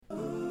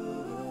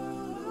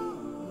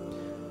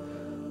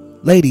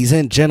Ladies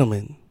and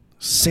gentlemen,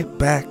 sit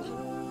back,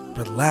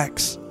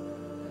 relax.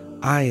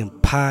 I am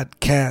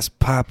Podcast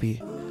Poppy,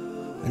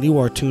 and you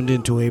are tuned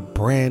into a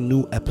brand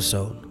new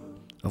episode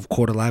of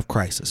Quarter Life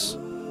Crisis,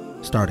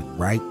 starting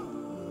right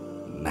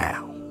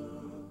now.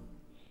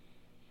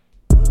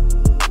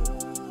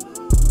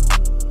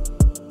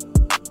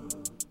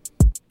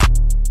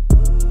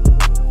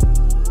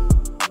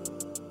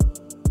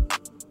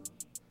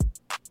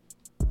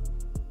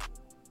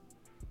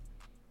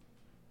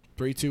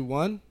 Three, two,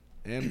 one.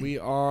 And we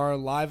are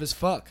live as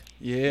fuck.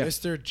 Yeah.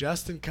 Mr.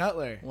 Justin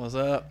Cutler. What's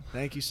up?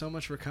 Thank you so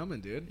much for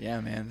coming, dude.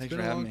 Yeah, man. Thanks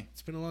for having me.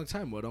 It's been a long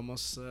time. What,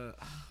 almost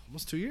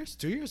 2 years?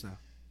 2 years now.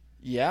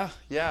 Yeah.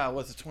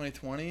 What's it,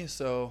 2020?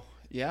 So,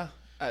 yeah.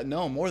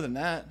 No, more than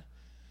that.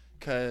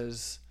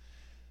 Because,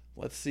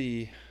 let's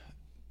see.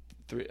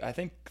 I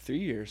think 3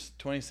 years.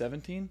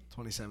 2017?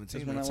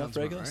 2017. Is when I left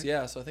Regulus? Right?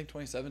 Yeah, so I think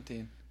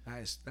 2017.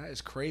 That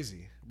is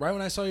crazy. Right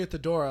when I saw you at the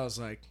door, I was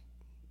like,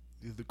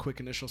 the quick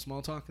initial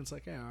small talk, it's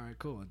like, yeah, all right,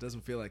 cool. It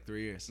doesn't feel like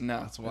 3 years.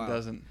 No, that's wild. It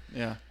doesn't.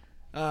 Yeah.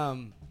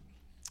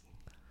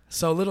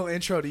 So a little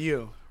intro to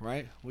you,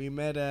 right? We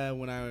met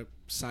when I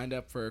signed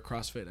up for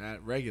CrossFit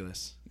at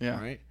Regulus. Yeah.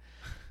 Right?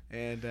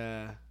 And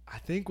I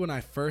think when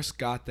I first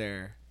got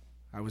there,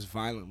 I was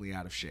violently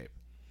out of shape.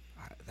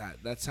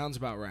 That sounds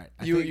about right.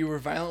 You were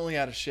violently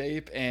out of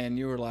shape, and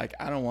you were like,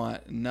 I don't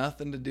want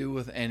nothing to do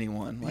with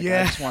anyone. Like,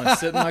 yeah. I just want to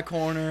sit in my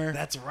corner.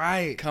 That's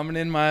right. Coming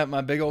in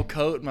my big old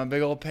coat and my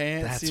big old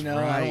pants. That's right,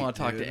 I don't want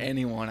to talk dude. to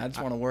anyone. I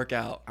just want to work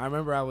out. I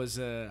remember I was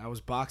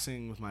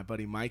boxing with my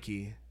buddy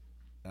Mikey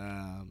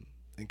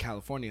in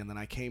California, and then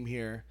I came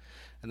here,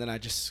 and then I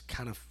just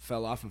kind of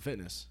fell off in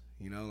fitness.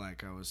 You know,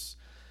 like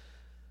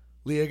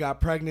Leah got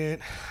pregnant.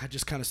 I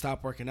just kind of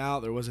stopped working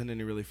out. There wasn't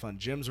any really fun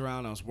gyms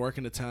around. I was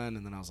working a ton,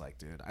 and then I was like,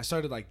 dude, I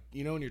started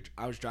when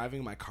I was driving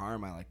in my car,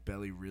 and my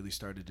belly really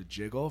started to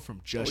jiggle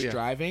from just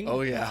driving.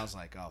 Oh yeah. And I was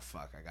like, oh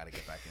fuck, I gotta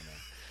get back in there.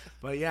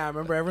 But yeah, I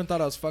remember everyone thought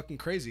I was fucking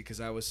crazy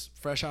because I was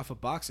fresh off of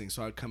boxing,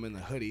 so I'd come in the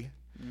hoodie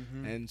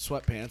and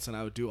sweatpants, and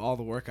I would do all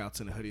the workouts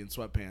in a hoodie and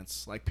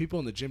sweatpants. Like, people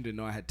in the gym didn't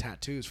know I had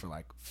tattoos for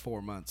like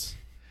 4 months.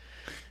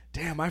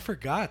 Damn, I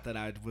forgot that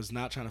I was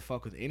not trying to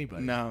fuck with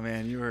anybody. No,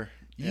 man, you were.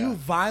 You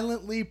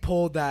violently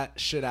pulled that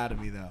shit out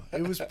of me, though.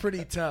 It was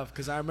pretty tough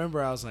because I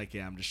remember I was like,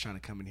 yeah, I'm just trying to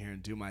come in here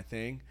and do my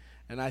thing.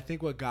 And I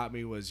think what got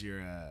me was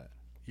your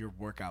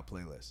workout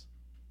playlist.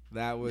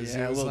 That was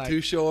a little like,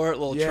 too short, a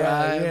little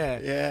tribe.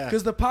 Yeah.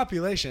 Because the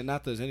population,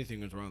 not that there's anything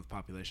wrong with the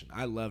population.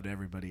 I loved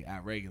everybody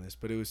at Regulus,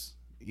 but it was,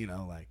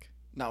 like.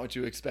 Not what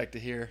you expect to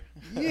hear.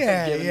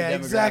 Yeah,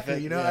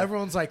 exactly.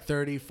 Everyone's like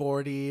 30,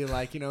 40,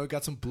 like,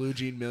 got some blue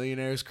jean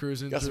millionaires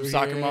cruising got through some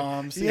soccer here.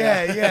 moms.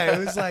 Yeah. It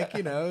was like,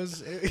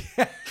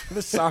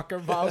 the soccer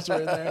moms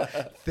were in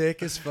there,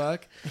 thick as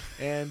fuck.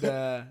 And,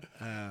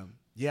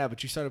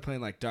 but you started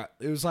playing like,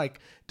 it was like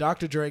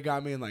Dr. Dre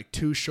got me in like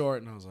Too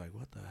Short, and I was like,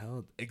 what the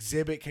hell?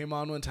 Exhibit came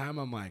on one time.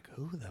 I'm like,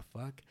 who the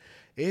fuck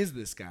is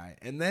this guy?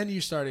 And then you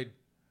started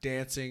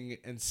dancing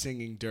and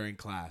singing during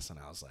class, and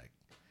I was like,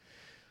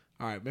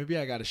 all right, maybe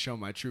I got to show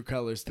my true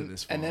colors to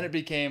this fall. And then it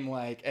became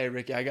like, hey,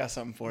 Ricky, I got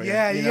something for you.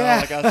 Yeah,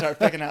 Like, I'll start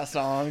picking out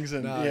songs.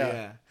 And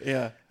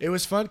yeah. It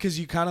was fun because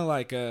you kind of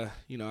like, I've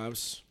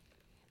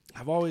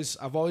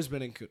always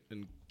been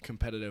in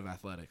competitive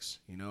athletics,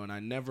 and I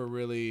never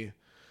really,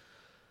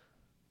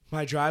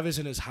 my drive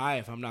isn't as high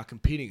if I'm not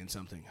competing in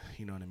something,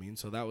 you know what I mean?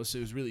 So it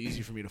was really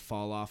easy for me to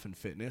fall off in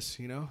fitness,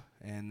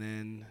 And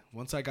then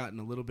once I got in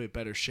a little bit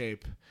better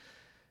shape,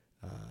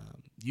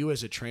 you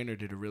as a trainer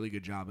did a really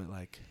good job at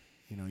like,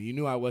 you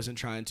knew I wasn't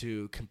trying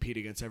to compete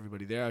against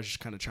everybody there. I was just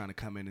kind of trying to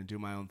come in and do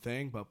my own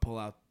thing, but pull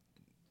out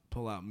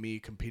me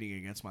competing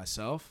against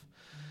myself.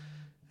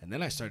 And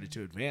then I started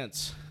to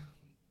advance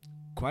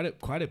quite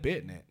a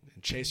bit in it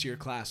and chase your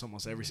class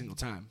almost every single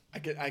time. I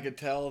could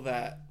tell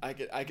that I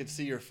could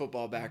see your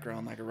football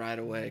background like right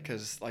away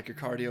because like your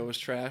cardio was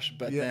trash,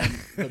 but then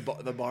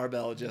the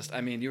barbell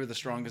you were the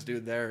strongest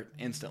dude there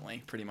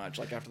instantly, pretty much.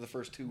 Like after the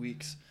first 2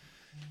 weeks.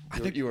 I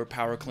think you were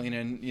power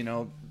cleaning,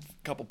 a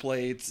couple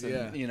plates.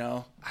 And,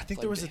 I think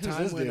there was a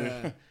time when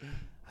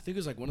I think it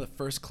was like one of the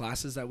first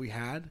classes that we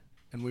had,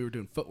 and we were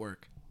doing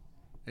footwork,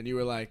 and you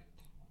were like,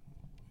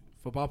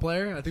 football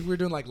player? I think we were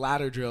doing like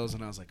ladder drills,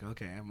 and I was like,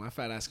 okay, my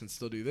fat ass can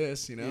still do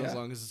this, as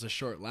long as it's a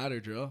short ladder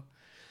drill.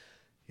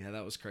 Yeah,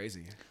 that was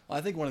crazy. Well,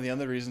 I think one of the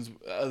other reasons,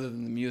 other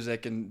than the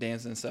music and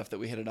dancing and stuff, that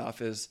we hit it off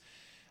is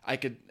I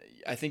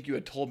think you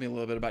had told me a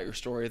little bit about your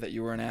story that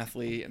you were an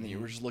athlete and that you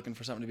were just looking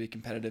for something to be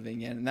competitive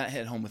in, and that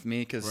hit home with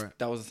me because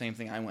that was the same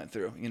thing I went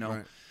through.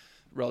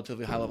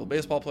 Relatively high-level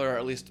baseball player, or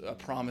at least a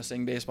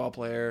promising baseball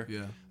player.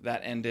 Yeah.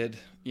 That ended,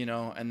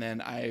 and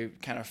then I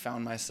kind of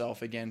found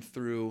myself again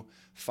through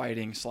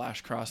fighting /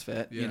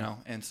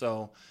 CrossFit, and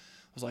so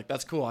I was like,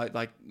 that's cool.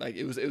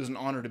 It was an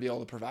honor to be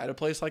able to provide a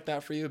place like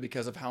that for you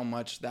because of how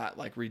much that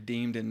like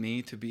redeemed in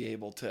me to be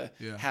able to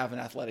have an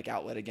athletic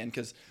outlet again,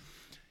 because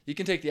you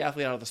can take the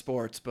athlete out of the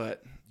sports,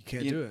 but you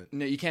can't do it.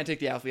 No, you can't take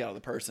the athlete out of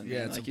the person.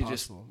 Yeah, it's like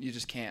impossible. You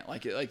just can't.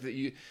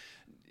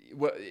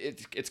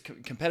 it's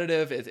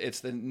competitive. It's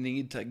the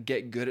need to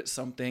get good at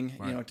something,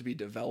 Right. you know, to be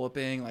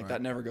developing. Like Right.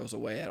 that never goes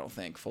away. I don't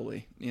think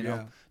fully. You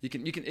know, Yeah.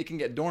 it can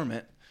get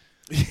dormant.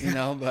 You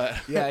know,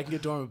 but Yeah, it can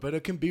get dormant, but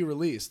it can be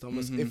released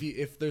almost Mm-hmm.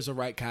 if there's a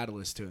right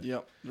catalyst to it.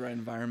 yep, the right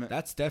environment.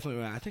 That's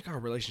definitely right. I think our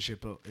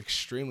relationship built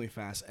extremely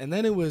fast, and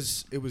then it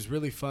was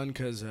really fun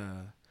because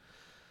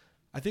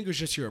I think it was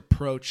just your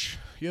approach.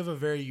 You have a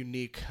very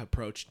unique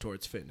approach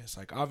towards fitness.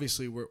 Like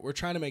obviously, we're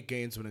trying to make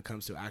gains when it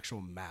comes to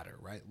actual matter,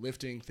 right?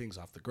 Lifting things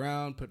off the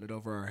ground, putting it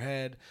over our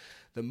head,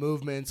 the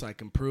movements,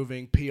 like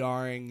improving,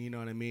 PRing. You know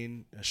what I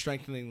mean?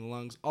 Strengthening the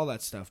lungs, all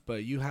that stuff.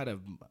 But you had a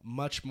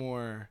much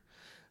more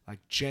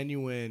like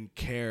genuine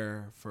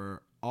care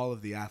for all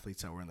of the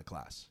athletes that were in the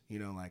class. You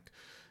know, like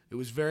it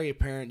was very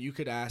apparent. You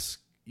could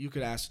ask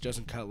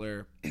Justin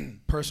Cutler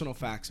personal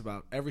facts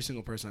about every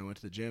single person I went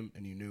to the gym,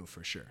 and you knew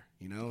for sure.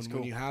 You know, That's and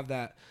cool. when you have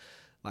that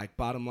like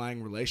bottom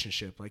line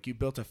relationship, like you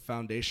built a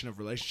foundation of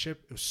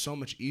relationship, it was so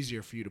much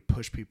easier for you to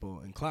push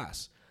people in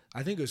class.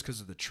 I think it was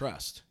because of the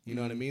trust. You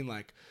know what I mean?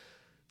 Like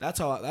that's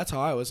how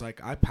I was.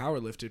 Like I power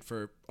lifted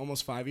for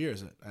almost 5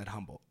 years at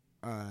Humboldt,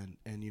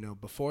 and you know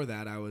before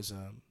that I was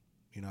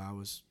I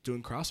was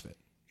doing CrossFit.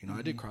 You know,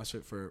 I did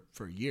CrossFit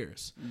for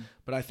years,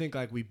 but I think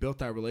like we built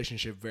that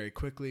relationship very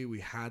quickly. We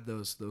had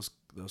those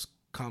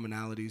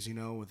commonalities, you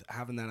know, with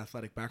having that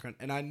athletic background,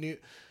 and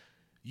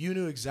you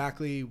knew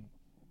exactly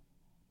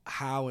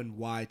how and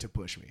why to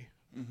push me,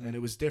 and it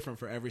was different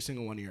for every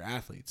single one of your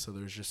athletes. So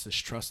there's just this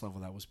trust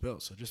level that was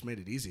built. So it just made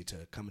it easy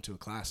to come into a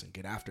class and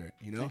get after it.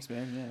 You know, Thanks,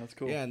 man. Yeah, that's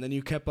cool. yeah, and then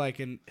you kept like,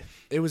 and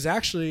it was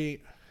a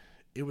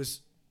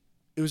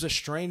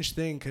strange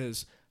thing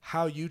because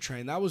how you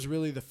train, that was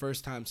really the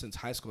first time since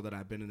high school that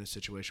I've been in a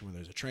situation where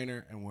there's a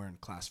trainer and we're in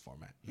class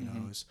format. You know,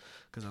 it was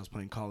because I was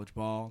playing college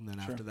ball, and then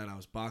after that I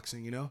was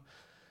boxing, you know,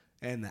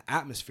 and the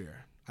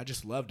atmosphere, I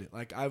just loved it.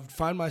 Like I would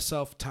find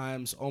myself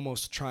times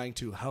almost trying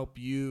to help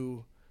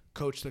you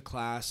coach the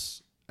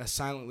class as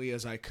silently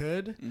as I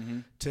could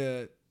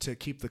to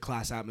keep the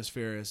class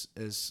atmosphere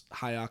as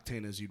high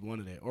octane as you'd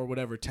wanted it, or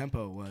whatever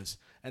tempo it was.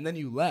 And then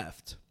you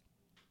left.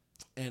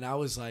 And I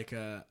was like,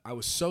 I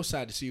was so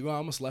sad to see you go. I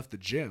almost left the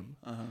gym.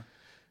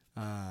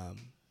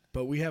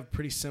 But we have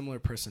pretty similar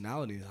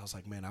personalities. I was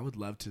like, man, I would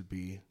love to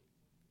be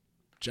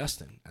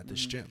Justin at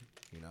this gym.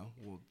 You know,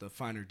 well, the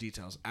finer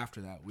details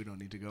after that we don't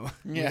need to go.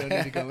 We don't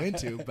need to go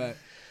into. But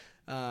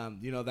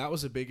you know, that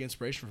was a big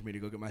inspiration for me to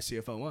go get my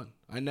CFL1.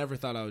 I never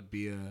thought I would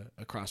be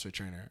a CrossFit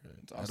trainer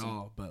at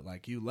all. But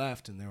like you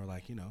left, and they were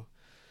like, you know.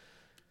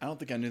 I don't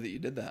think I knew that you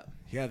did that.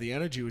 Yeah, the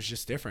energy was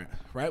just different.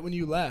 Right when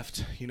you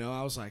left, you know,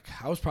 I was like,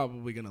 I was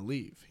probably going to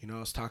leave. You know,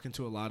 I was talking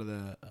to a lot of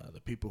the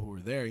people who were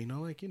there, you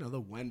know, like, you know, the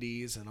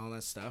Wendy's and all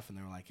that stuff. And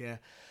they were like, yeah,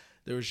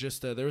 there was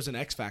just, there was an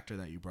X factor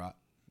that you brought.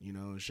 You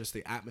know, it was just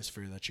the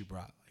atmosphere that you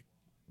brought.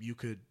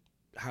 Like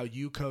how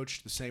you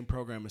coached the same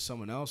program as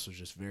someone else was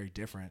just very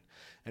different.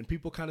 And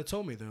people kind of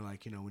told me, they're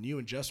like, you know, when you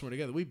and Justin were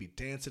together, we'd be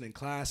dancing in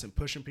class and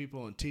pushing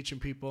people and teaching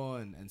people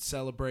and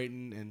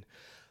celebrating, and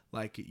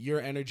like your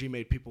energy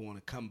made people want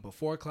to come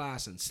before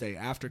class and stay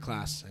after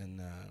class.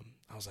 And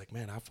I was like,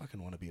 man, I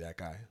fucking want to be that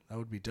guy. That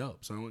would be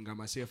dope. So I went and got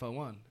my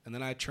CFL1, and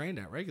then I trained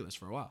at Regulus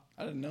for a while.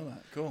 I didn't know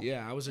that. Cool.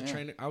 Yeah, I was a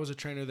trainer. I was a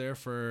trainer there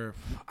for,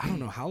 I don't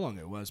know how long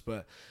it was,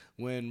 but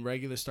when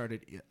Regulus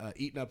started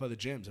eating up other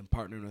gyms and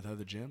partnering with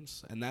other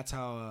gyms, and that's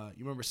how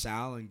you remember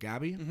Sal and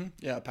Gabby?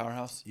 Yeah,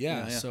 Powerhouse.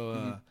 Yeah.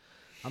 So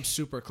I'm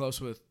super close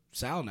with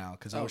Sal now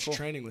because I was cool.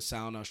 training with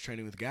Sal and I was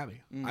training with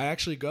Gabby. I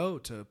actually go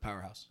to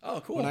Powerhouse.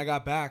 Oh, cool. When I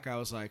got back, I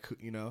was like,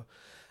 you know,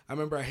 I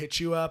remember I hit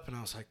you up and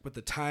I was like, with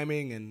the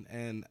timing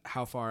and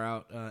how far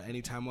out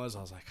any time was,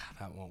 I was like,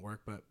 that won't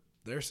work. But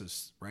theirs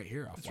is right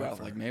here off It's right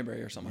like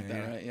Mayberry or something like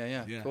that, right?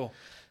 Yeah. Cool.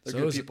 They're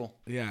so good people.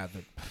 Yeah,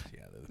 they're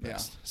the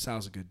best.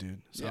 Sal's a good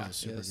dude. Sal's a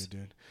super he is. good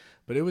dude.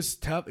 But it was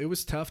tough. It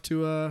was tough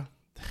to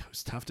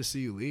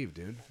see you leave,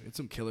 dude. It's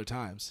some killer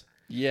times.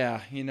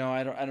 Yeah, you know,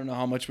 I don't know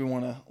how much we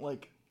want to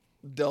like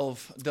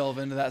delve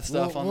into that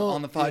stuff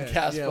on the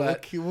podcast,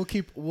 but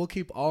we'll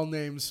keep all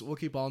names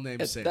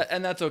safe.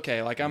 And that's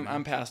okay. Like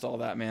I'm past all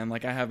that, man.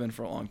 Like I have been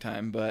for a long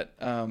time, but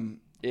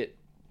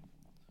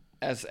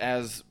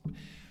as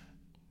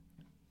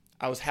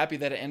I was happy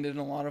that it ended in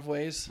a lot of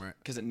ways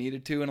because it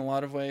needed to in a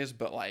lot of ways,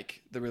 but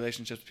like the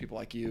relationships with people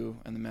like you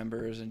and the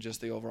members and just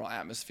the overall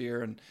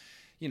atmosphere and,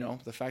 you know,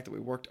 the fact that we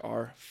worked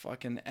our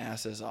fucking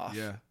asses off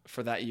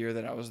for that year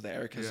that I was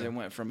there because it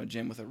went from a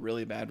gym with a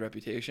really bad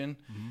reputation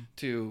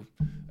to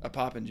a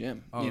poppin'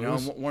 gym, you know,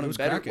 one of the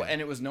better, and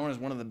it was known as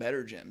one of the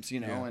better gyms, you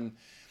know, and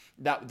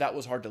that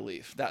was hard to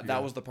leave.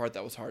 That was the part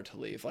that was hard to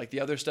leave. Like the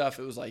other stuff,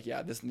 it was like,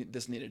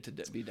 this needed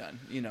to be done,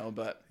 you know,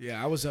 but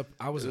I was upset.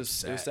 It was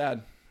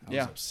sad. I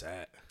was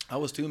upset. I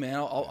was too, man.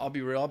 I'll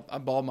be real. I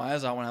bawled my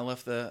eyes out when I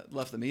left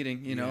the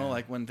meeting, you know,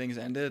 like when things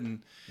ended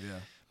and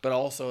but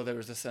also there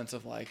was a sense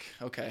of like,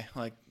 okay,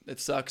 like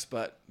it sucks,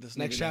 but this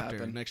next chapter.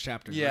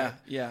 Yeah, right?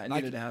 Yeah, it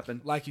needed to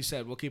happen. Like you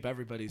said, we'll keep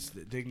everybody's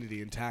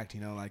dignity intact.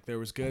 You know, like there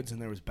was goods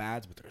and there was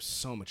bads, but there was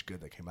so much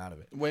good that came out of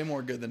it. Way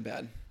more good than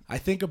bad. I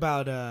think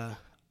about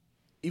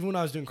even when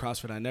I was doing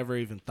CrossFit, I never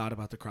even thought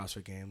about the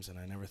CrossFit Games, and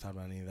I never thought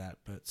about any of that.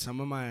 But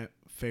some of my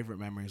favorite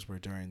memories were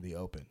during the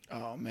Open.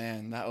 Oh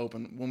man, that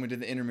Open when we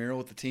did the intramural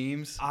with the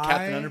teams,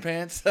 Captain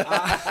Underpants.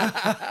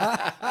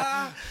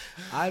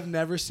 I've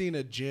never seen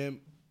a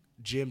gym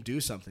do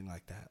something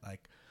like that.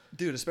 Like,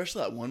 dude,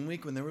 especially that one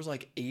week when there was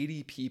like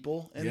 80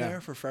 people in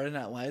there for Friday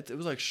Night Lights. It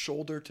was like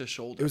shoulder to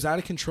shoulder. It was out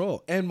of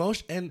control.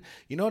 And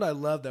you know what I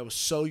love that was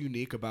so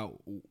unique about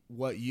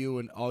what you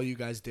and all you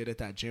guys did at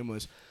that gym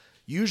was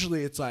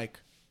usually it's like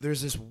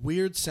there's this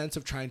weird sense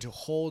of trying to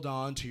hold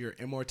on to your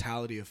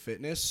immortality of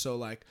fitness. So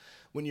like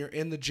when you're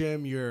in the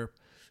gym, you're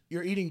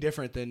eating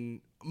different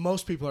than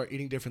most people are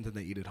eating different than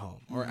they eat at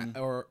home,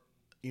 or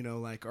you know,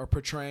 like are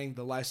portraying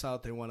the lifestyle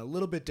that they want a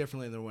little bit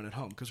differently than they want at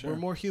home because we're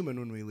more human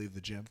when we leave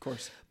the gym. Of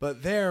course.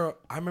 But there,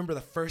 I remember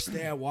the first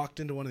day I walked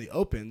into one of the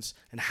Opens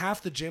and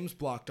half the gym's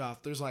blocked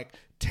off. There's like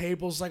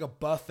tables, like a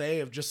buffet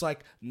of just like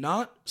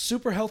not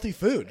super healthy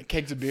food.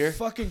 Kegs of beer.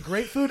 Fucking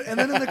great food. And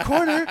then in the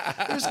corner,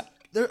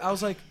 I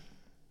was like,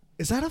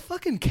 is that a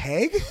fucking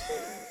keg?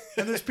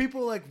 And there's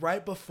people like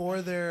right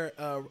before their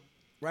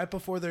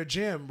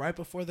gym, right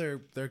before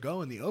they're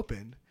going the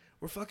Open,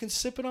 we're fucking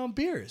sipping on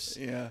beers.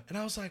 Yeah. And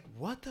I was like,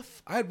 what the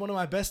I had one of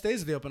my best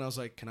days at the Open. I was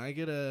like, can I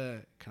get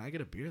a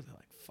beer? They're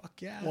like, fuck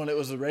yeah. Well, it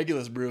was a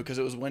Regulus brew because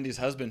it was Wendy's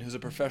husband who's a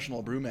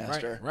professional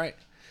brewmaster. Right.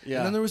 Yeah.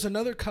 And then there was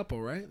another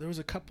couple, right? There was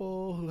a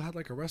couple who had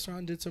like a restaurant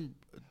and did some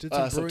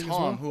brewing so as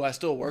Tom, well. who I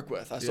still work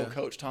with, I still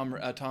coach Tom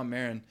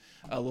Marin.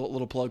 A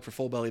little plug for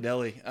Full Belly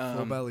Deli.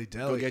 Full Belly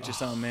Deli. Go get you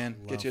some, man.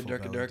 Get you a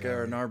Durka Durka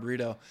or a Nar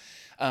burrito.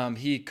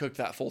 He cooked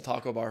that full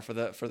taco bar for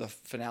the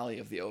finale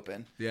of the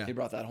Open. Yeah. He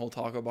brought that whole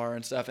taco bar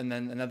and stuff. And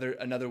then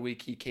another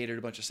week he catered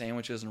a bunch of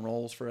sandwiches and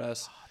rolls for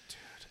us. Oh,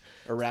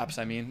 dude. Or wraps,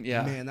 I mean.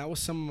 Yeah. Man, that was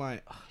some of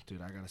my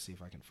dude, I gotta see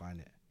if I can find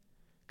it.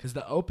 Because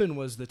the Open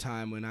was the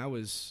time when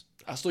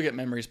I still get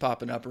memories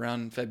popping up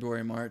around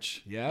February,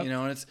 March. Yeah. You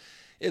know, and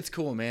it's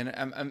cool, man.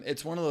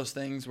 It's one of those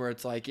things where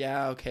it's like,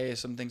 yeah, okay,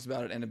 some things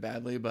about it ended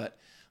badly, but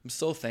I'm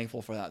so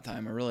thankful for that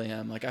time. I really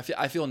am. Like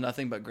I feel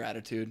nothing but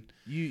gratitude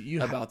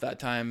about that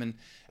time. And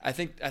I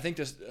think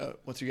just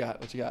what you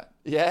got?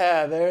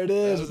 Yeah, there it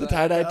is with the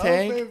tie-dye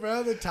tank,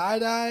 bro. The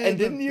tie-dye and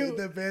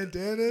the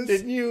bandanas.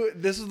 Didn't you?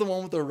 This is the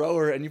one with the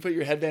rower, and you put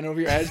your headband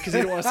over your eyes because you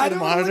didn't want to see the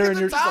monitor, and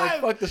you're just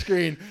like, fuck the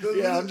screen.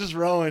 I'm just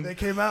rowing. They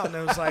came out, and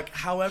it was like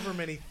however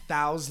many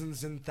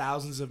thousands and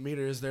thousands of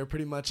meters. They're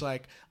pretty much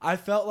like I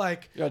felt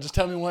like. Yeah, just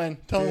tell me when.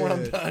 Tell me when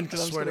I'm done. I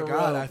swear to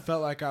God, I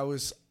felt like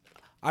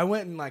I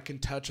went in like in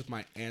touch with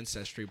my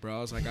ancestry, bro.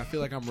 I was like, I feel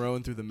like I'm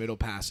rowing through the Middle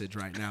Passage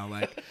right now,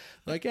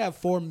 like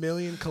 4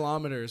 million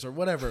kilometers or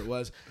whatever it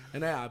was.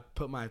 And I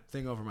put my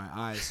thing over my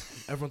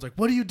eyes. Everyone's like,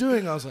 "What are you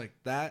doing?" I was like,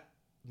 "That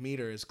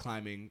meter is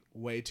climbing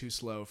way too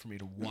slow for me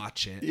to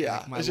watch it." Yeah,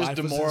 like, my it's life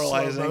just was in slow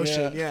demoralizing.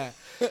 motion. Yeah.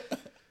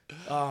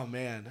 Oh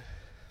man.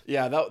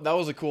 Yeah, that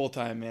was a cool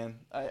time, man.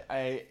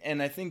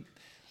 I think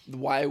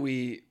why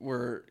we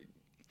were.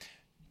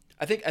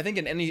 I think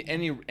in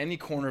any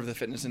corner of the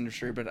fitness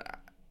industry, but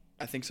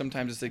I think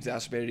sometimes it's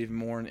exacerbated even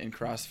more in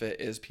CrossFit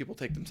is people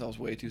take themselves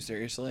way too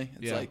seriously.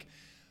 It's like,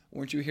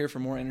 weren't you here for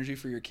more energy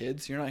for your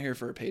kids? You're not here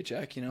for a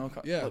paycheck, you know?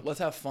 Yeah. Let's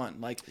have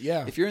fun. Like,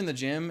 if you're in the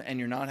gym and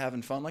you're not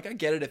having fun, like I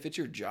get it. If it's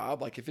your job,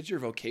 like if it's your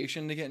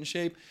vocation to get in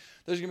shape,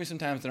 there's going to be some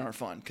times that aren't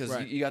fun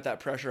because you got that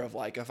pressure of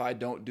like, if I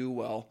don't do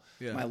well,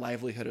 my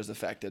livelihood is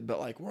affected. But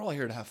like, we're all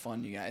here to have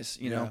fun, you guys,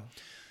 you know?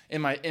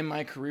 In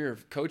my career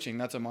of coaching,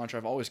 that's a mantra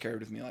I've always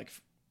carried with me. Like,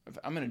 if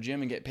I'm in a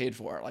gym and get paid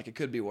for it, like it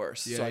could be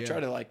worse. So I try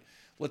to like,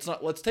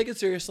 let's take it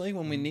seriously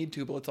when we need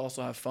to, but let's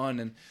also have fun.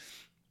 And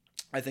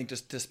I think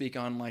just to speak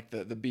on like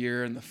the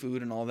beer and the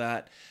food and all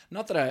that,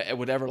 not that I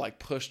would ever like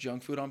push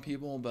junk food on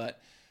people, but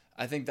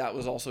I think that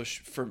was also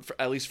for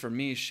at least for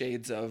me,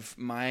 shades of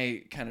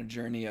my kind of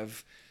journey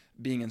of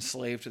being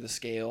enslaved to the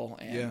scale.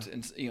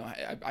 And you know,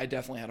 I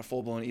definitely had a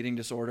full-blown eating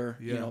disorder,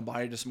 you know,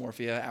 body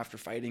dysmorphia after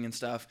fighting and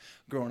stuff,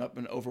 growing up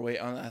an overweight,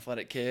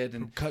 unathletic kid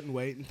and cutting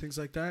weight and things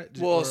like that.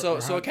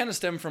 So it kind of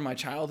stemmed from my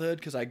childhood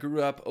because I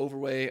grew up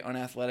overweight,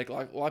 unathletic. A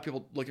lot of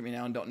people look at me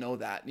now and don't know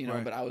that, you know,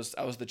 but I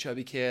was the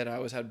chubby kid. I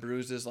always had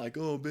bruises like,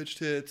 oh, bitch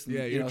tits. And,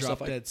 you're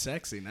drop dead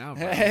sexy now,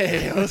 bro.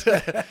 Hey.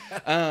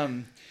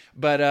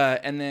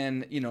 And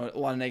then, you know, a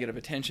lot of negative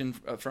attention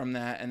from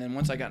that. And then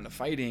once I got into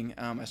fighting,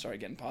 I started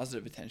getting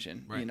positive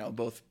attention, you know,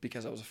 both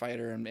because I was a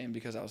fighter and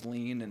because I was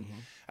lean. And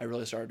I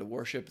really started to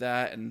worship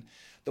that. And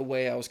the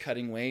way I was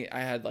cutting weight,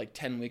 I had like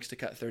 10 weeks to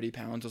cut 30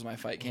 pounds was my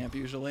fight camp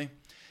usually.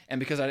 And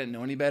because I didn't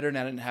know any better and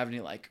I didn't have any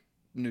like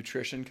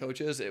nutrition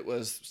coaches, it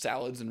was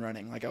salads and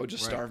running. Like I would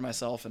just starve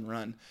myself and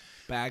run.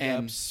 Bag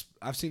ups.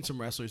 I've seen some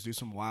wrestlers do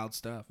some wild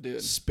stuff.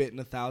 Dude. Spitting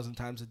 1,000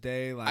 times a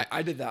day. Like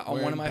I did that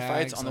on one of my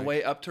fights on the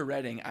way up to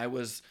Reading. I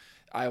was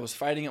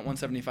fighting at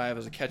 175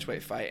 as a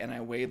catchweight fight, and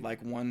I weighed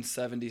like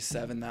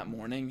 177 that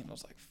morning. And I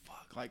was like,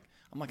 fuck, like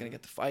I'm not gonna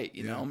get the fight.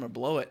 You know, I'm gonna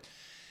blow it.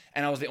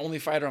 And I was the only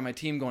fighter on my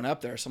team going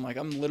up there, so I'm like,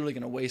 I'm literally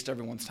gonna waste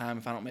everyone's time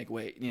if I don't make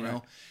weight, you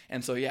know.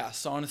 And so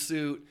sauna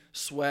suit,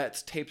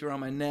 sweats, taped around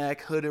my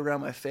neck, hooded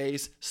around my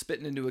face,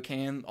 spitting into a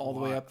can all the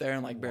way up there,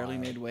 and like barely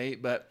made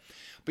weight, but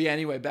But yeah,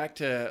 anyway, back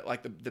to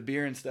like the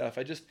beer and stuff.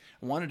 I just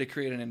wanted to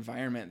create an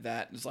environment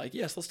that is like,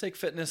 yes, let's take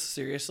fitness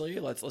seriously.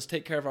 Let's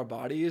take care of our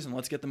bodies and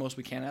let's get the most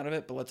we can out of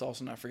it. But let's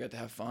also not forget to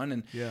have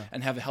fun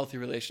and have a healthy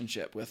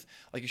relationship with,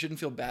 like, you shouldn't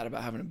feel bad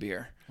about having a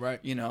beer. Right.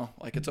 You know,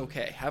 like, it's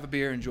okay. Have a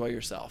beer, enjoy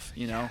yourself,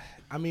 you know?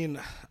 I mean,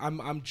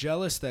 I'm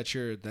jealous that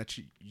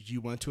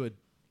you went to a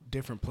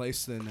different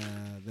place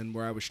than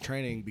where I was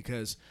training,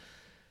 because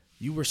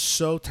you were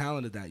so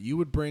talented that you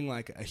would bring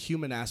like a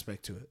human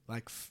aspect to it.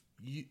 Like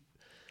you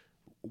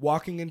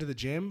walking into the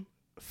gym,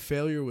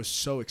 failure was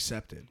so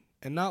accepted,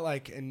 and not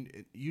like,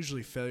 and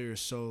usually failure is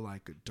so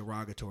like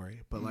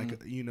derogatory, but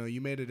like, you know, you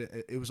made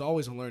it was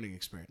always a learning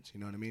experience. You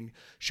know what I mean?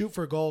 Shoot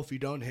for a goal. If you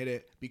don't hit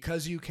it,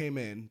 because you came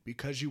in,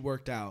 because you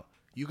worked out,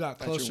 you got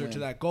closer to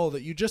that goal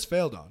that you just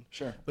failed on.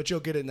 Sure. But you'll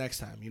get it next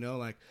time. You know,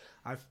 like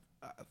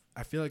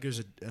I feel like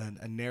there's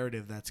a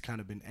narrative that's kind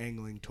of been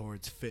angling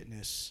towards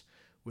fitness,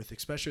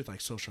 especially with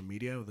like social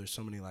media, where there's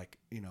so many like,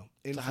 you know,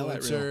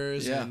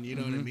 influencers and you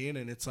know what I mean?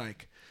 And it's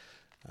like,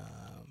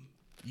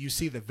 you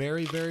see the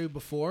very, very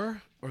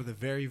before or the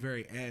very,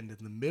 very end, and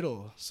the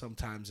middle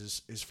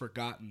sometimes is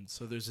forgotten.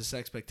 So there's this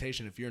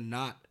expectation, if you're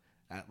not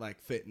at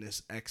like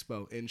fitness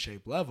expo in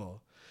shape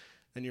level,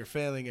 then you're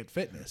failing at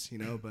fitness, you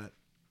know, but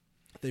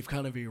they've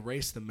kind of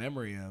erased the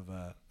memory of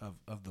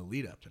the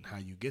lead up and how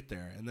you get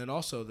there. And then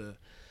also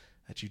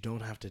that you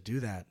don't have to do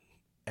that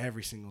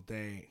every single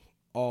day,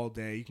 all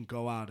day. You can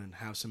go out and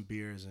have some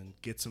beers and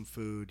get some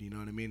food, you know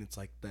what I mean? It's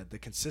like the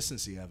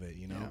consistency of it,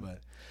 you know,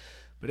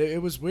 but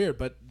it was weird,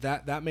 but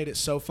that made it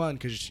so fun,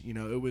 because, you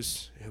know,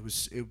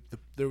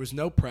 there was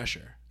no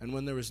pressure. And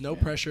when there was no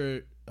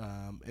pressure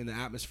in the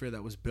atmosphere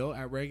that was built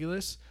at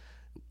Regulus,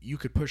 you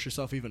could push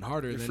yourself even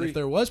harder than if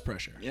there was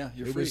pressure. Yeah,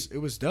 it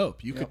was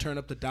dope. You could turn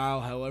up the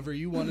dial however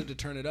you wanted to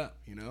turn it up,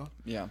 you know?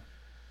 Yeah.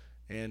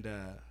 And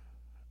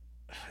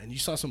you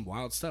saw some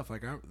wild stuff.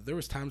 Like there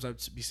was times I'd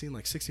be seeing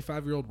like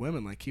 65-year-old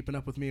women like keeping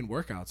up with me in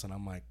workouts, and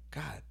I'm like,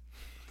 God,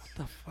 what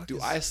the fuck? Do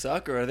I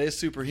suck, or are they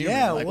superhuman?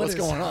 Yeah, like what's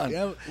going on?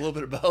 Yeah, a little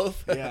bit of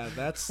both. Yeah,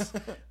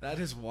 that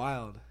is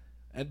wild.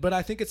 But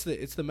I think it's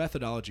the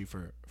methodology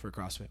for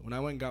CrossFit. When I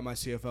went and got my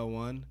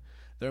CFL1,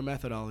 their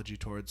methodology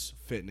towards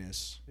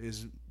fitness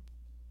is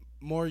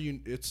more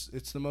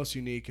it's the most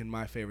unique and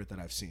my favorite that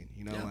I've seen,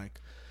 you know, like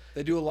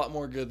they do a lot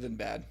more good than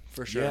bad,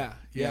 for sure.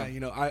 Yeah. You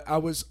know, I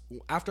was,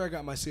 after I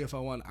got my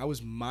CFL1, I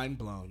was mind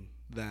blown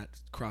that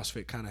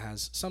CrossFit kind of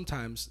has,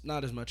 sometimes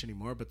not as much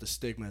anymore, but the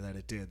stigma that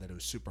it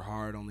was super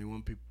hard, only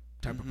one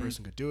type of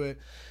person could do it,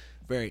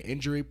 very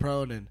injury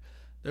prone, and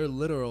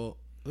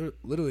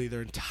literally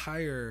their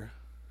entire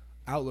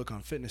outlook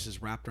on fitness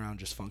is wrapped around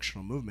just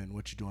functional movement,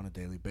 what you do on a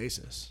daily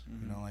basis.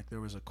 You know, like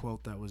there was a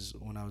quote that was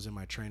when I was in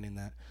my training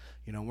that,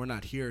 you know, we're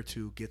not here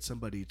to get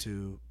somebody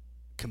to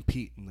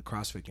compete in the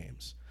CrossFit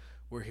Games.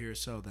 We're here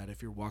so that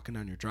if you're walking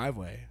down your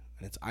driveway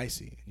and it's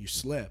icy and you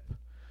slip,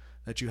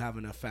 that you have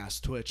enough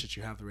fast twitch that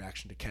you have the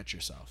reaction to catch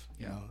yourself.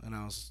 You know, and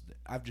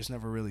I've just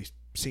never really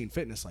seen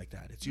fitness like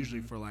that. It's usually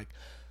for like,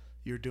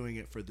 you're doing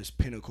it for this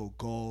pinnacle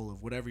goal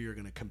of whatever you're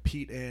going to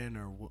compete in,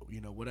 or,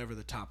 you know, whatever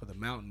the top of the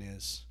mountain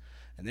is.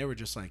 And they were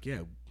just like,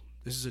 yeah,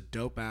 this is a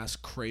dope ass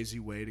crazy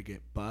way to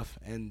get buff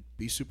and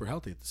be super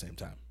healthy at the same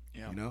time.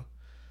 You know?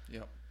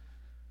 Yep.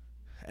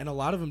 And a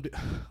lot of them do,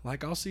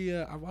 like I'll see,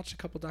 I watched a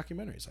couple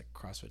documentaries, like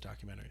CrossFit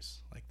documentaries,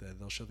 like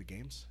they'll show the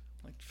games.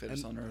 Like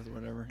Fitness on Earth or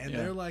whatever. And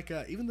they're like,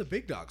 even the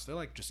big dogs, they're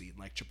like just eating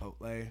like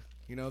Chipotle.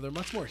 You know, they're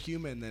much more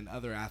human than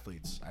other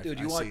athletes. Dude,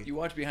 you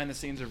watch behind the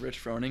scenes of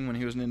Rich Froning when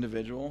he was an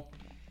individual.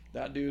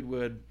 That dude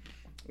would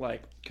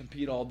like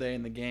compete all day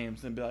in the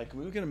games and be like,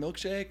 can we get a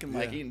milkshake? And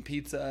like eating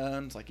pizza.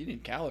 And it's like, you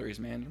need calories,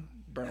 man. You're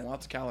burning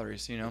lots of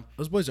calories, you know?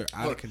 Those boys are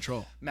out of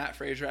control. Matt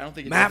Frazier, I don't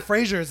think Matt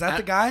Frazier, is that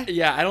the guy?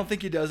 Yeah, I don't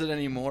think he does it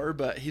anymore,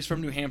 but he's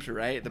from New Hampshire,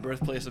 right? The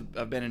birthplace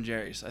of Ben and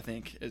Jerry's, I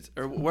think.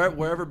 Or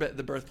wherever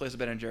the birthplace of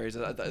Ben and Jerry's,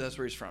 that's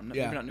where he's from. Maybe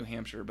not New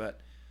Hampshire, but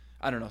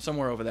I don't know,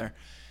 somewhere over there.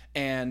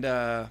 And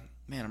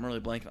man, I'm really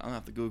blanking. I'm gonna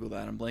have to Google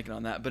that. I'm blanking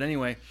on that. But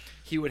anyway,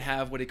 he would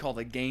have what he called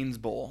a Gaines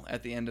Bowl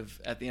at the end of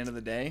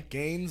the day.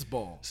 Gaines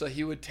Bowl. So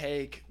he would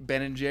take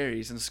Ben and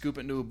Jerry's and scoop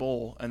it into a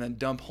bowl and then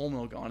dump whole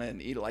milk on it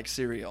and eat it like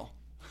cereal.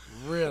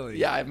 Really?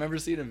 Yeah, I've never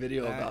seen a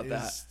video about that.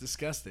 That is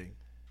disgusting.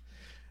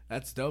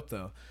 That's dope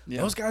though.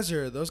 Yeah. Those guys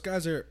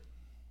are.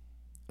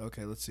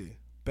 Okay, let's see.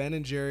 Ben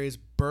and Jerry's,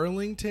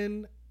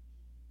 Burlington,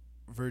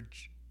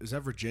 is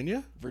that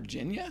Virginia?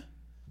 Virginia?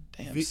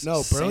 Damn.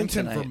 No,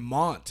 Burlington,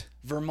 Vermont.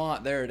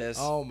 Vermont, there it is.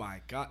 Oh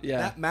my God.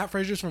 Yeah. Matt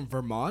Frazier's from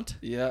Vermont?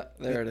 Yeah,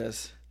 there it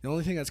is. The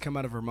only thing that's come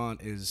out of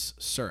Vermont is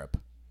syrup.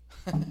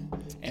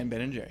 And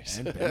Ben and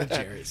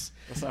Jerry's.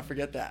 Let's not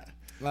forget that.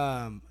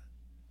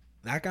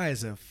 That guy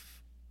is a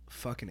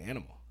fucking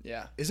animal.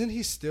 Yeah. Isn't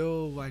he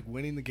still like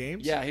winning the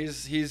games? Yeah,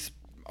 he's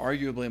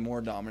arguably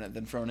more dominant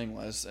than Froning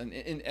was, and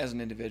as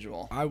an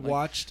individual. I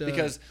watched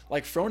because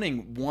like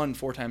Froning won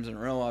 4 times in a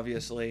row,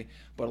 obviously,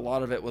 but a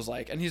lot of it was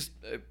like, and he's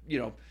he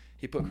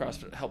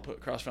helped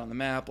put CrossFit on the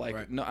map.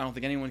 Like, no, I don't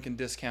think anyone can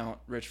discount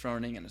Rich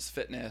Froning and his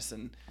fitness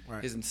and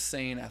his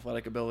insane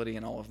athletic ability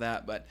and all of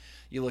that. But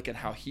you look at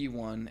how he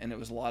won, and it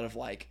was a lot of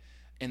like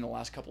in the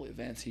last couple of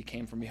events, he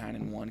came from behind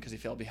and won because he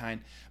fell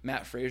behind.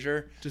 Matt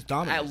Frazier, just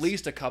dominates. At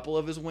least a couple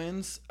of his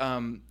wins,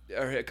 or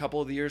a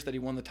couple of the years that he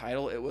won the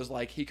title, it was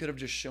like he could have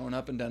just shown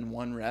up and done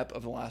one rep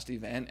of the last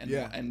event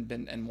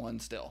and won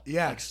still.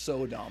 Yeah, like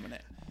so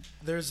dominant.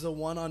 There's the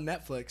one on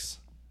Netflix.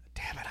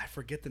 Damn it, I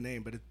forget the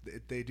name, but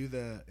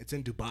it's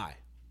in Dubai,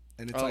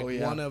 and it's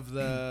one of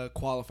the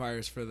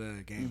qualifiers for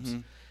the games.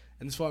 Mm-hmm.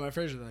 And this one, my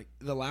Frazier, like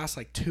the last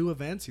like 2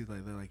 events,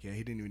 they're like, yeah,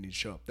 he didn't even need to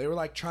show up. They were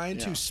like trying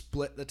to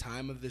split the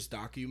time of this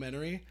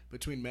documentary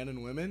between men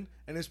and women,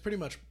 and it's pretty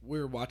much we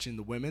were watching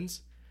the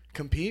women's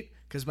compete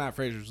because Matt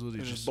Frazier's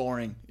literally just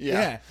boring.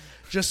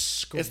 Just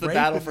scraping. It's the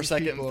battle for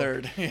second and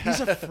third.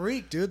 He's a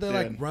freak, dude. They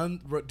like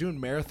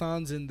doing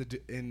marathons in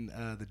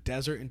the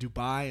desert in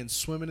Dubai and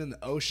swimming in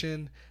the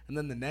ocean, and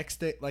then the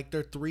next day, like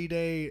their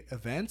 3-day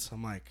events.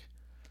 I'm like,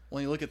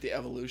 when you look at the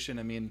evolution,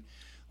 I mean.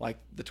 Like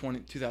the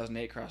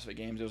 2008 CrossFit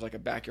Games, it was like a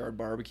backyard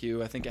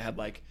barbecue. I think it had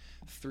like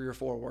 3 or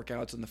 4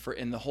 workouts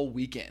in the whole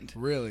weekend.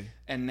 Really?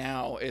 And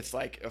now it's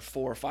like a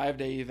 4 or 5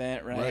 day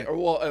event, right? Or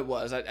well, it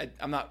was.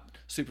 I'm not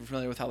super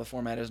familiar with how the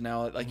format is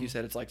now. Like you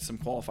said, it's like some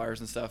qualifiers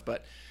and stuff.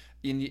 But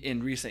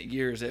in recent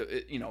years,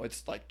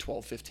 it's like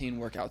 12, 15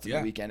 workouts in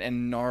the weekend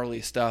and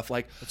gnarly stuff.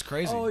 Like that's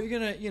crazy. Oh, you're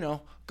gonna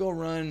go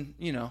run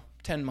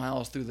 10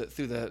 miles through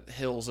the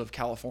hills of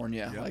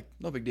California. Yep. Like,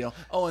 no big deal.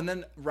 Oh, and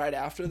then right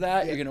after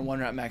that, you're going to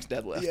 1 rep max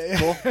deadlift.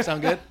 Cool?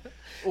 Sound good?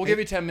 We'll give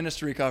you 10 minutes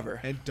to recover.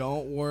 And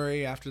don't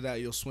worry, after that,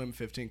 you'll swim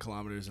 15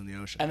 kilometers in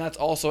the ocean. And that's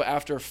also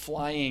after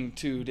flying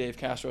to Dave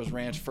Castro's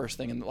ranch first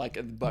thing in like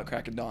at the butt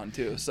crack of dawn,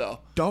 too. So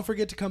don't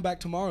forget to come back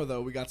tomorrow,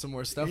 though. We got some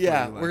more stuff.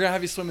 Yeah, we're going to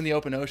have you swim in the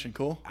open ocean.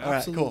 Cool?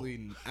 Absolutely, all right,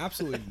 cool.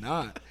 Absolutely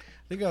not.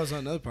 I think I was on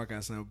another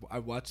podcast, and I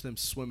watched them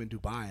swim in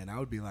Dubai, and I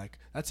would be like,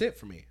 that's it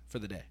for me for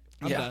the day.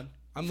 I'm done.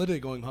 I'm literally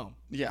going home.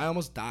 Yeah. I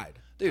almost died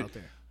out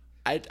there.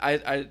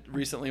 I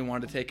recently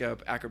wanted to take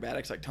up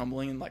acrobatics, like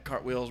tumbling and like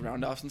cartwheels,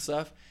 roundoffs and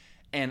stuff.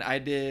 And I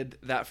did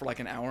that for like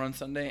an hour on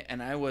Sunday,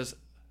 and I was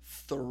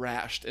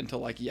thrashed until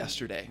like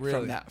yesterday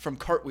from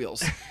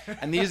cartwheels.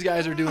 And these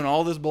guys are doing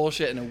all this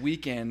bullshit in a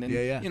weekend.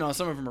 And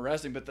some of them are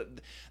resting, but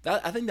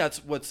that I think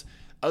that's what's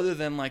other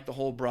than like the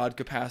whole broad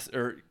capacity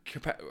or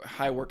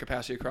high work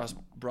capacity across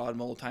broad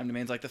mobile time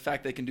domains, like the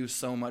fact they can do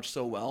so much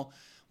so well.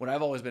 What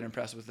I've always been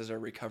impressed with is their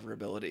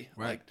recoverability.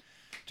 Right. Like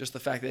just the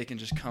fact that they can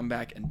just come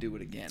back and do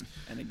it again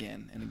and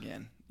again and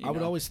again. I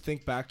would always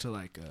think back to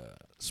like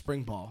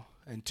spring ball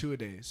and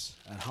 2-a-days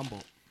at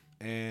Humboldt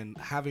and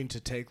having to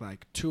take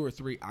like 2 or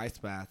 3 ice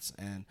baths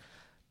and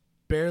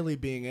barely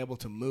being able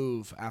to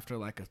move after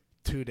like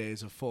 2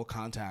 days of full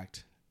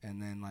contact. And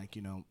then, like,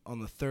 on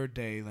the 3rd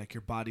day, like,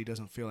 your body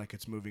doesn't feel like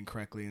it's moving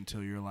correctly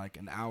until you're, like,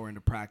 an hour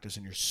into practice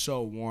and you're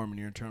so warm and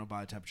your internal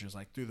body temperature is,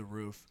 like, through the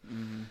roof.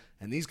 Mm-hmm.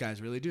 And these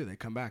guys really do. They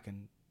come back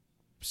in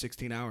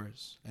 16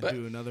 hours and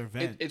do another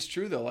event. It's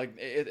true, though. Like,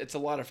 it's a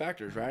lot of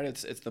factors, right?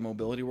 It's the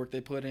mobility work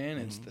they put in.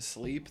 Mm-hmm. It's the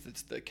sleep.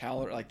 It's the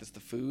calorie. Like, it's the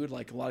food.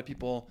 Like, a lot of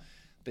people,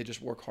 they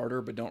just work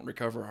harder but don't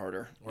recover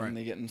harder. Right. And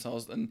they get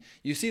themselves. And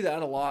you see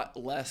that a lot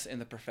less in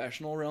the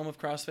professional realm of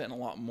CrossFit and a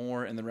lot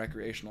more in the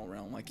recreational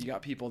realm. Like, you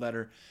got people that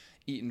are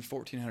eating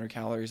 1,400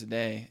 calories a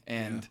day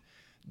and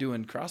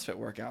doing CrossFit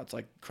workouts.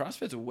 Like,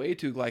 CrossFit's way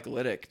too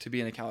glycolytic to be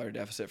in a calorie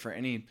deficit for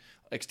any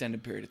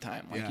extended period of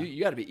time. Like,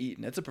 you got to be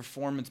eating. It's a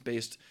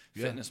performance-based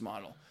fitness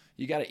model.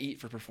 You got to eat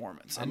for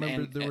performance. I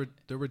remember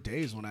there were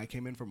days when I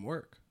came in from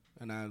work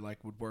and I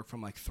like would work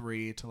from like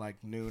 3 to like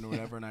noon or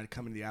whatever, and I'd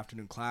come into the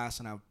afternoon class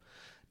and I would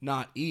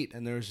not eat,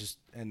 and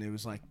it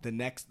was like the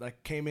next,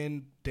 like, came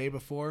in day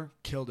before,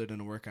 killed it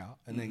in a workout,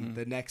 and then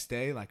the next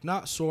day, like,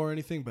 not sore or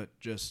anything, but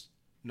just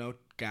no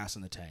gas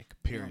in the tank,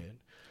 period.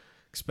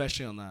 Yeah.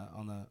 Especially on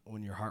the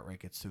when your heart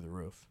rate gets through the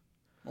roof.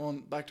 Well,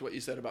 and back to what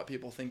you said about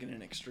people thinking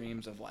in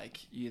extremes of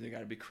like you either got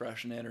to be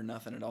crushing it or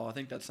nothing at all. I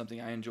think that's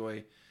something I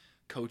enjoy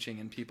coaching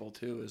in people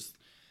too. Is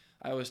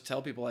I always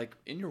tell people, like,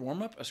 in your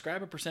warm up,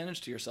 ascribe a percentage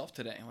to yourself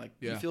today. Like,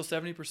 you feel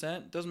 70%.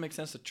 It doesn't make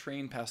sense to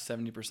train past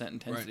 70%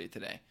 intensity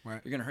today.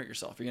 Right. You're gonna hurt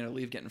yourself. You're gonna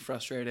leave getting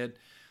frustrated.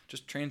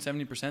 Just train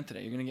 70%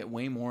 today. You're gonna get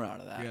way more out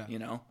of that.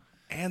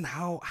 And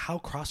how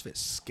CrossFit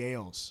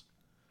scales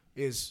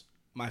is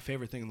my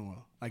favorite thing in the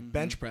world. Like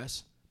bench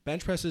press.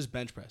 Bench press is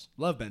bench press.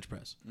 Love bench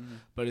press. Mm-hmm.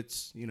 But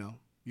it's,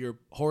 you're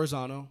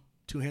horizontal,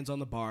 2 hands on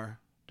the bar,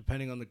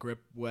 depending on the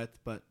grip width,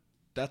 but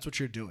that's what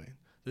you're doing.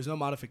 There's no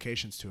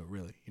modifications to it,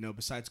 really.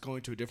 Besides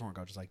going to a different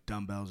workout, just like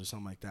dumbbells or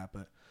something like that.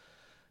 But,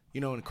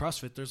 in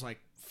CrossFit, there's like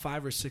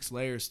 5 or 6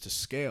 layers to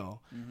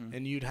scale. Mm-hmm.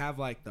 And you'd have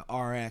like the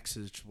RX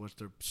is what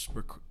their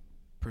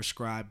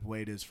prescribed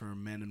weight is for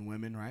men and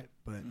women, right?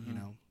 But,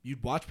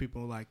 you'd watch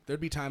people, like,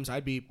 there'd be times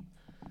I'd be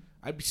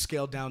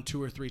scaled down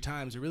 2 or 3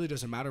 times. It really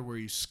doesn't matter where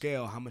you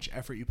scale, how much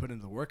effort you put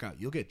into the workout.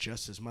 You'll get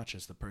just as much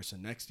as the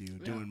person next to you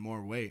doing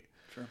more weight.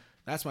 Sure.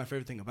 That's my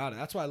favorite thing about it.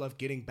 That's why I love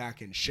getting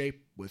back in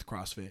shape with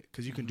CrossFit,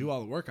 because you can do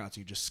all the workouts and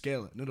you just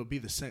scale it, and it'll be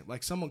the same.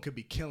 Like, someone could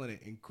be killing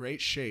it in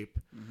great shape,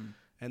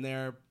 and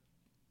they're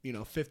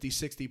 50,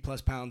 60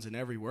 plus pounds in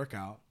every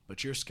workout,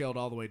 but you're scaled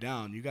all the way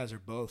down. You guys are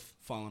both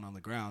falling on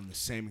the ground the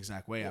same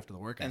exact way after the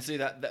workout. And see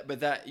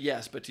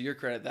but to your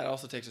credit, that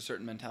also takes a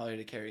certain mentality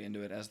to carry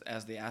into it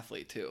as the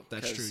athlete too.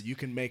 That's true. You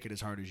can make it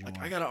as hard as you want.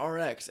 I got an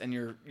RX, and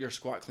your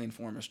squat clean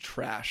form is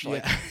trash.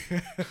 Like,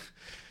 yeah.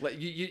 like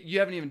you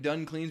haven't even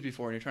done cleans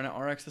before, and you're trying to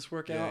RX this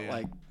workout. Yeah.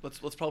 Like,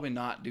 let's probably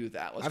not do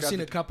that. I've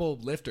seen a couple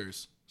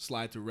lifters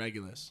slide through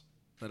Regulus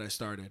that I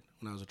started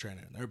when I was a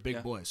trainer. They're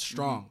big boys,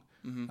 strong,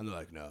 and they're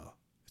like, no.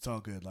 It's all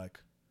good. Like,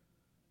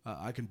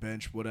 I can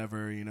bench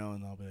whatever, and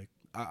they'll be like,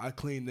 I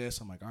clean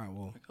this. I'm like, all right,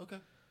 well, okay.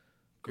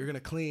 You're going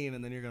to clean,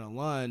 and then you're going to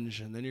lunge,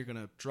 and then you're going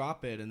to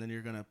drop it, and then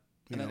you're going to,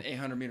 an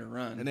 800-meter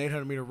run. An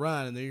 800-meter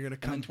run, and then you're going to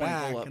come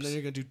back, pull-ups. and then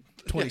you're going to do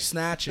 20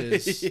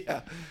 snatches. Yeah.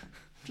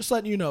 Just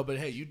letting you know, but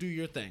hey, you do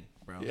your thing,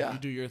 bro. Yeah. You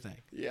do your thing.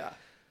 Yeah.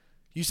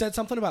 You said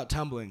something about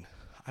tumbling.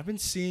 I've been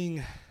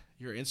seeing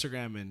your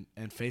Instagram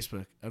and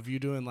Facebook of you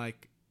doing,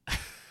 like,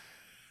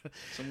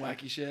 some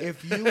wacky shit.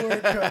 If you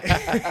were,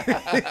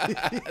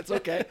 it's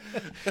okay.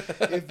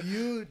 If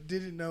you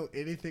didn't know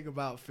anything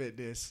about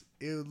fitness,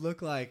 it would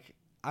look like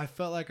I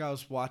felt like I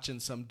was watching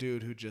some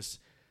dude who just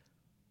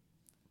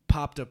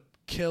popped a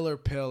killer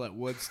pill at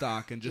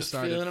Woodstock and just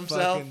started feeling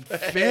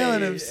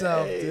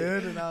himself,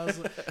 dude. And I was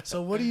like,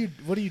 so what are you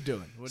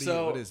doing? What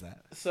is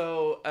that?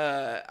 So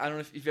I don't know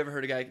if you've ever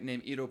heard a guy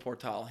named Ido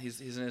Portal. He's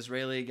an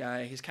Israeli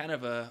guy. He's kind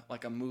of a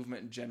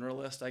movement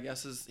generalist, I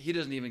guess. He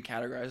doesn't even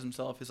categorize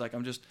himself. He's like,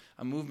 I'm just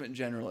a movement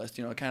generalist,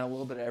 kind of a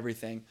little bit of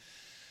everything.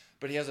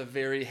 But he has a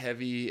very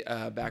heavy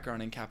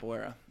background in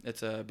capoeira.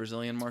 It's a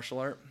Brazilian martial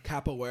art.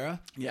 Capoeira?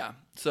 Yeah.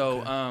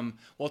 So, okay.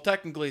 Well,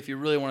 technically, if you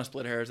really want to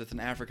split hairs, it's an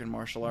African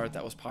martial art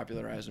that was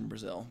popularized in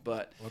Brazil.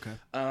 But, okay.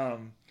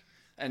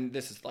 And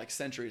this is like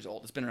centuries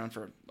old. It's been around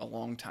for a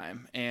long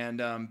time.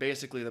 And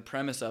basically, the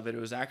premise of it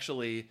was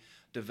actually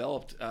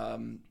developed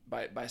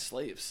by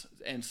slaves.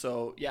 And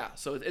so, yeah,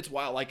 so it's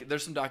wild. Like,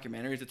 there's some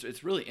documentaries.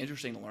 It's really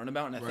interesting to learn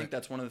about. And I think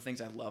that's one of the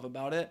things I love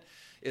about it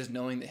is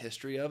knowing the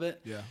history of it.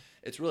 Yeah.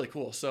 It's really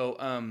cool. So,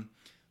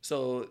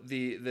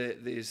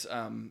 these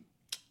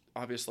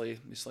obviously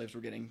these slaves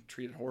were getting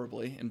treated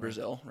horribly in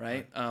Brazil,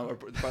 right? Or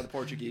by the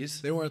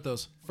Portuguese. They weren't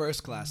those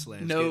first class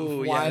slaves.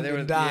 No, they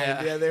were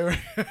dying. Yeah, they were.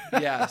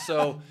 Yeah.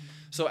 So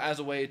as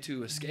a way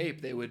to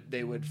escape, they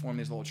would form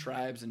these little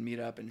tribes and meet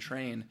up and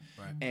train.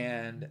 Right.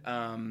 And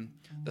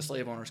the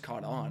slave owners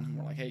caught on and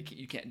were like, hey,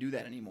 you can't do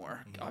that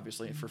anymore. Mm-hmm.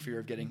 Obviously, for fear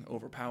of getting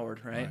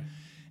overpowered, right?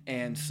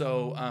 And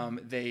so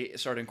they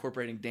started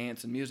incorporating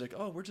dance and music.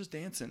 Oh, we're just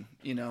dancing,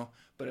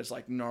 but it's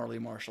like gnarly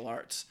martial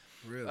arts.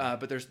 Really?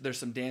 But there's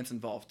some dance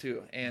involved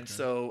too. And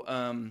so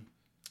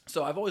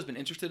I've always been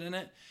interested in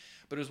it,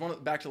 but it was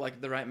back to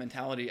like the right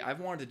mentality. I've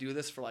wanted to do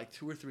this for like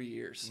 2 or 3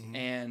 years,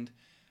 and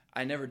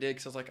I never did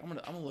because I was like, I'm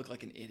gonna look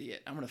like an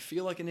idiot. I'm gonna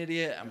feel like an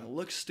idiot. I'm gonna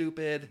look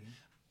stupid.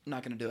 I'm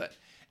not gonna do it.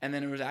 And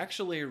then it was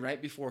actually right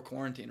before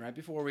quarantine, right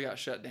before we got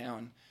shut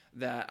down,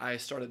 that I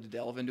started to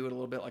delve into it a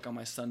little bit, like on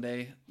my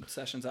Sunday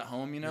sessions at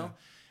home,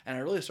 and I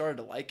really started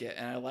to like it,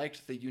 and I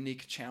liked the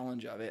unique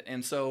challenge of it.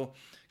 And so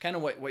kind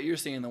of what you're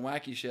seeing, the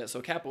wacky shit.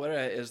 So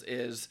capoeira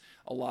is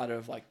a lot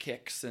of like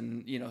kicks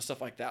and,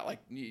 stuff like that. Like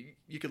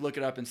you could look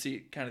it up and see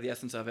kind of the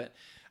essence of it.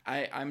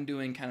 I'm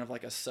doing kind of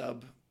like a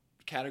sub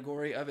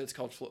category of it. It's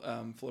called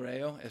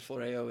floreio.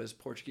 Floreio is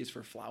Portuguese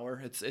for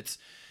flower. It's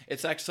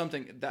actually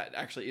something that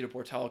actually Ido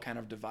Portal kind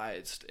of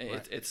devised.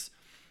 Right.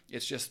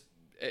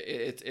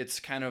 It's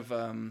kind of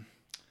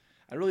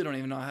I really don't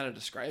even know how to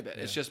describe it.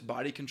 Yeah. It's just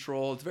body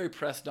control. It's very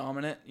press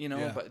dominant,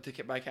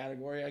 but by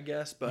category, I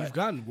guess. But you've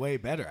gotten way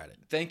better at it.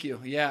 Thank you.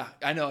 Yeah,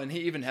 I know. And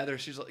even Heather,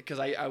 she's like, because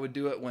I would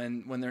do it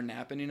when they're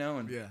napping,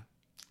 and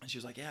she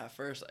was like, yeah, at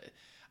first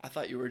I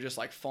thought you were just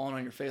like falling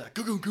on your face, like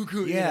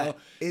goo. Yeah,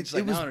 it's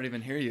like, now I don't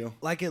even hear you.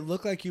 Like it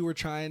looked like you were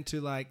trying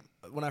to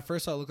when I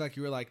first saw it, looked like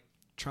you were like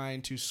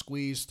trying to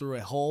squeeze through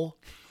a hole.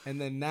 And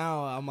then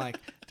now I'm like,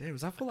 damn,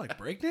 was that for like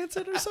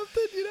breakdancing or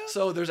something?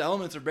 So there's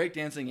elements of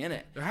breakdancing in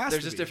it.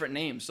 There's just different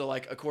names. So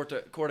like a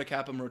quarta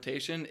capum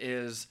rotation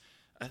is,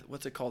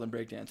 what's it called in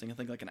breakdancing? I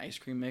think like an ice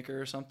cream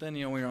maker or something.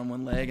 When you're on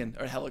one leg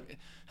or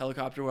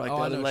helicopter where like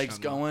the other leg's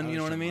going. You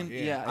know what I mean?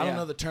 Yeah. I don't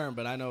know the term,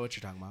 but I know what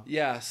you're talking about.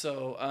 Yeah.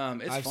 So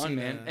it's fun,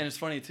 man. And it's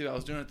funny too. I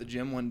was doing it at the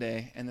gym one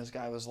day, and this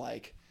guy was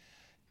like,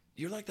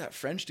 you're like that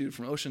French dude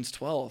from Ocean's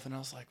 12. And I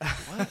was like,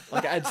 what?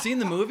 Like, I'd seen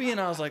the movie, and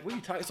I was like, what are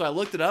you talking? So I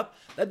looked it up.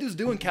 That dude's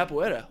doing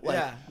capoeira. Like,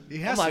 yeah, he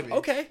has I'm like, be.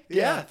 Okay,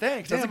 yeah,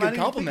 thanks. Damn, that's a good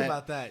compliment. Think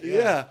about that.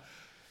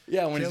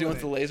 Yeah, when he's doing with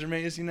the laser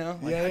maze, Like,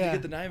 how'd you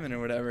get the diamond or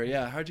whatever?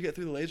 Yeah, how'd you get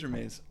through the laser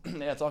maze?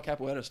 Yeah, it's all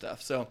capoeira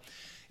stuff. So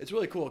it's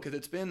really cool because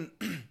it's been,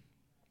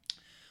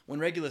 when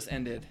Regulus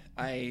ended,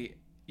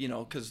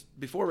 because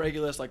before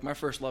Regulus, like my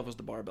first love was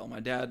the barbell.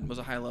 My dad was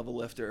a high level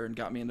lifter and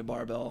got me into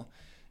barbell.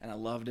 And I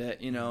loved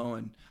it,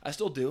 and I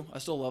still do. I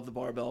still love the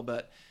barbell,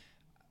 but,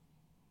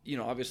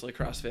 obviously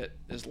CrossFit,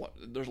 there's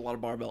a lot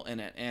of barbell in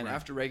it. And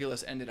after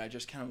Regulus ended, I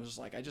just kind of was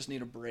like, I just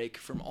need a break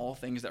from all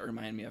things that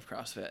remind me of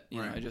CrossFit.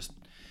 You know,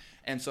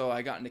 and so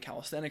I got into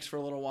calisthenics for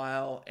a little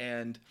while.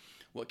 And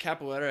what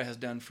capoeira has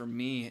done for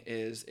me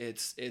is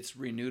it's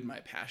renewed my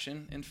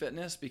passion in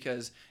fitness,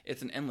 because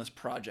it's an endless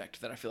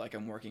project that I feel like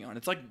I'm working on.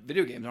 It's like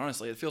video games,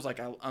 honestly. It feels like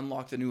I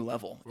unlocked a new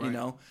level, you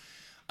know?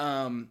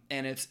 And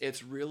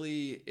it's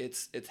really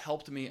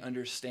helped me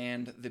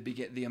understand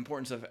the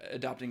importance of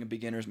adopting a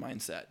beginner's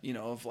mindset, you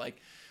know, of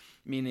like,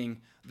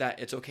 meaning that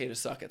it's okay to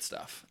suck at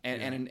stuff.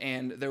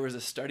 And there was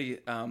a study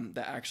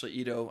that actually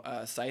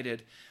Ito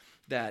cited,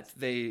 that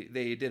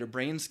they did a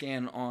brain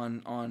scan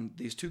on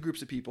these two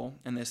groups of people,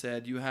 and they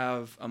said, you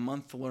have a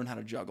month to learn how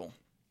to juggle.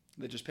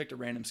 They just picked a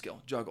random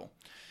skill, juggle.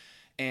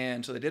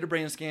 And so they did a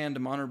brain scan to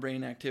monitor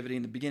brain activity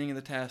in the beginning of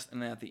the test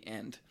and then at the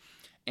end.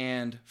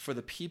 And for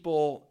the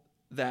people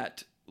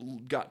that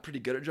got pretty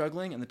good at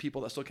juggling and the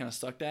people that still kind of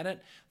sucked at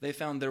it, they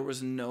found there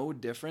was no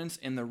difference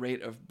in the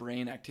rate of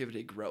brain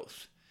activity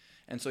growth.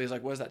 And so he's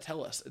like, what does that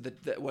tell us?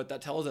 What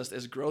that tells us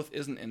is growth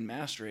isn't in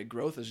mastery.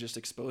 Growth is just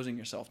exposing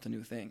yourself to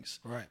new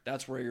things. Right.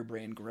 That's where your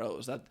brain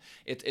grows.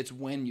 It's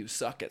when you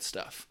suck at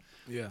stuff.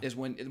 Yeah. Is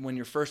when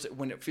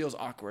it feels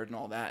awkward and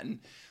all that. And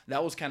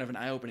that was kind of an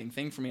eye-opening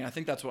thing for me. I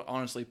think that's what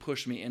honestly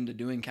pushed me into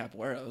doing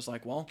capoeira. I was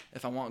like, well,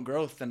 if I want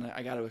growth, then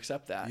I got to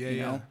accept that. Yeah,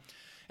 you know?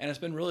 And it's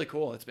been really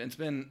cool. It's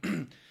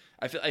been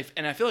I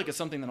feel like it's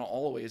something that I'll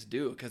always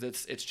do, because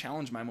it's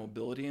challenged my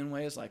mobility in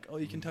ways like, oh,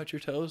 you can touch your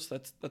toes.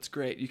 That's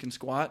great. You can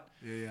squat.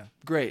 Yeah.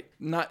 Great.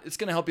 It's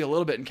going to help you a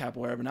little bit in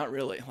capoeira, but not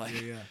really.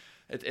 Like, Yeah.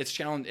 It's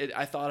challenged.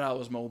 I thought I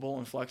was mobile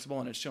and flexible,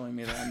 and it's showing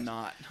me that I'm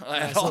not.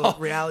 Nice little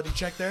reality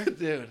check there,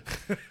 dude.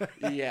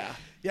 Yeah.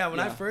 Yeah. When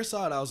I first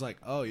saw it, I was like,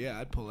 oh yeah,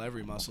 I'd pull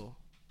every muscle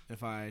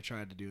if I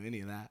tried to do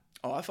any of that.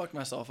 Oh, I fucked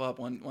myself up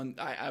when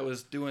I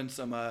was doing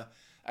some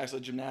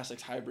actually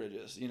gymnastics high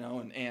bridges, you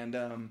know,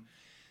 and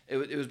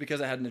it was because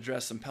I hadn't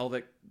addressed some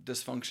pelvic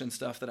dysfunction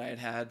stuff that I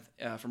had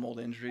from old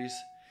injuries.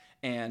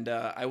 And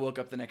I woke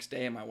up the next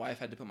day and my wife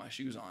had to put my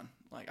shoes on.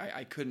 Like,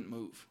 I couldn't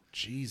move.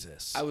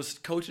 Jesus. I was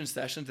coaching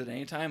sessions at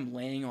any time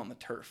laying on the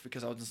turf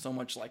because I was in so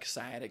much like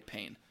sciatic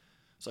pain.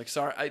 It's like,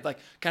 sorry,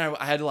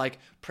 I had to like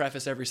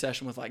preface every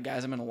session with like,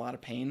 guys, I'm in a lot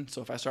of pain.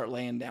 So if I start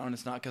laying down,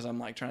 it's not because I'm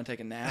like trying to take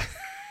a nap.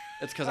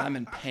 It's because I'm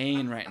in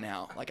pain right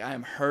now. Like, I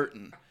am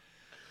hurting.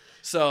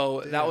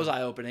 So that was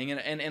eye-opening,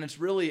 and it's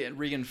really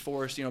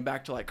reinforced, you know,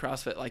 back to like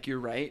CrossFit. Like, you're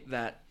right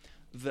that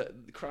the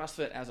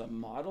CrossFit as a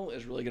model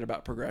is really good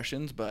about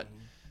progressions, but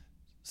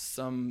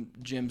some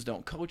gyms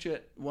don't coach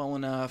it well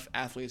enough,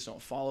 athletes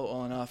don't follow it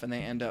well enough, and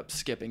they end up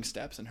skipping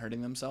steps and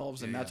hurting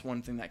themselves. And that's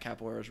one thing that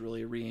capoeira has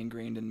really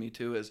re-ingrained in me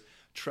too, is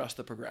trust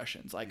the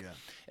progressions. Like,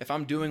 if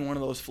I'm doing one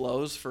of those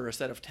flows for a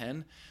set of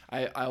 10,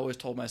 I always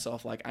told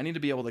myself, like, I need to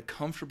be able to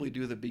comfortably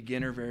do the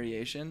beginner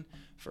variation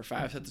for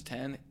 5 sets of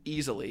 10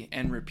 easily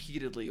and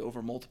repeatedly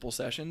over multiple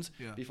sessions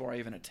before I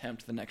even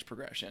attempt the next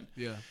progression.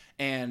 Yeah.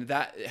 And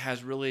that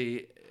has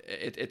really,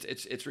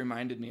 it's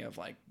reminded me of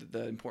like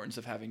the importance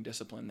of having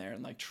discipline there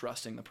and like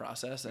trusting the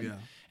process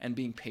and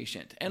being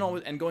patient and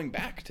always, and going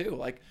back too.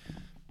 Like,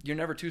 you're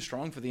never too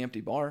strong for the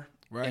empty bar.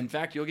 Right. In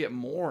fact, you'll get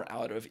more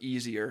out of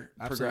easier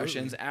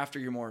progressions after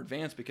you're more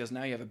advanced, because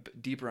now you have a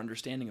deeper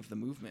understanding of the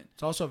movement.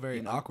 It's also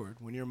very awkward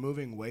when you're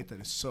moving weight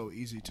that is so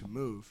easy to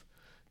move.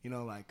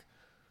 Like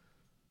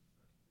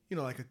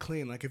a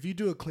clean. Like, if you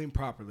do a clean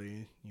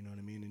properly, you know what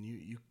I mean, and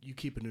you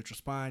keep a neutral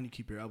spine, you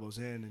keep your elbows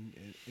in,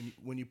 and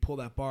when you pull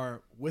that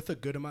bar with a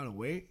good amount of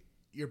weight,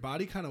 your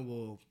body kind of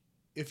will,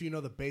 if you know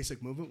the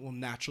basic movement, will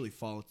naturally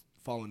fall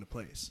into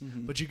place.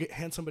 Mm-hmm. But you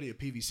hand somebody a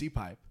PVC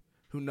pipe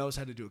who knows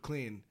how to do a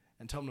clean,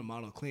 and tell them to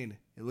model clean,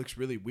 it looks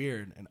really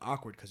weird and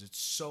awkward because it's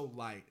so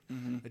light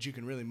that you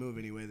can really move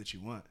any way that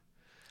you want.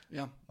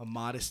 Yeah. A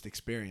modest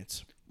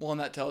experience. Well, and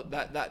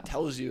that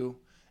tells you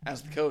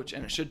as the coach,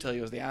 and it should tell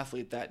you as the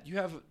athlete, that you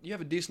have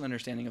a decent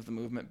understanding of the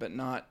movement, but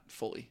not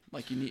fully.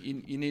 Like, you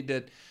need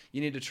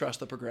to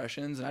trust the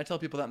progressions. And I tell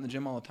people that in the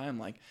gym all the time.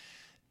 Like,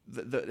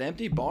 the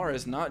empty bar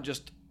is not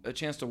just a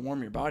chance to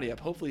warm your body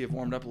up. Hopefully you've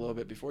warmed up a little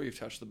bit before you've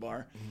touched the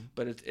bar,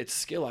 but it's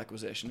skill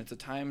acquisition. It's a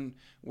time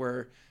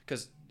where,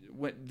 because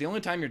the only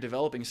time you're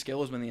developing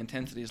skill is when the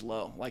intensity is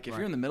low. Like, if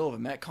you're in the middle of a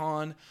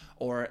Metcon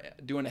or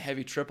doing a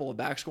heavy triple of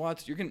back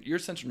squats, your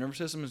central nervous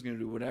system is going to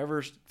do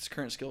whatever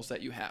current skill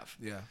set you have.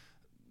 Yeah.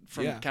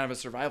 From kind of a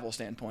survival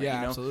standpoint.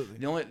 Yeah,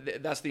 absolutely.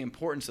 That's the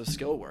importance of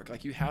skill work.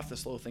 Like, you have to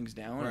slow things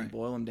down and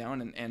boil them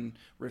down and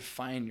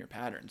refine your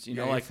patterns. You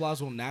know, your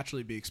flaws will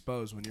naturally be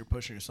exposed when you're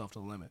pushing yourself to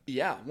the limit.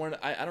 Yeah.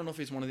 I don't know if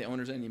he's one of the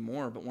owners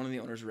anymore, but one of the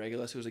owners,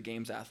 Regulus, who was a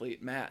games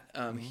athlete, Matt.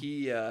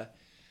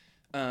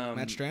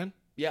 Matt Strand?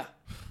 Yeah.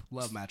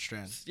 Love Matt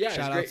Strand. Yeah,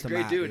 Shout he's a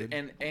great dude.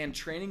 And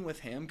training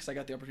with him, because I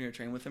got the opportunity to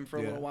train with him for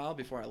a little while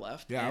before I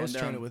left. Yeah, I was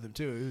training with him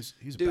too.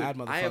 He's a bad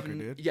motherfucker,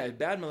 dude. Yeah,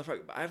 bad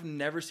motherfucker. I've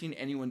never seen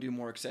anyone do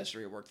more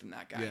accessory work than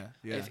that guy.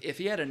 Yeah. If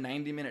he had a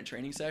 90-minute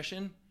training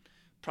session,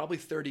 probably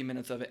 30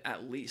 minutes of it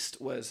at least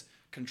was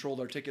controlled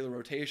articular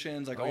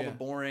rotations, like the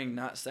boring,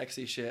 not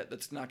sexy shit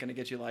that's not going to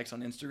get you likes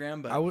on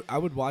Instagram. But I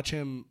would watch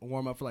him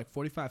warm up for like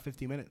 45,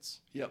 50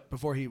 minutes. Yep.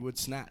 Before he would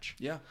snatch.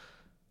 Yeah.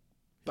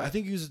 But I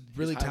think he was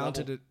really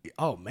talented.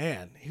 Oh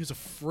man, he was a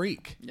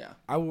freak. Yeah,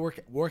 I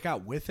would work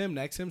out with him,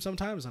 next to him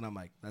sometimes, and I'm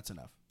like, that's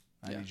enough.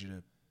 I need you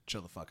to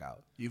chill the fuck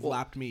out. You've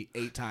lapped me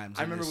 8 times.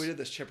 I remember we did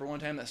this chipper one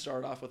time that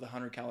started off with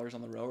 100 calories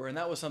on the rower, and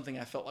that was something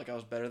I felt like I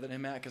was better than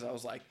him at because I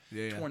was like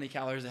 20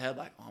 calories ahead,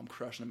 like, oh, I'm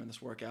crushing him in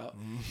this workout.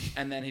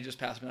 And then he just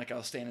passed me like I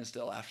was standing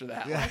still after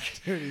that. Yeah,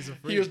 like, dude, he's a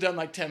freak. He was done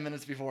like 10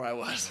 minutes before I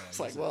was. It's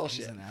like, well,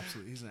 shit.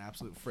 He's an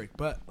absolute freak.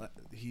 But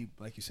he,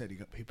 like you said,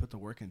 he put the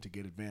work in to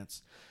get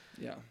advanced.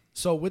 Yeah.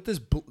 So with this,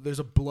 there's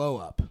a blow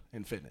up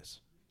in fitness.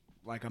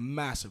 Like a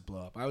massive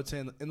blow up. I would say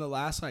in the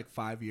last like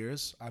 5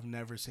 years, I've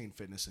never seen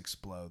fitness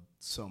explode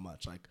so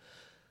much. Like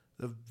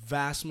the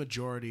vast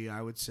majority,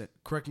 I would say,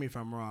 correct me if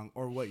I'm wrong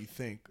or what you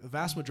think, the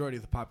vast majority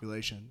of the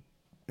population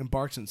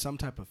embarks in some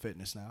type of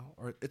fitness now.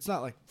 Or it's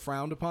not like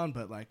frowned upon,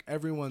 but like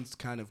everyone's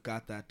kind of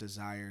got that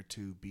desire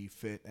to be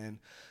fit, and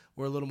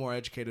we're a little more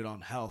educated on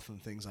health and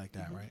things like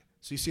that, right?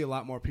 So you see a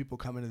lot more people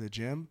come into the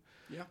gym.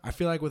 Yeah. I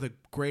feel like with a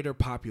greater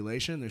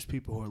population, there's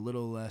people who are a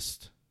little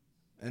less,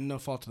 and no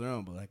fault of their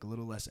own, but like a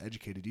little less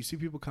educated. Do you see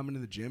people coming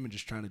to the gym and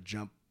just trying to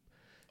jump?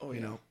 Oh, you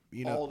know,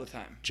 all the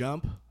time.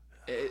 Jump.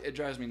 It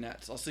drives me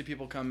nuts. I'll see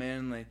people come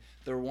in,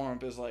 their warm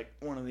up is like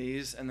one of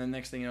these, and then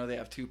next thing you know, they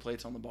have 2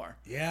 plates on the bar.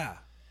 Yeah.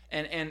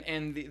 And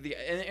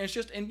it's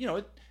just, and you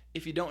know,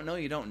 if you don't know,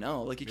 you don't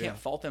know. Like you can't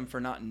fault them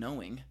for not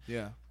knowing.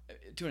 Yeah.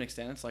 To an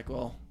extent, it's like,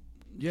 well,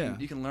 yeah,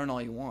 you can learn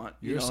all you want.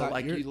 You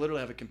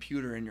literally have a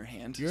computer in your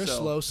hand. You're a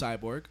slow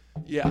cyborg.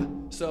 Yeah.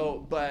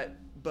 So, but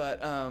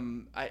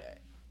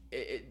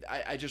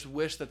I just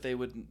wish that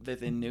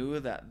they knew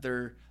that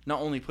they're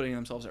not only putting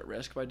themselves at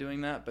risk by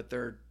doing that, but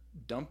they're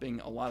dumping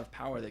a lot of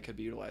power they could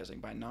be utilizing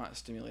by not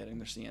stimulating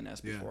their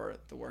CNS before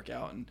the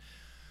workout. And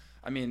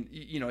I mean,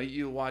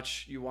 you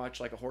watch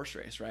like a horse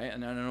race, right?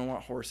 And I don't know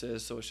what horse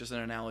is, so it's just an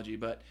analogy,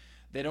 but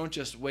they don't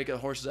just wake the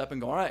horses up and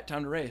go, all right,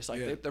 time to race.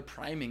 Like they're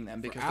priming them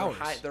because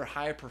they're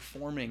high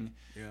performing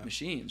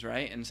machines,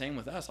 right? And same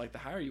with us. Like the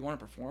higher you want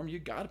to perform, you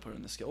got to put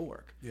in the skill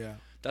work. Yeah,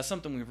 that's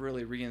something we've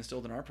really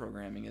reinstilled in our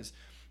programming is,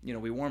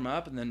 we warm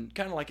up and then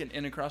kind of like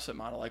in a CrossFit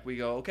model, like we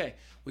go, okay,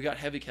 we got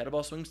heavy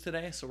kettlebell swings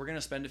today, so we're going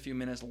to spend a few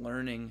minutes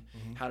learning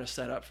how to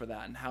set up for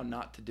that and how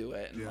not to do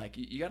it. And like,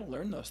 you got to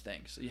learn those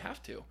things. So you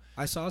have to.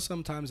 I saw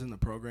sometimes in the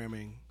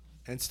programming,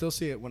 and still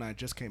see it when I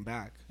just came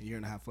back a year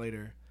and a half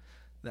later,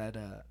 that,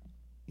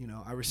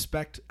 I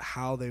respect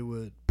how they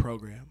would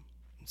program.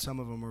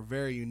 Some of them were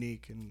very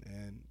unique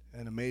and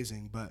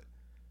amazing, but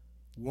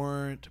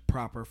weren't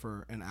proper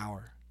for an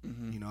hour.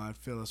 I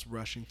feel us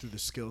rushing through the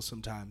skills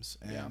sometimes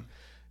and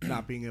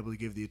not being able to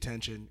give the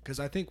attention. Because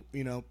I think,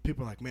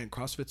 people are like, man,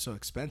 CrossFit's so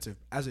expensive,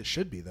 as it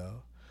should be,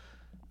 though.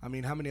 I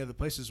mean, how many other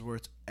places where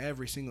it's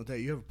every single day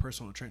you have a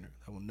personal trainer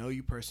that will know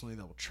you personally,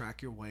 that will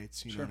track your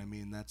weights, you know what I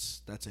mean?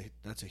 That's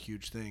a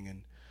huge thing.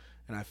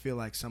 And I feel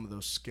like some of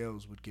those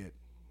skills would get,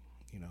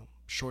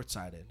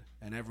 short-sighted,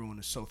 and everyone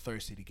is so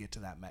thirsty to get to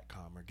that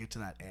Metcom or get to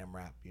that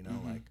AMRAP,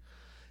 like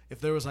if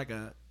there was like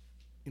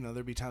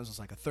there'd be times it's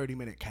like a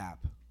 30-minute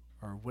cap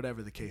or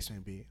whatever the case may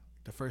be.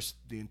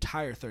 The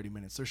entire 30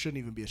 minutes, there shouldn't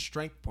even be a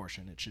strength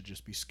portion. It should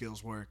just be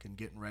skills work and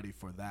getting ready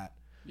for that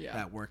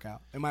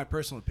workout, in my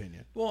personal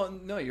opinion. Well,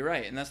 no, you're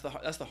right, and that's the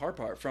hard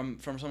part. From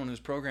someone who's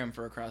programmed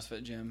for a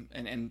CrossFit gym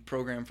and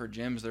programmed for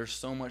gyms, there's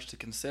so much to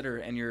consider,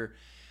 and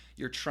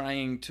you're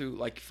trying to,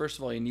 like, first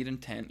of all, you need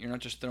intent. You're not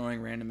just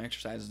throwing random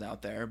exercises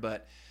out there,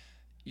 but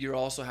you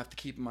also have to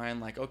keep in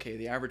mind, like, okay,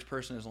 the average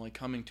person is only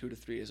coming 2 to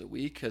 3 days a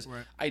week, because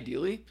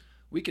ideally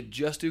we could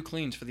just do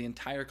cleans for the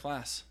entire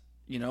class.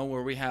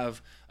 Where we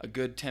have a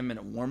good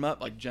 10-minute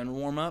warm-up, like general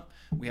warm-up.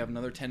 We have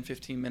another 10,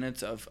 15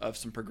 minutes of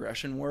some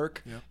progression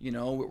work.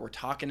 Yeah. We're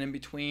talking in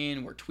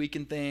between. We're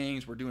tweaking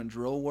things. We're doing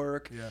drill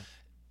work. Yeah.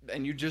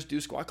 And you just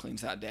do squat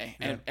cleans that day.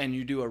 Yeah. And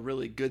you do a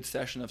really good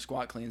session of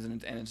squat cleans,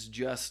 and it's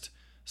just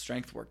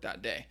strength work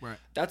that day. Right.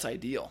 That's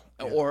ideal.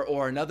 Yeah.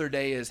 Or another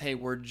day is, hey,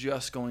 we're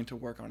just going to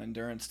work on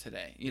endurance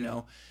today,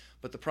 know.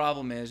 But the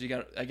problem is you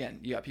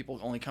got people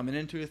only coming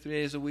in 2 to 3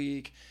 days a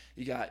week.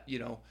 You got,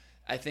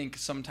 I think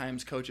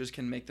sometimes coaches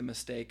can make the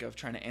mistake of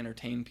trying to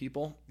entertain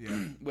people,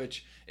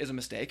 which is a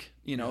mistake,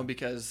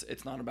 because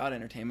it's not about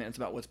entertainment. It's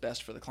about what's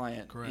best for the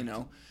client, Correct.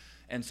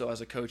 And so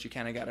as a coach, you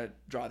kind of got to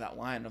draw that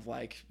line of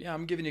like,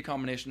 I'm giving you a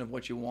combination of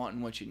what you want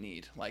and what you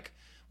need. Like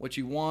what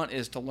you want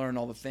is to learn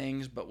all the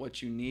things, but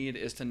what you need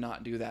is to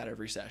not do that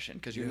every session,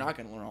 because you're not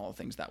going to learn all the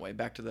things that way.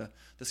 Back to the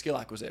skill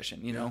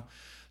acquisition, know?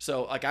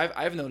 So like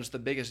I've noticed the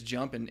biggest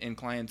jump in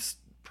clients'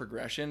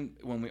 progression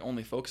when we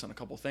only focus on a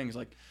couple things.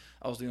 Like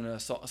I was doing a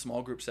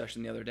small group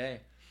session the other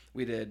day.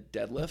 We did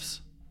deadlifts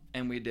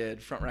and we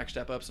did front rack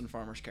step ups and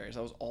farmer's carries.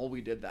 That was all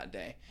we did that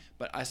day.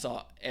 But I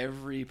saw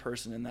every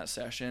person in that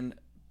session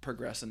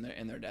progress in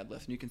their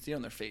deadlift, and you can see it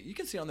on their face. You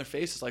can see it on their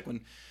faces, like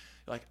when,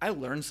 like, I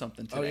learned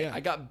something today. I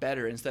got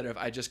better instead of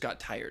I just got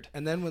tired.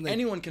 And then when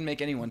anyone can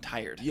make anyone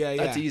tired.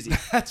 That's easy.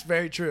 That's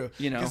very true.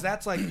 Because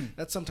that's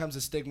sometimes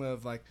a stigma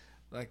of like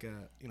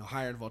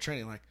higher interval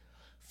training, like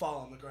fall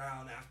on the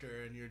ground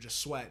after and you're just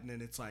sweating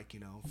and it's like,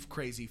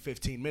 crazy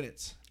 15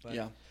 minutes.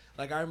 But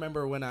like I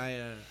remember when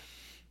I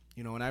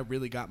when I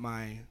really got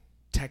my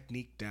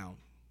technique down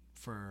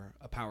for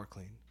a power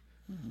clean.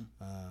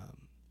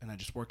 And I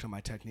just worked on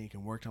my technique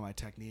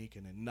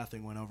and then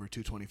nothing went over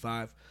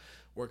 225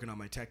 working on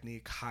my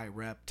technique, high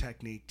rep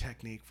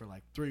technique for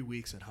like 3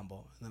 weeks at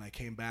Humboldt. And then I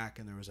came back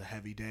and there was a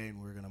heavy day and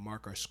we were going to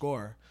mark our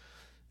score.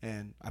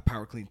 And I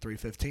power cleaned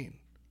 315.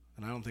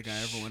 And I don't think I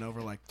ever went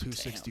over like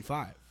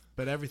 265. Damn.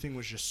 But everything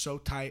was just so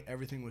tight.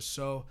 Everything was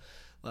so,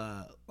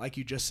 like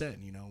you just said,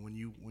 you know, when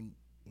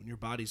your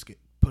bodies get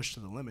pushed to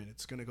the limit,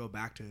 it's going to go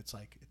back to it's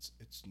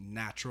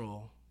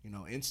natural, you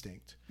know,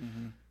 instinct.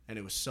 Mm-hmm. And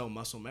it was so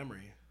muscle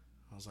memory.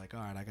 I was like, all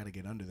right, I got to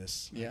get under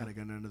this. Yeah. I got to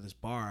get under this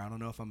bar. I don't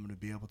know if I'm going to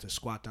be able to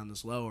squat down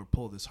this low or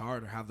pull this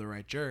hard or have the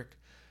right jerk,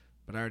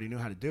 but I already knew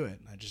how to do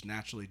it. I just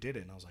naturally did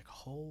it. And I was like,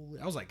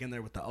 I was like in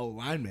there with the O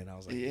lineman. I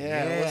was like,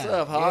 yeah, what's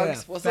up,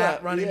 Hogs? What's fat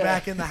up? Running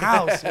back in the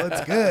house.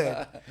 What's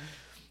good?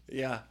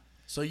 Yeah.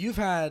 So you've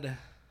had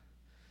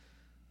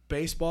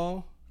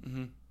baseball,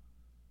 mm-hmm.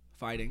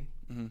 fighting,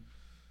 mm-hmm.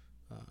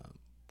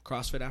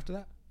 CrossFit after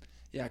that?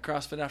 Yeah,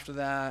 CrossFit after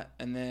that.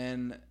 And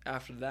then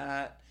after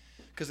that,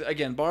 because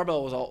again,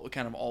 barbell was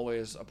kind of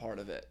always a part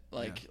of it.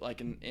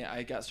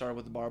 I got started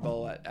with the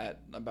barbell at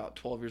about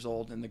 12 years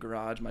old in the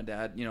garage. My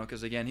dad, you know,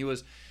 because again, he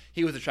was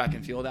a track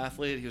and field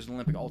athlete. He was an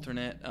Olympic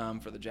alternate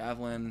for the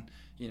javelin.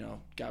 You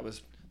know, guy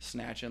was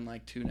snatching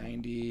like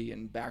 290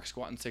 and back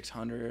squatting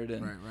 600,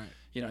 and right.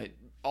 You know,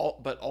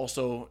 but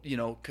also, you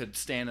know, could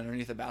stand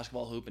underneath a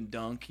basketball hoop and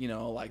dunk. You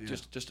know, like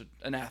just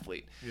an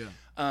athlete.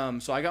 Yeah.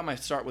 So I got my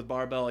start with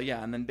barbell.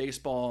 Yeah, and then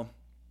baseball.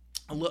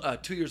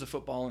 2 years of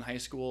football in high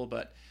school,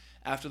 but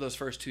after those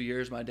first 2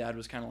 years, my dad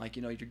was kind of like,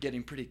 you know, you're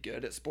getting pretty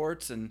good at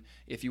sports, and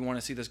if you want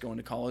to see this going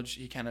to college,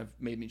 he kind of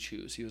made me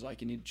choose. He was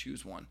like, you need to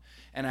choose one.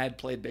 And I had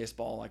played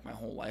baseball like my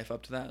whole life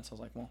up to that, so I was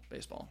like, well,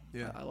 baseball.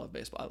 Yeah. I love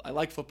baseball. I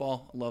like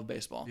football. I love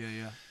baseball.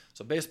 Yeah.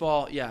 So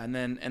baseball, yeah, and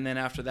then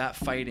after that,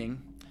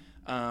 fighting,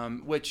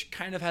 which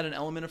kind of had an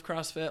element of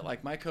CrossFit.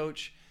 Like my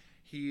coach,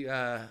 he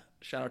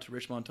shout out to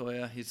Rich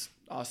Montoya. He's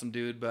an awesome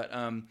dude, but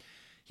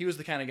he was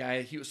the kind of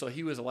guy. He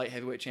was a light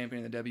heavyweight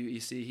champion in the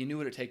WEC. He knew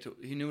what it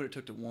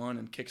took to win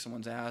and kick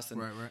someone's ass,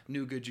 and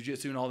knew good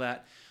jiu-jitsu and all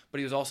that. But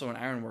he was also an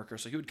iron worker,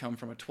 so he would come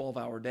from a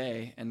 12-hour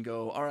day and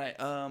go, all right,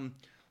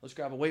 let's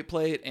grab a weight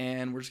plate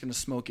and we're just gonna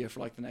smoke you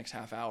for like the next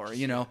half hour,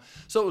 you know.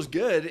 So it was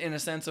good in a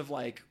sense of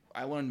like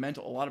I learned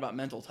a lot about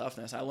mental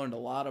toughness. I learned a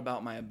lot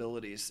about my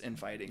abilities in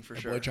fighting for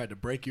sure. Boy tried to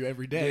break you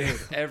every day.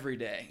 Dude, every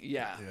day,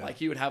 yeah. Like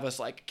he would have us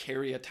like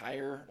carry a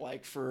tire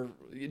like for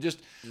just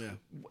you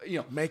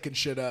know, making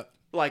shit up.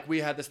 Like we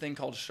had this thing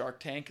called Shark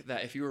Tank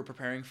that if you were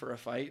preparing for a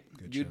fight,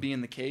 you'd be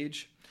in the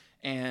cage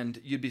and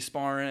you'd be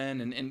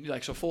sparring and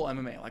like so full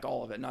MMA, like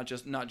all of it, not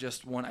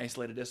just one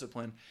isolated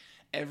discipline.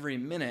 Every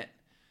minute,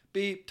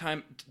 beep,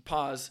 time,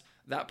 pause,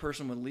 that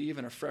person would leave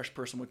and a fresh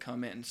person would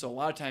come in. So a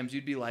lot of times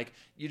you'd be like,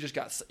 you just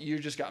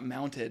got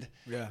mounted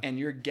and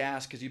you're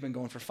gassed because you've been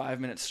going for 5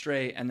 minutes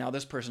straight, and now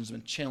this person's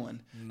been chilling,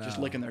 just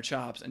licking their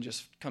chops, and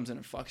just comes in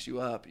and fucks you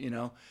up, you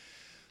know.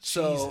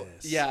 So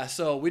Jesus. Yeah,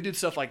 so we did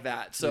stuff like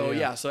that. So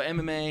so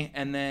MMA,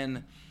 and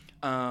then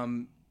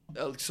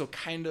so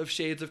kind of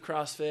shades of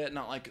CrossFit,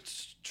 not like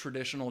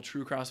traditional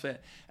true CrossFit.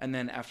 And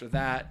then after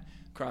that,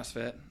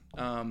 CrossFit.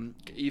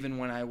 Even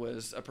when I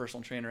was a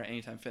personal trainer at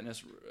Anytime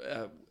Fitness,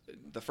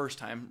 the first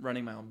time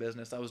running my own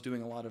business, I was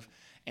doing a lot of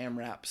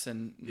AMRAPs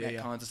and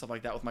Metcons and stuff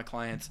like that with my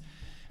clients.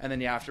 And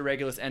then after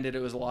Regulus ended,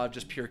 it was a lot of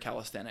just pure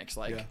calisthenics,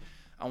 like.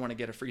 I want to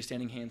get a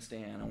freestanding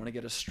handstand. I want to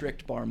get a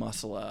strict bar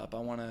muscle up. I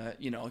want to,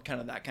 you know,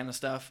 kind of that kind of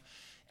stuff.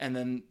 And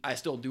then I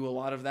still do a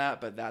lot of that,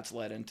 but that's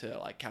led into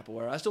like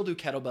capoeira. I still do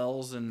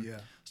kettlebells and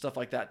stuff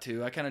like that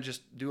too. I kind of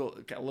just do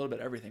a little bit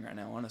of everything right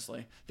now,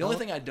 honestly. The only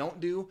thing I don't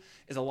do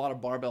is a lot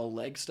of barbell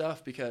leg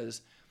stuff because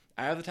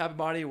I have the type of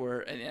body where,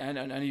 and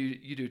I know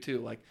you do too,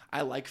 like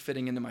I like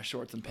fitting into my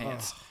shorts and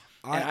pants.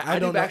 I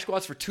do back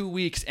squats for 2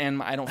 weeks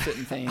and I don't fit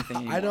in anything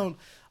anymore.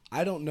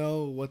 I don't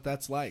know what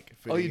that's like.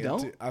 Oh, you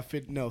don't?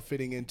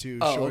 Fitting into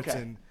shorts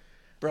and...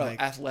 Bro,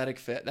 like, athletic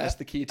fit. That's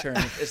the key term.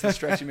 It's the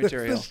stretchy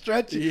material. The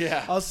stretchy.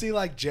 Yeah. I'll see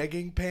like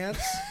jegging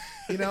pants,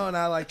 you know, and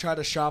I like try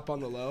to shop on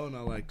the low and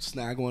I like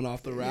snag one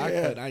off the rack,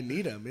 but I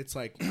need them. It's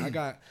like they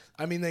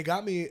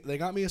got me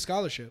a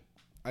scholarship.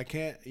 I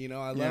can't, you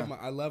know, I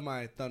love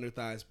my Thunder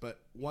thighs,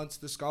 but once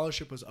the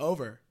scholarship was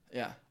over,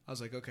 I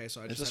was like, okay,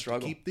 so I just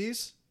have to keep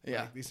these.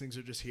 Yeah. Like, these things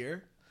are just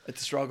here. It's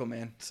a struggle,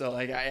 man. So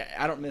like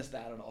I don't miss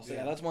that at all. So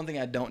that's one thing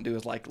I don't do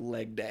is like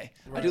leg day.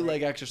 I do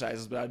leg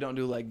exercises, but I don't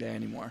do leg day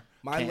anymore.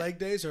 My leg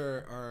days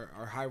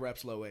are high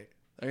reps, low weight.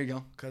 There you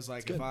go. Because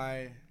like if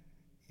I,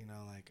 you know,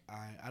 like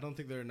I don't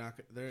think they're not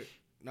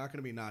going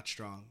to be not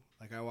strong.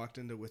 Like I walked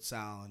into with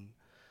Sal and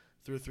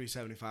threw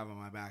 375 on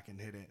my back and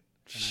hit it.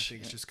 And I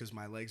think it's just because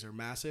my legs are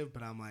massive,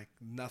 but I'm like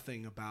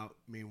nothing about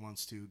me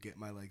wants to get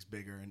my legs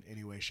bigger in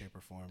any way, shape,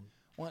 or form.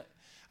 What?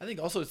 I think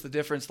also it's the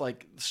difference,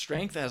 like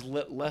strength has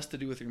less to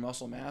do with your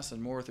muscle mass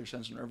and more with your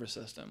central nervous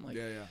system. Like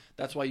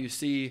that's why you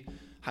see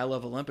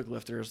high-level Olympic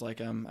lifters like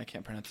I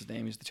can't pronounce his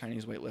name. He's the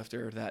Chinese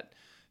weightlifter that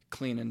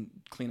clean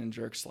and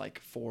jerks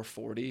like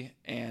 440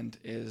 and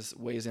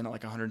weighs in at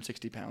like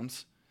 160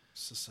 pounds.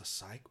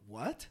 Psych?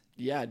 What?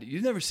 Yeah,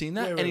 you've never seen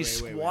that? And he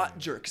squat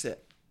jerks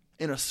it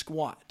in a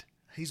squat.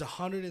 He's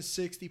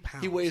 160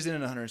 pounds. He weighs in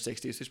at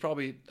 160, so he's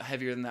probably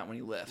heavier than that when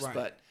he lifts.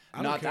 Right.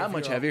 not that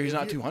much heavier. He's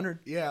not 200.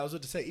 Yeah, I was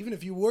about to say, even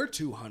if you were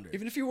 200.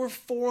 Even if you were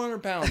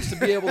 400 pounds to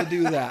be able to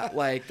do that,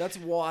 like, that's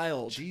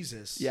wild.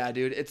 Jesus. Yeah,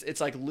 dude.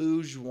 It's like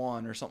Liu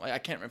Juan or something. I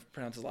can't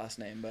pronounce his last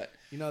name, but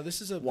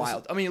this is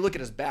wild. I mean, you look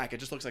at his back, it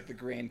just looks like the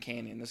Grand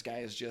Canyon. This guy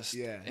is just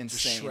insane.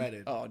 Just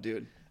shredded. Oh,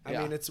 dude. I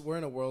mean, we're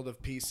in a world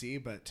of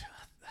PC, but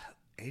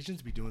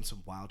Asians be doing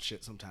some wild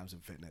shit sometimes in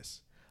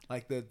fitness.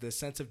 Like the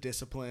sense of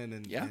discipline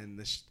and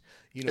the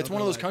it's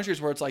one of those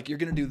countries where it's like, you're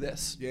going to do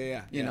this.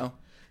 Yeah. You know?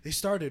 They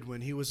started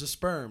when he was a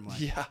sperm.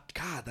 Like,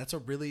 God, that's a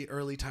really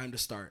early time to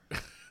start.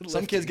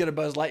 Some kids get a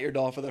Buzz Lightyear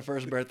doll for their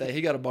first birthday.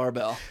 He got a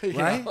barbell.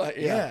 Right?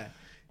 Yeah.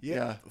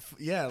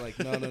 Like,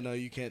 no,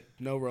 you can't.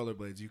 No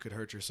rollerblades. You could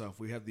hurt yourself.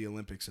 We have the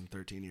Olympics in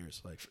 13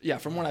 years. Like, yeah,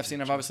 from what I've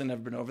seen, I've obviously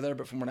never been over there,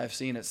 but from what I've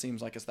seen, it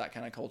seems like it's that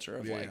kind of culture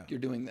of you're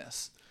doing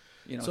this,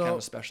 kind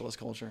of specialist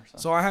culture.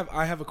 So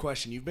I have a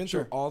question. You've been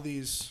through all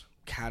these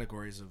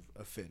categories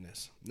of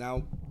fitness.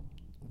 Now,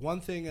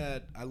 one thing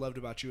that I loved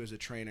about you as a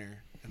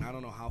trainer, and I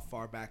don't know how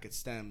far back it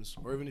stems,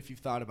 or even if you've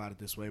thought about it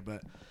this way,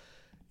 but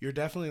you're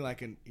definitely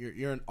like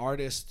you're an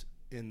artist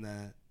in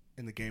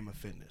the game of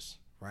fitness,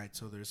 right?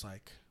 So there's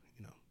like,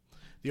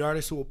 the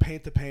artist who will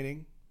paint the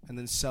painting and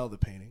then sell the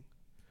painting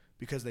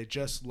because they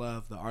just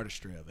love the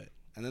artistry of it.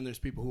 And then there's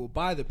people who will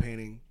buy the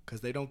painting because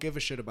they don't give a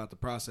shit about the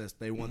process.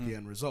 They want the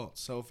end result.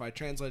 So if I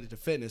translate it to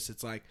fitness,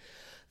 it's like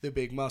the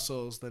big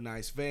muscles, the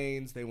nice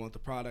veins. They want the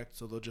product.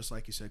 So they'll just,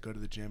 like you said, go to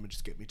the gym and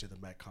just get me to the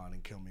Metcon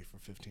and kill me for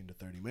 15 to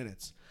 30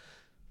 minutes.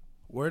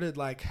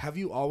 Have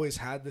you always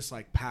had this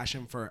like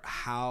passion for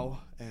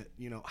how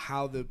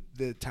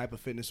the type of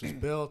fitness was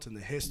built and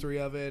the history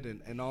of it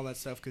and all that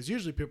stuff? Because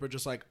usually people are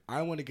just like,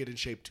 I want to get in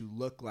shape to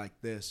look like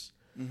this.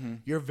 Mm-hmm.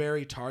 You're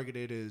very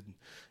targeted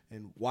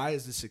and why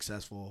is this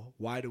successful?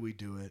 Why do we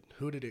do it?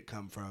 Who did it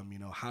come from?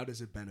 How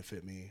does it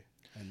benefit me?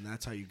 And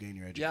that's how you gain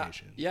your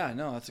education. Yeah,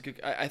 no, that's a good.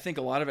 I think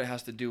a lot of it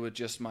has to do with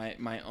just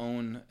my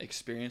own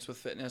experience with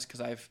fitness,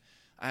 because I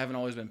haven't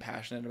always been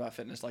passionate about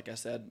fitness. Like I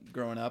said,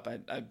 growing up,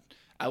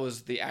 I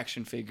was the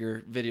action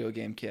figure video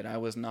game kid. I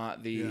was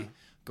not the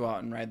go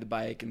out and ride the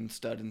bike and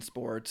stud in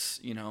sports,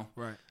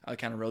 Right. I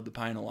kind of rode the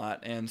pine a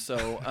lot. And so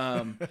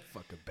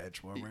fucking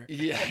bench warmer.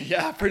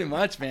 Yeah, pretty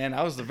much, man.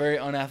 I was a very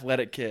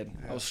unathletic kid.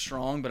 Yeah. I was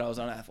strong, but I was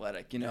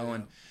unathletic,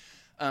 and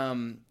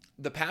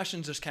the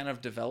passions just kind of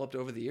developed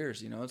over the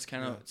years, It's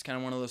kind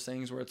of one of those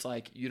things where it's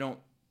like you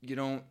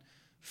don't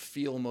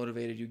feel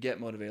motivated, you get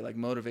motivated. Like,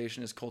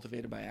 motivation is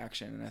cultivated by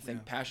action, and I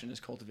think passion is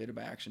cultivated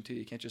by action too.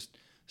 You can't just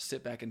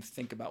sit back and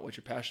think about what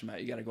you're passionate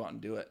about. You got to go out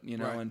and do it,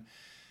 Right.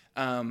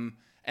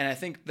 And I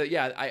think that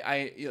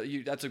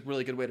that's a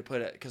really good way to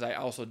put it, because I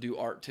also do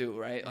art too,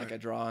 right? Like, I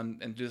draw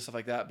and do stuff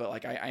like that, but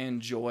like I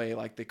enjoy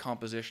like the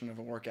composition of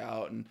a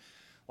workout, and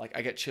like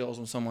I get chills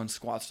when someone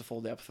squats to full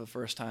depth for the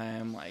first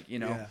time, like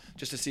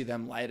just to see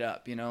them light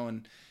up,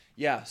 and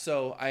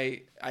so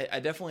I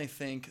definitely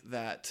think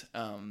that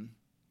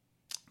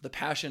the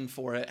passion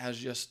for it has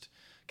just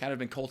kind of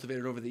been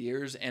cultivated over the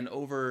years, and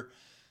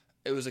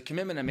it was a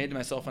commitment I made to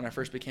myself when I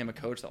first became a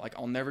coach, that like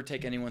I'll never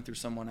take anyone through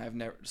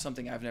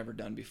something I've never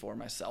done before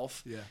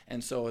myself. Yeah.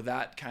 And so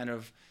that kind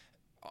of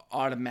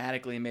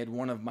automatically made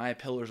one of my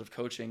pillars of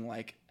coaching,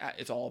 like,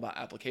 it's all about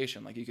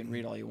application. Like, you can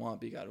read all you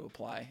want, but you got to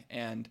apply.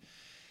 And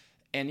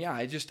yeah,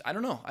 I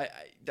don't know. I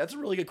that's a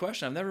really good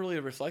question. I've never really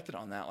reflected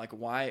on that. Like,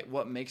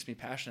 what makes me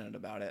passionate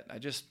about it? I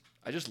just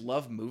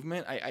love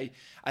movement. I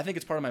think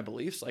it's part of my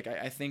beliefs. Like,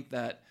 I think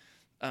that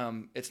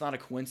it's not a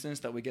coincidence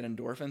that we get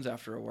endorphins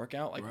after a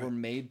workout. Like, right. We're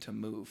made to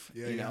move,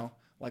 know,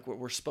 like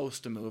we're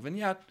supposed to move. And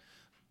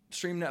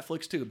stream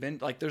Netflix too.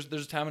 Like, there's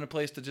a time and a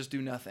place to just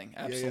do nothing.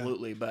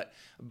 Absolutely. Yeah. But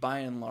by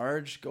and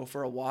large, go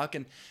for a walk.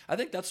 And I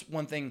think that's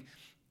one thing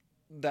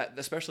that,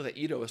 especially that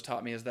Ito has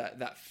taught me, is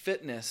that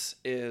fitness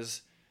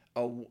is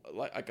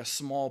like a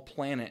small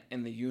planet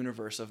in the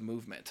universe of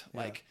movement,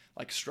 like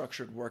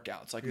structured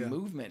workouts. Like,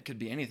 movement could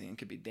be anything. It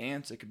could be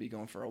dance. It could be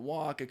going for a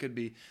walk. It could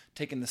be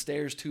taking the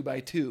stairs 2 by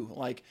 2.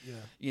 Like,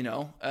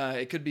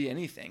 it could be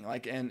anything.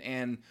 Like,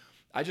 and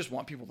I just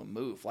want people to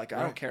move. Like,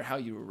 I don't care how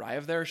you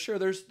arrive there. Sure,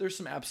 there's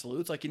some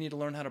absolutes. Like, you need to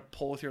learn how to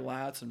pull with your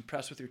lats and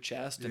press with your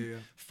chest and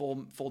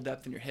full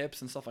depth in your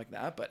hips and stuff like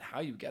that. But how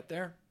you get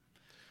there,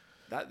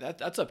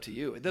 that's up to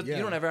you. You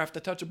don't ever have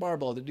to touch a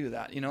barbell to do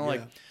that.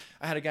 Like,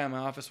 I had a guy in my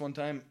office one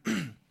time.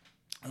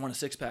 I want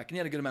a 6-pack, and he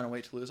had a good amount of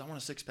weight to lose. I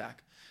want a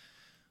 6-pack.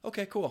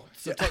 Okay, cool.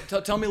 So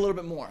tell me a little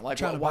bit more. Like,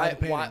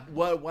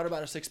 what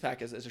about a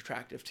 6-pack is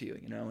attractive to you?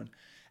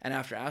 And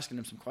after asking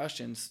him some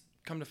questions,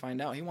 come to find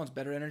out he wants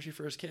better energy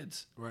for his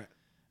kids. Right.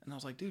 And I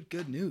was like, dude,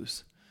 good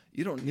news.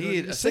 You don't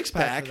need a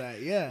 6-pack for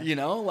that. Yeah.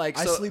 Like,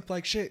 I sleep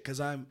like shit because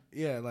I'm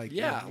you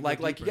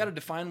got to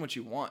define what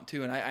you want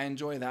too. And I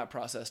enjoy that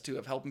process too,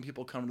 of helping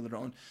people come to their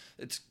own.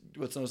 It's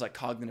what's known as like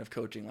cognitive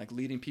coaching, like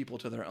leading people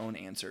to their own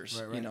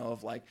answers, right.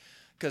 Of like,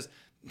 because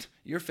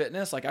your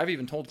fitness, like I've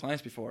even told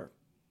clients before,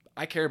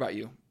 I care about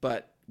you,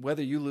 but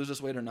whether you lose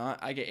this weight or not,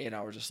 I get 8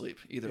 hours of sleep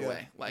either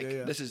way. Like,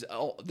 this is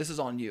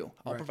on you.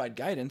 I'll provide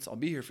guidance. I'll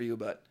be here for you,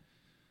 but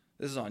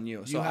This is on you.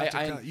 You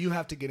So you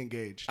have to get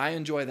engaged. I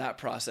enjoy that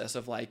process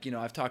of like, you know,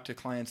 I've talked to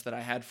clients that I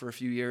had for a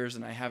few years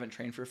and I haven't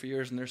trained for a few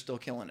years and they're still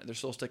killing it. They're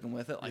still sticking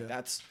with it. Like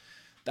that's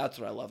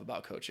what I love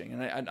about coaching.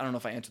 And I don't know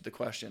if I answered the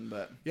question,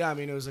 but yeah, I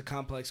mean, it was a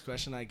complex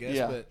question, I guess,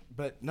 Yeah.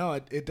 but no,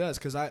 it does.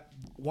 Cause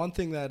one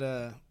thing that,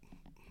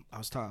 I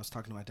was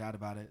talking to my dad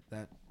about it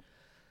that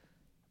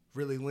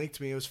really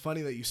linked me. It was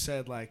funny that you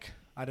said like,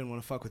 I didn't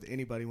want to fuck with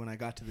anybody when I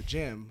got to the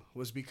gym,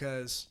 was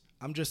because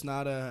I'm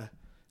not a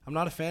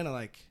fan of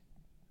like,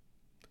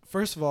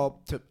 first of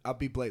all, I'll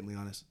be blatantly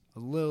honest,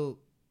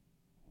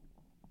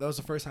 that was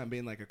the first time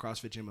being like a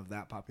CrossFit gym of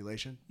that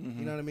population. Mm-hmm.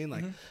 You know what I mean?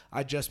 Like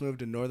I just moved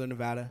to Northern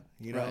Nevada,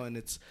 you know,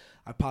 and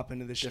I pop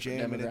into this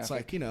gym and it's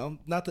like, you know,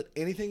 not that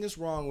anything is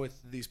wrong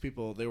with these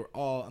people. They were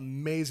all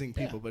amazing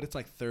people, but it's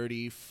like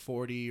 30,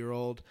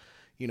 40-year-old,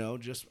 you know,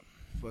 just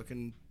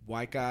fucking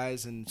white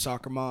guys and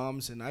soccer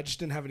moms. And I just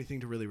didn't have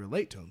anything to really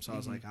relate to them. So I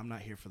was like, I'm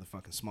not here for the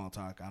fucking small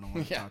talk. I don't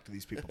want to talk to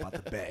these people about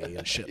the Bay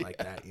and shit like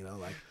that, you know,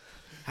 like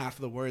half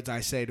of the words I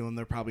say to them,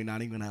 they're probably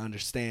not even going to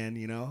understand,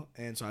 you know?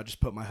 And so I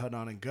just put my hood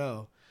on and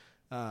go.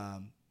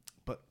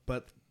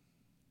 But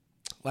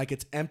like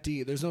it's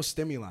empty. There's no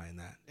stimuli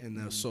in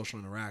those social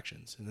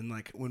interactions. And then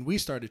like when we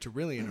started to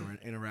really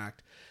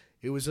interact,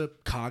 it was a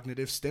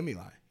cognitive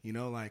stimuli, you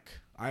know, like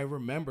I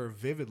remember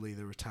vividly,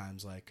 there were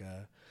times like,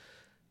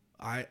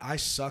 I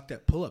sucked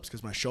at pull-ups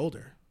cause my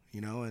shoulder,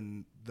 you know,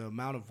 and the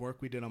amount of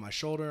work we did on my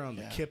shoulder, on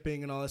the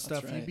kipping and all that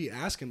stuff, you'd be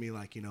asking me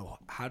like, you know,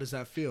 how does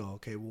that feel?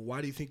 Okay. Well,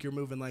 why do you think you're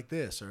moving like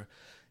this? Or,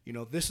 you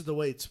know, this is the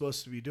way it's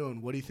supposed to be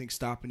doing. What do you think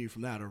stopping you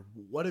from that? Or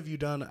what have you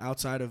done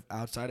outside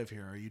of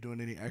here? Are you doing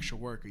any extra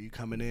work? Are you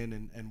coming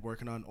in and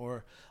working on,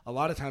 or a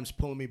lot of times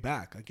pulling me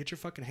back? Like, get your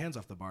fucking hands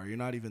off the bar. You're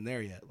not even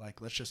there yet.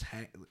 Like, let's just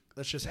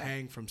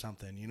hang from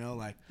something, you know,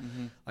 like,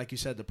 like you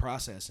said, the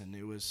process. And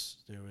there was,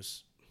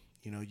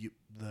 you know,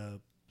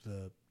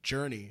 the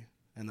journey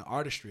and the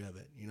artistry of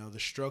it, you know, the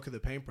stroke of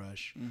the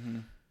paintbrush,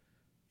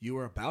 you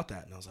were about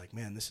that. And I was like,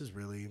 man, this is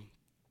really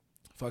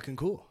fucking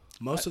cool.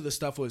 Most of the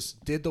stuff was,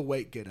 did the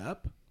weight get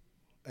up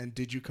and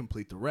did you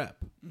complete the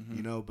rep?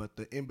 You know, but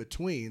the in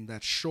between,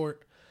 that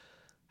short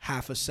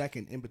half a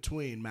second in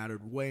between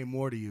mattered way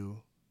more to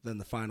you than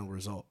the final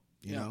result,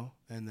 you know?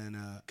 And then,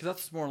 cause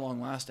that's more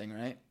long lasting,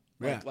 right?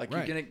 Like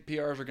right.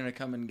 PRs are going to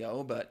come and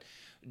go, but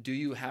do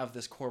you have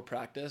this core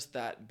practice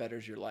that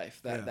betters your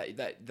life?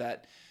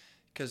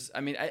 Cause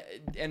I mean,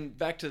 and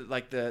back to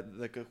like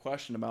the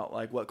question about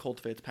like what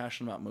cultivates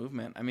passion about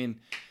movement. I mean,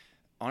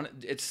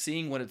 it's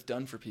seeing what it's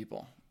done for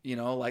people, you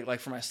know, like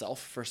for myself,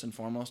 first and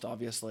foremost,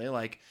 obviously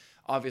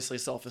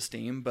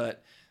self-esteem,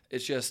 but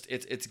it's just,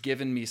 it's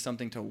given me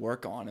something to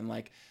work on. And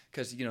like,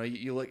 cause you know,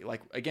 you look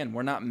like, again,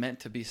 we're not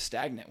meant to be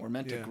stagnant. We're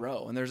meant to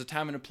grow. And there's a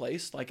time and a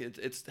place, like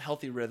it's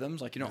healthy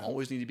rhythms. Like you don't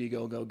always need to be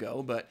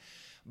go, but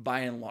by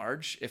and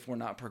large, if we're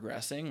not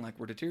progressing, like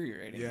we're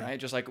deteriorating, right?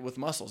 Just like with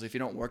muscles, if you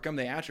don't work them,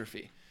 they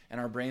atrophy, and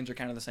our brains are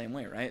kind of the same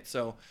way, right?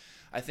 So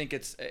I think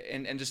it's,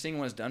 and just seeing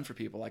what it's done for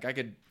people. Like I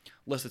could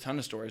list a ton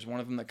of stories. One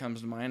of them that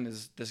comes to mind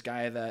is this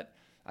guy that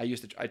I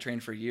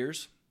trained for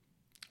years.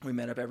 We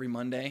met up every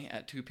Monday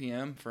at 2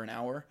 p.m. for an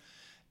hour.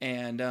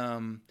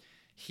 And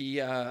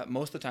he,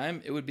 most of the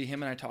time, it would be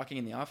him and I talking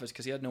in the office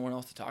because he had no one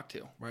else to talk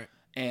to. Right.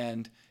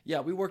 And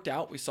yeah, we worked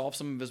out. We solved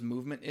some of his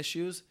movement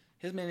issues.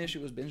 His main issue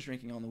was binge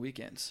drinking on the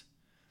weekends.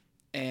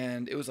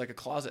 And it was like a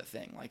closet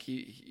thing. Like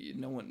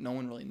no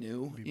one really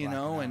knew, you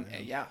know, and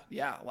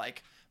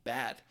like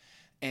bad.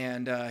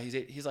 And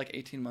he's like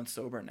 18 months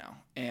sober now.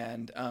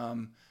 And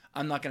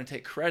I'm not going to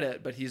take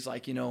credit, but he's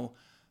like, you know,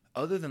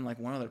 other than like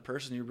one other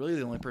person, you're really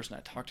the only person I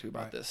talk to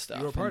about this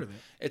stuff. You're a part of it.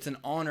 It's an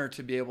honor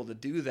to be able to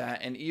do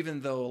that. And even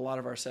though a lot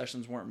of our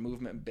sessions weren't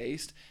movement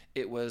based,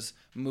 it was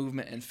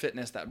movement and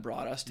fitness that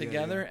brought us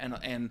together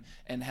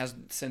and has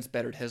since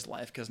bettered his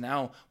life. Because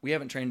now we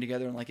haven't trained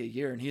together in like a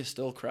year and he's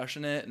still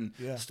crushing it and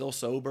still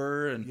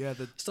sober and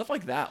stuff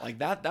like that. Like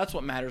that's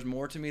what matters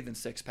more to me than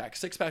six packs.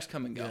 Six packs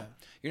come and go. Yeah.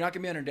 You're not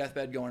gonna be on your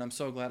deathbed going, I'm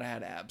so glad I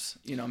had abs.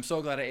 You know, I'm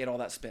so glad I ate all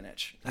that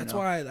spinach. That's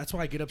why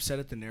I get upset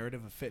at the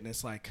narrative of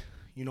fitness. Like,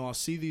 you know, I'll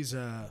see these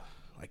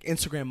like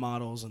Instagram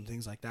models and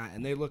things like that,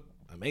 and they look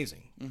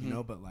amazing, you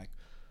know, but like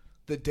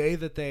the day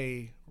that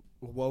they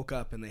woke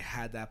up and they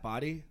had that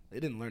body, they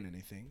didn't learn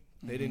anything.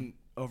 They didn't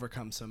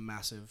overcome some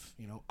massive,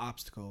 you know,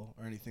 obstacle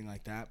or anything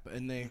like that. But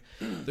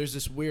there's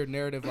this weird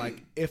narrative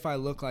like, if I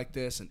look like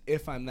this and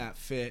if I'm that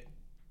fit,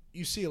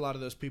 you see a lot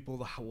of those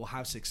people will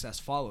have success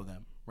follow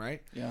them,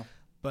 right? Yeah.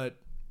 But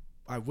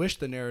I wish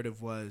the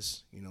narrative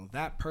was, you know,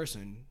 that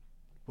person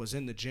was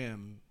in the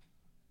gym,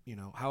 you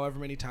know, however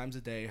many times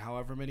a day,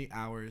 however many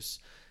hours,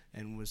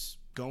 and was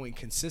going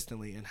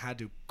consistently and had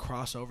to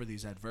cross over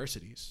these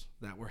adversities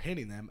that were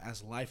hitting them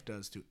as life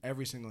does to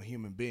every single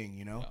human being,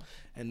 you know? Yeah.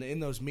 And in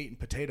those meat and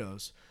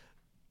potatoes,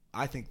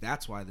 I think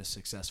that's why this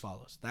success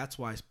follows. That's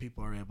why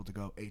people are able to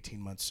go 18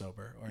 months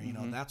sober, or, you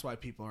know, that's why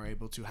people are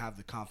able to have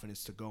the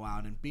confidence to go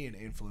out and be an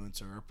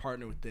influencer or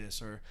partner with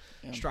this or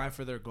strive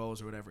for their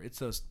goals or whatever. It's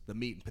the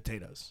meat and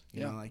potatoes,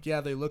 you know, like,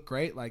 they look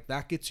great. Like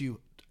that gets you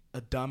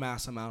a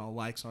dumbass amount of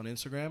likes on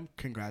Instagram.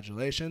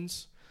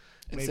 Congratulations.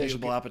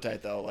 Insatiable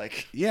appetite, though.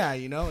 Like, yeah,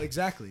 you know,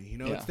 exactly. You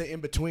know, Yeah. it's the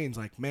in betweens.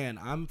 Like, man,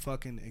 I'm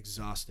fucking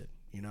exhausted.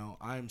 You know,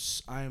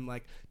 I'm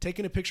like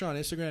taking a picture on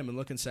Instagram and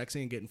looking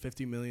sexy and getting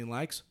 50 million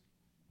likes.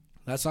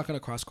 That's not going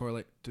to cross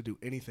correlate to do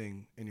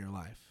anything in your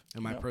life,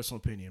 in my personal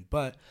opinion.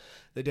 But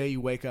the day you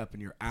wake up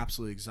and you're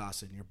absolutely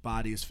exhausted and your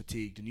body is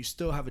fatigued and you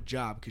still have a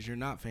job because you're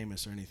not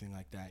famous or anything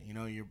like that, you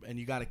know, and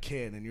you got a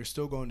kid and you're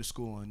still going to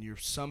school and you're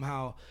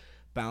somehow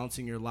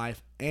balancing your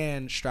life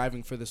and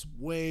striving for this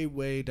way,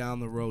 way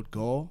down the road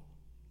goal,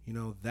 you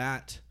know,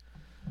 that's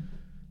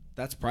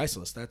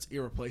priceless. That's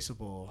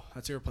irreplaceable.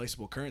 That's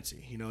irreplaceable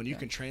currency, you know, and you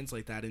can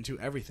translate that into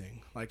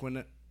everything. Like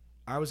when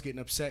I was getting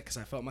upset because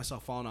I felt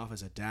myself falling off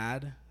as a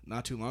dad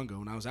not too long ago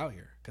when I was out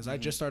here because I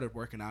just started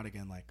working out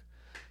again like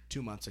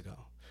 2 months ago,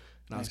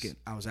 and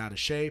I was out of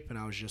shape and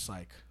I was just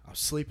like I was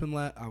sleeping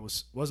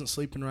wasn't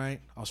sleeping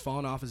right. I was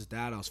falling off as a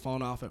dad. I was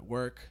falling off at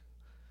work,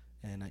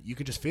 and you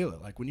could just feel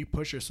it. Like when you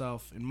push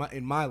yourself in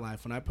my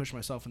life, when I push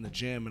myself in the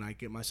gym and I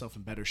get myself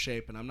in better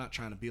shape, and I'm not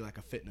trying to be like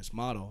a fitness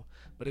model,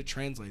 but it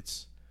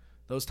translates.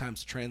 Those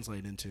times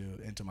translate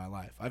into my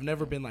life. I've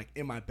never been like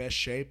in my best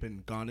shape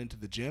and gone into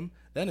the gym.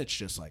 Then it's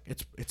just like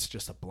it's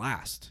just a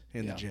blast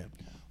in the gym.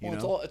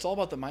 Well, it's all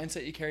about the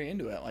mindset you carry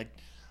into it. Like,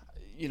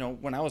 you know,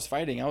 when I was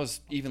fighting, I was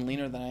even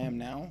leaner than I am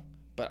now,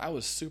 but I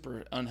was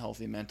super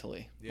unhealthy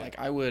mentally. Yeah. Like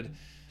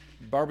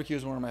barbecue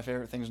is one of my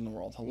favorite things in the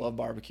world. I love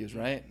barbecues,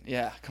 right?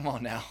 Yeah, come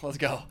on now, let's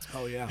go.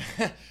 Oh yeah.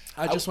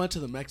 I just went to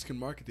the Mexican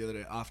market the other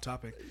day. Off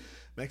topic,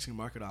 Mexican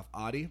market off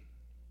Audi.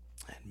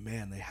 And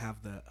man, they have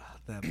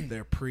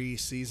their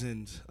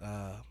pre-seasoned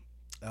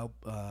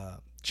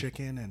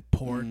chicken and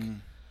pork,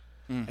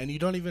 and you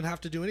don't even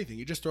have to do anything.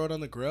 You just throw it on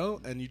the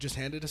grill and you just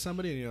hand it to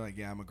somebody, and you're like,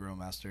 "Yeah, I'm a grill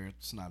master.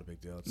 It's not a big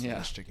deal. It's the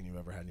best chicken you've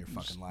ever had in your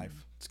fucking life."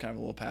 It's kind of a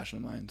little passion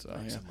of mine. So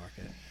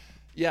Market.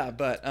 Yeah,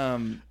 but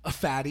a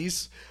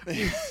fatties.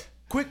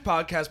 Quick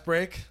podcast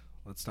break.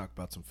 Let's talk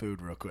about some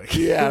food real quick.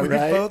 Yeah, we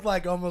right. both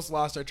like almost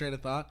lost our train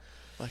of thought.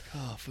 Like,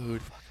 oh,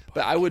 food.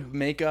 But I would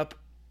make up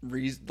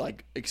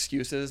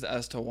excuses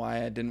as to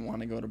why I didn't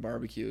want to go to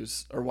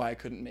barbecues or why I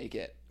couldn't make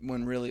it,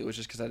 when really it was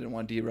just because I didn't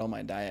want to derail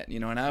my diet, you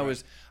know. And I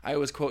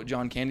always quote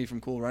John Candy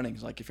from Cool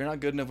Runnings, like, if you're not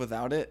good enough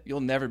without it,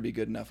 you'll never be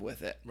good enough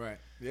with it. Right.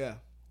 Yeah.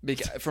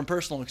 From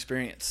personal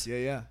experience.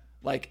 Yeah.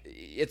 Like,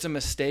 it's a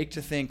mistake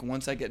to think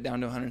once I get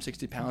down to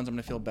 160 pounds, I'm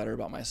going to feel better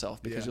about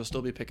myself, because you'll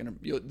still be picking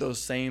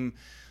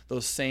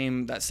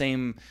that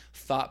same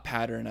thought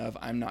pattern of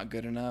I'm not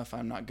good enough,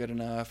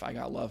 I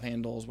got love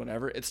handles,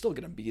 whatever. It's still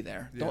going to be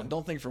there. Yeah.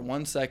 Don't think for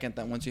 1 second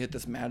that once you hit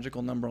this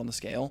magical number on the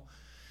scale,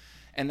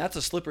 and that's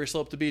a slippery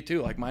slope to be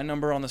too. Like, my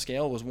number on the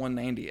scale was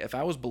 190. If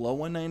I was below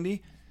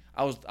 190,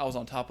 I was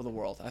on top of the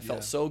world. I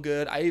felt so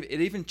good. It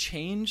even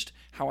changed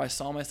how I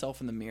saw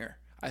myself in the mirror.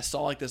 I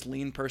saw like this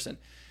lean person.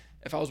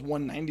 If I was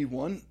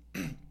 191,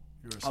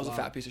 I was a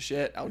fat piece of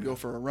shit. I would go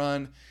for a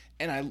run,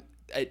 and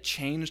it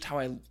changed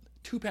how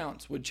 2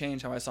 pounds would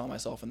change how I saw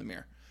myself in the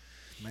mirror.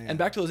 Man. And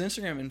back to those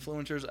Instagram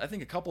influencers, I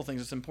think a couple of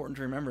things that's important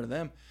to remember to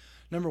them.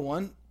 Number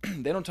one,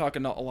 they don't talk a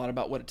lot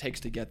about what it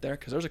takes to get there,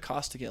 because there's a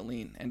cost to get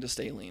lean and to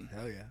stay lean.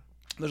 Hell yeah.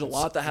 There's a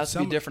lot that has to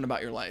be different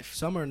about your life.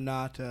 Some are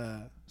not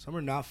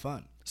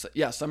fun. So,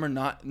 some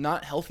are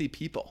not healthy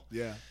people.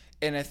 Yeah.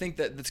 And I think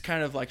that's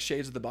kind of like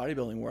shades of the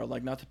bodybuilding world,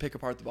 like, not to pick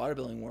apart the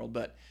bodybuilding world,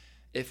 but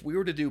if we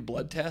were to do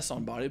blood tests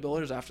on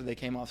bodybuilders after they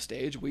came off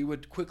stage, we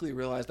would quickly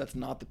realize that's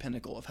not the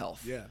pinnacle of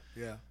health.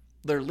 Yeah.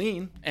 They're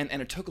lean, and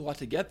it took a lot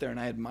to get there, and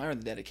I admire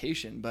the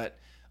dedication, but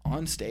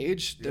on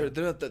stage,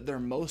 they're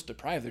most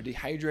deprived. They're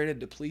dehydrated,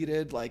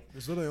 depleted. Like,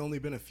 there's literally only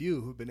been a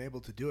few who've been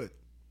able to do it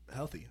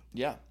healthy.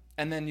 Yeah.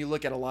 And then you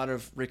look at a lot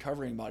of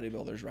recovering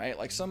bodybuilders, right?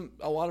 Like,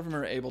 a lot of them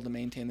are able to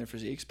maintain their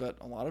physiques, but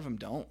a lot of them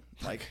don't.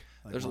 Like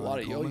there's Ronnie a lot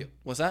of Coleman? yo-yo.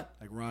 What's that?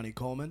 Like Ronnie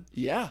Coleman?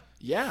 Yeah,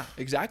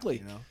 exactly.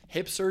 You know?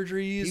 Hip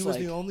surgeries. He was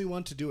the only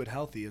one to do it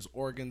healthy. His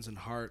organs and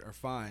heart are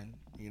fine,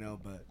 you know,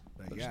 but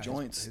his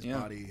joints,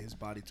 his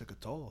body took a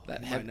toll.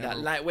 That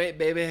lightweight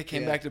baby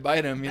came back to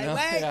bite him, you know.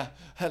 Yeah,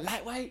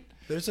 lightweight.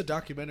 There's a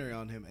documentary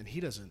on him, and he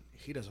doesn't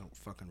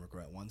fucking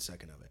regret 1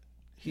 second of it.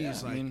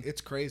 He's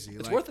it's crazy.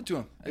 It's worth it to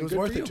him. It was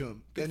worth it to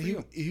him. And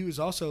he was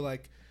also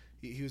like,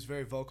 he was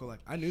very vocal. Like,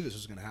 I knew this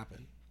was gonna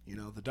happen. You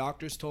know, the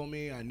doctors told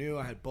me. I knew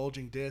I had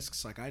bulging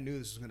discs. Like, I knew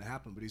this was gonna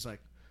happen. But he's like,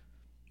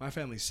 my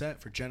family's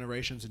set for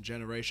generations and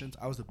generations.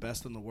 I was the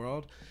best in the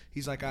world.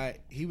 He's like,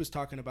 he was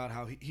talking about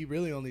how he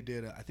really only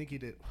did, I think he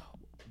did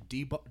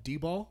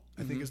D-ball,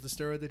 I think is the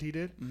steroid that he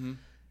did. Mm-hmm.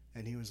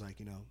 And he was like,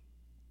 you know,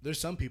 there's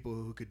some people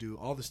who could do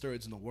all the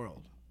steroids in the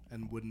world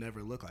and would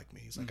never look like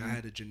me. He's like, I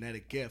had a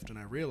genetic gift and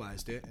I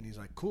realized it. And he's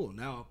like, cool,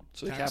 now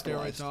tack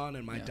steroids on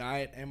and my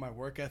diet and my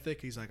work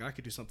ethic. He's like, I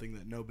could do something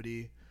that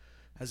nobody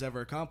has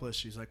ever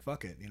accomplished. He's like,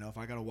 fuck it. You know, if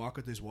I got to walk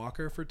with this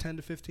walker for 10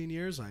 to 15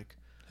 years, like,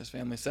 his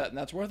family's set, and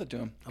that's worth it to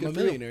him. I'm a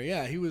millionaire.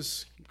 Yeah, he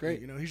was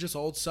great. You know, he's just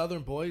old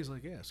Southern boy. He's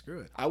like, yeah, screw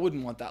it. I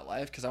wouldn't want that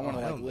life, because I want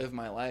to live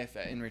my life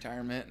in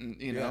retirement,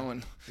 and you know,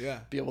 and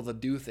be able to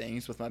do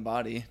things with my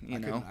body. You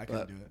know, I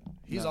couldn't do it.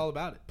 He's all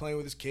about it, playing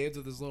with his kids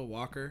with his little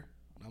walker.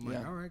 I'm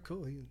like, all right,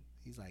 cool.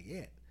 He's like,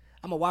 yeah,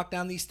 I'm gonna walk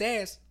down these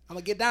stairs. I'm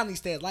gonna get down these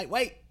stairs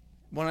lightweight.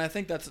 Well, I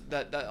think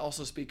that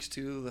also speaks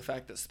to the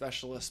fact that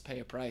specialists pay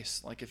a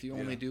price. Like if you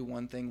only do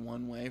one thing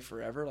one way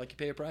forever, like you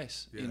pay a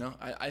price. You know,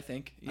 I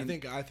think. I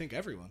think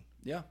everyone.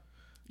 Yeah.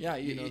 Yeah,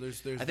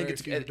 there's I think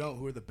very few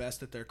who are the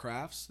best at their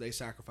crafts. They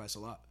sacrifice a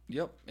lot.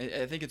 Yep,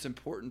 I think it's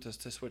important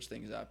to switch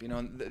things up. You know,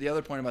 and the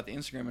other point about the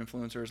Instagram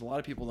influencers, a lot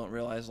of people don't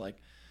realize like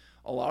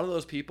a lot of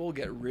those people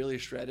get really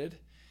shredded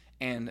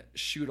and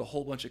shoot a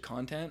whole bunch of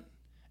content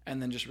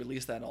and then just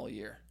release that all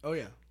year. Oh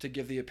yeah, to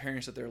give the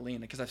appearance that they're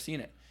lean, because I've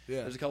seen it.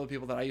 Yeah. There's a couple of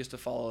people that I used to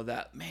follow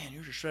that, man,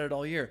 you're just shredded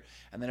all year.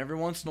 And then every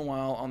once in a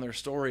while on their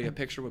story, a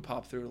picture would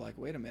pop through like,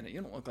 wait a minute,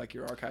 you don't look like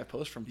your archive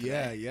post from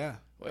today. Yeah.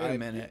 Wait a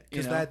minute.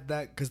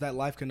 Because that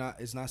life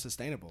is not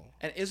sustainable.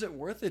 And is it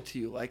worth it to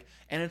you? Like,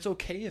 and it's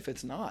okay if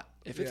it's not.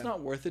 If it's not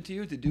worth it to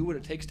you to do what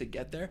it takes to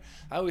get there.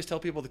 I always tell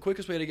people the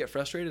quickest way to get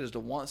frustrated is to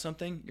want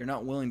something you're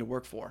not willing to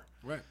work for.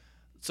 Right.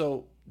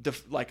 So,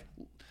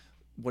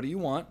 what do you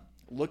want?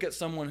 Look at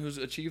someone who's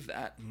achieved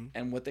that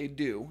and what they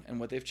do and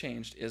what they've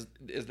changed. Is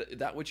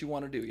that what you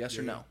want to do? Yes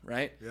or no?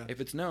 Right? Yeah.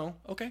 If it's no,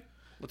 okay,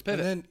 let's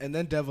pivot. And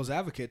then devil's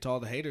advocate to all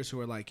the haters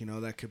who are like,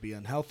 that could be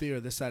unhealthy or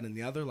this, that, and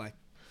the other. Like,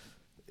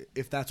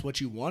 if that's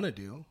what you want to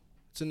do,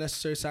 it's a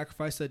necessary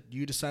sacrifice that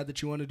you decide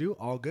that you want to do.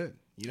 All good.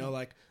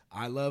 Like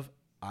I love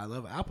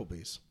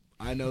Applebee's.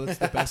 I know it's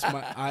the best.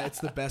 It's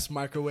the best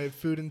microwave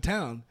food in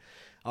town.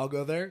 I'll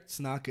go there. It's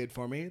not good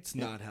for me. It's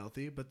not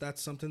healthy, but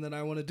that's something that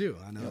I want to do.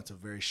 I know it's a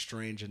very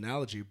strange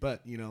analogy,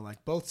 but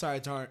like both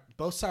sides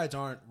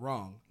aren't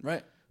wrong.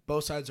 Right.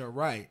 Both sides are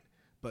right,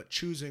 but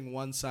choosing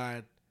one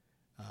side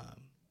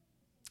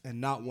and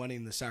not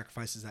wanting the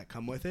sacrifices that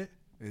come with it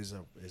is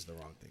the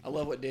wrong thing. I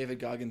love what David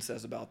Goggins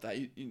says about that.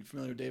 You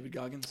familiar with David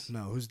Goggins?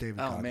 No, who's David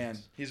Goggins? Oh man,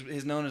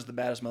 he's known as the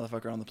baddest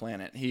motherfucker on the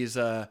planet. He's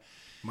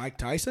Mike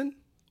Tyson?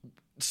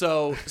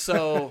 So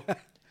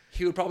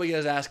he would probably get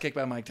his ass kicked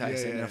by Mike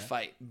Tyson in a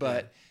fight,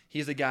 but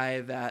he's a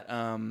guy that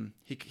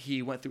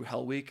he went through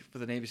Hell Week for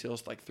the Navy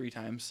SEALs like 3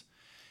 times.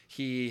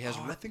 He has.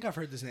 I think I've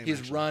heard this name.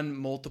 He's run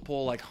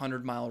multiple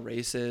 100-mile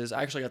races.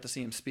 I actually got to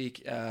see him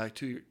speak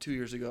last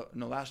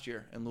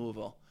year in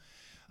Louisville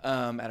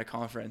at a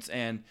conference.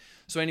 And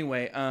so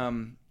anyway, how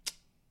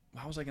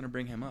was I going to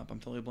bring him up? I'm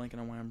totally blanking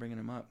on why I'm bringing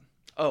him up.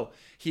 Oh,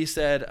 he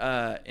said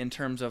in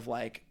terms of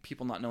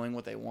people not knowing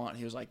what they want,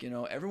 he was like,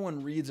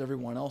 everyone reads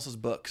everyone else's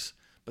books,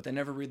 but they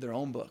never read their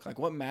own book. Like,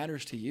 what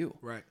matters to you?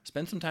 Right.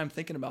 Spend some time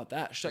thinking about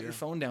that. Shut your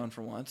phone down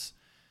for once.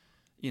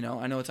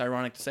 I know it's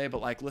ironic to say,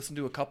 but listen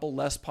to a couple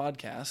less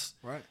podcasts.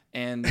 Right.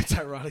 And it's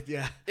ironic,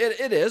 yeah.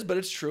 It is, but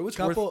it's true. It's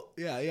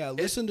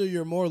Listen to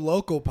your more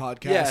local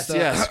podcast.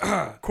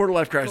 Yes. Quarter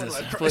life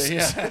crisis.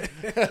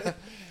 Yeah.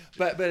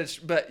 But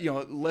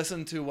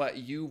listen to what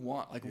you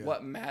want,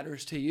 what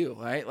matters to you,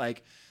 right?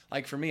 Like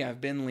for me,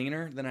 I've been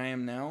leaner than I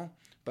am now,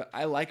 but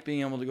I like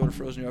being able to go to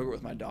frozen yogurt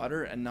with my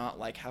daughter and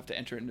not have to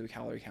enter it into a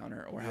calorie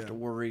counter or have to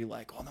worry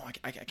oh no,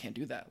 I can't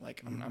do that.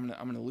 I'm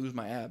gonna lose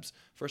my abs.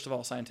 First of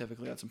all,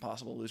 scientifically, that's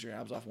impossible to lose your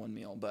abs off one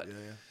meal. But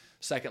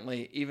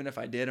secondly, even if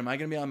I did, am I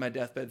gonna be on my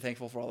deathbed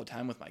thankful for all the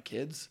time with my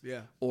kids?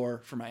 Yeah.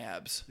 Or for my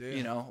abs? Yeah.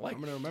 I'm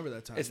gonna remember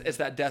that time. It's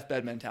that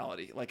deathbed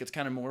mentality. It's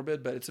kind of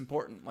morbid, but it's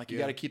important. You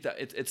got to keep that.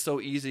 It's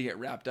so easy to get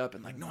wrapped up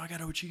in no, I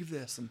got to achieve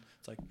this, and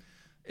it's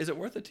is it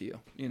worth it to you?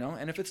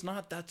 And if it's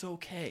not, that's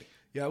okay.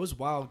 Yeah, it was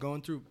wild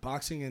going through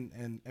boxing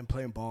and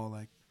playing ball.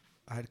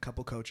 I had a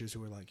couple coaches who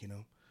were like,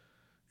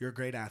 you're a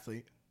great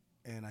athlete,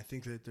 and I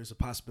think that there's a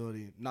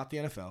possibility, not the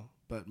NFL,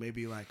 but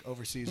maybe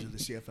overseas or the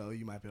CFL,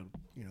 you might be able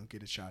to,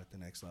 get a shot at the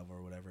next level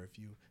or whatever. If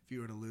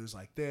you were to lose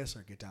like this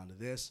or get down to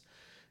this,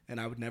 and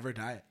I would never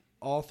diet.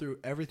 All through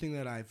everything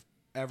that I've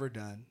ever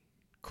done,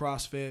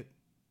 CrossFit,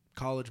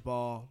 college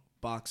ball,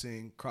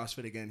 boxing,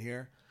 CrossFit again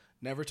here,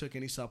 never took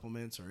any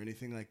supplements or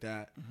anything like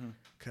that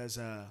because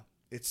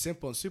it's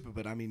simple and stupid.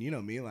 But I mean,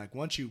 me,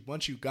 once you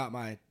got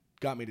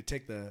me to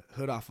take the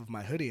hood off of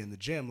my hoodie in the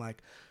gym,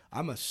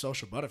 I'm a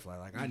social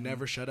butterfly. I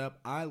never shut up.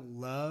 I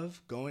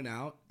love going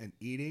out and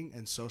eating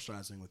and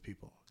socializing with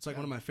people. It's one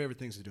of my favorite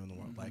things to do in the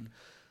world.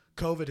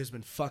 COVID has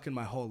been fucking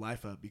my whole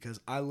life up because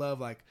I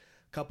love a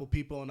couple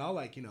people and I'll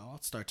I'll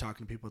start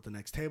talking to people at the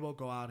next table,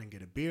 go out and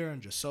get a beer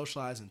and just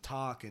socialize and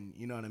talk, and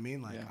you know what I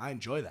mean? I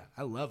enjoy that.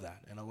 I love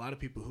that. And a lot of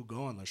people who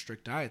go on those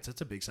strict diets,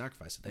 that's a big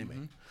sacrifice that they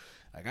make.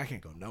 I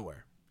can't go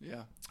nowhere.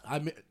 Yeah.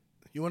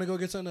 You want to go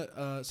get something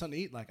to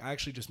eat? I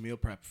actually just meal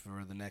prep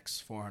for the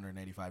next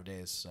 485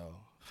 days. So.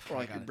 Or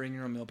I could bring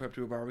your own meal prep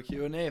to a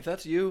barbecue. And hey, if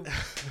that's you,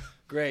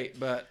 great.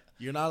 But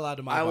you're not allowed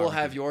to my I barbecue. will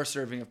have your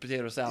serving of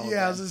potato salad.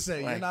 Yeah, I was going to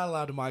say, you're not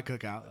allowed to my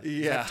cookout.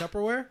 Is that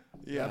Tupperware?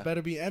 Yeah. That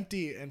better be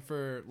empty and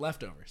for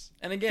leftovers.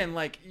 And again,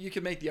 you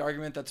could make the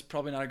argument that's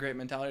probably not a great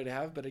mentality to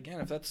have. But again,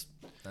 if that's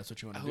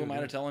what you want to do. Who am I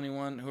to tell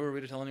anyone? Who are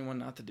we to tell anyone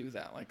not to do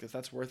that? If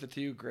that's worth it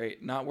to you,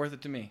 great. Not worth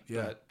it to me.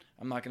 Yeah. But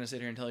I'm not going to sit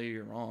here and tell you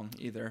you're wrong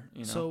either.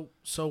 So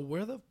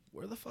where the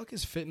fuck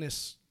is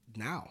fitness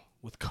now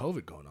with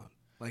COVID going on?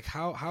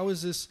 How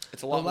is this?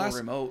 It's a lot more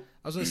remote.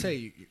 I was going to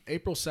say,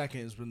 April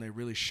 2nd is when they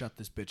really shut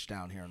this bitch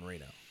down here in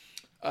Reno.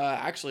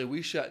 Actually,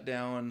 we shut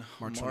down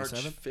March March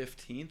 27th?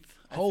 15th.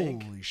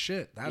 Holy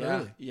shit, that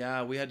early.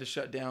 Yeah, we had to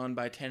shut down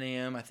by 10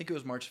 a.m. I think it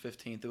was March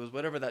 15th. It was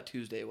whatever that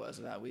Tuesday was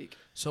of that week.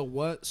 So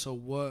what's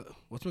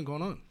been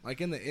going on? Like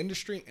in the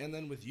industry and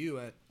then with you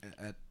at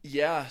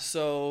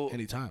so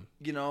Anytime.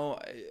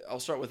 I'll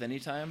start with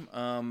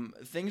Anytime.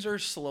 Things are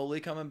slowly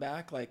coming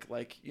back. Like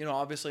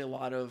obviously a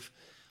lot of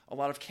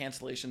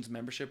cancellations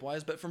membership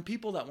wise, but from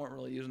people that weren't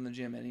really using the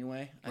gym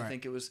anyway. I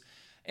think it was,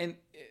 and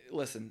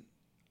listen,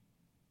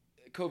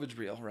 COVID's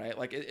real, right?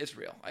 Like it's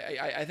real.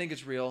 I think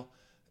it's real.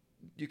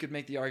 You could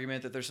make the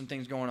argument that there's some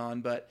things going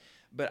on, but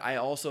I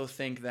also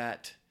think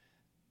that,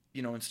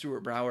 and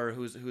Stuart Brower,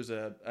 who's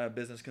a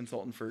business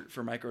consultant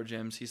for micro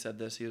gyms, he said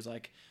this. He was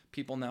like,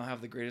 people now have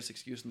the greatest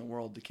excuse in the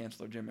world to cancel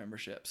their gym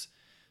memberships.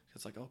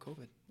 It's like, oh,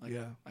 COVID. Like,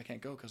 I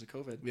can't go because of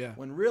COVID. Yeah.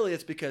 When really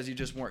it's because you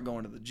just weren't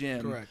going to the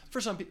gym. Correct. For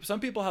some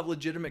people have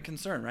legitimate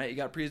concern, right? You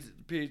got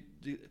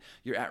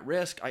you're at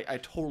risk. I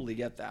totally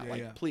get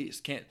that.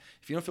 Please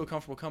if you don't feel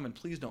comfortable coming,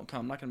 please don't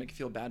come. I'm not gonna make you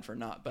feel bad for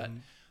not. But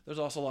there's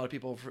also a lot of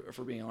people,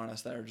 for being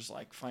honest, that are just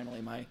like,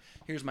 finally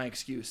here's my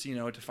excuse,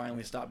 to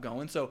finally stop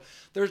going. So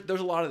there's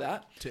a lot of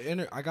that.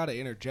 I gotta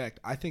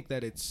interject. I think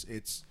that it's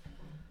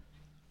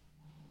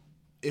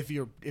if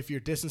you're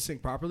distancing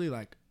properly,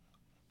 like.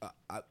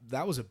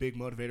 That was a big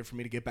motivator for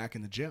me to get back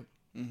in the gym.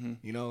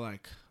 Mm-hmm.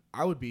 Like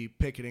I would be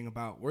picketing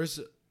about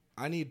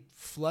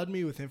flood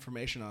me with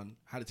information on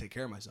how to take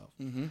care of myself,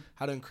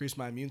 how to increase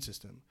my immune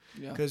system.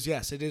 Because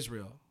yes, it is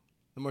real.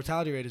 The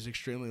mortality rate is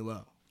extremely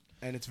low,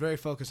 and it's very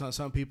focused on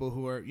some people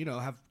who are,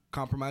 have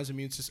compromised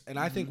immune system. And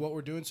I think what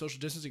we're doing, social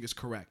distancing, is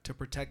correct to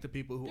protect the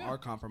people who are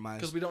compromised,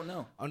 because we don't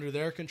know under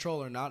their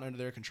control or not under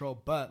their control.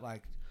 But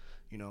like,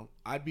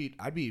 I'd be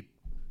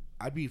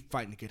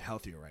fighting to get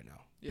healthier right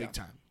now, big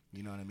time.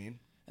 You know what I mean?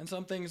 And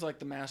some things like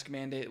the mask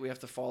mandate we have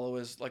to follow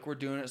is like, we're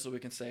doing it so we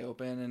can stay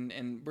open,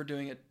 and we're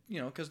doing it,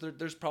 because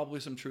there's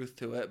probably some truth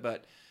to it.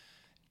 But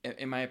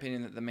in my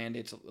opinion, that the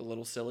mandate's a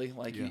little silly.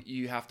 Like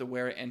you have to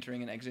wear it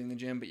entering and exiting the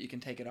gym, but you can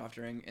take it off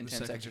during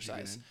intense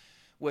exercise,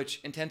 which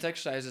intense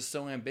exercise is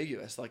so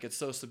ambiguous. Like it's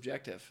so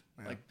subjective.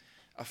 Yeah. Like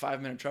a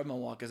 5-minute treadmill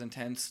walk is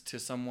intense to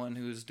someone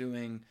who's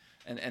doing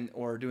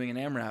or doing an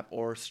AMRAP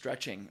or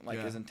stretching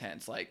is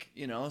intense. Like,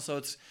 so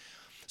it's.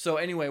 So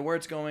anyway, where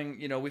it's going,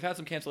 we've had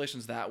some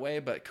cancellations that way,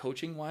 but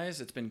coaching wise,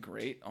 it's been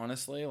great.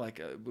 Honestly,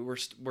 like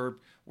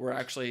we're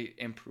actually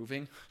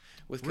improving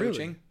with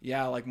coaching. Really?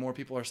 Yeah, like more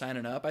people are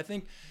signing up. I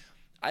think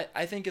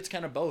it's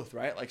kind of both,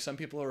 right? Like some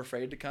people are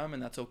afraid to come,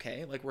 and that's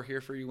okay. Like we're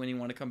here for you when you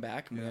want to come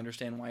back, and we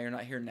understand why you're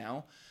not here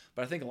now.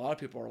 But I think a lot of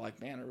people are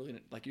like, man, I really,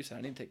 like you said,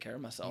 I need to take care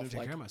of myself.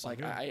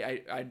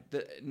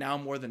 Now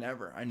more than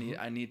ever, I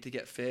need to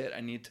get fit.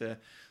 I need to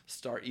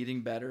start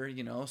eating better,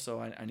 so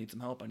I need some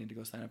help. I need to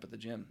go sign up at the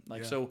gym.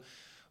 So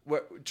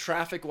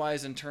traffic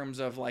wise, in terms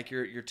of like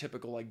your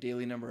typical like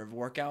daily number of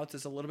workouts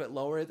is a little bit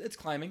lower. It's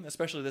climbing,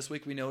 especially this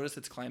week. We noticed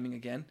it's climbing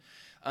again.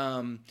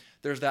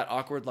 There's that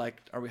awkward,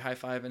 like, are we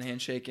high-fiving,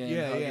 handshaking,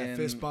 hugging,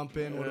 fist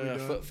bumping, what are we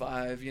doing? Foot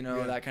five,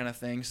 that kind of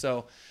thing.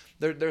 So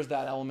there's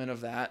that element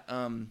of that.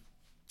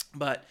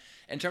 But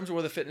in terms of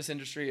where the fitness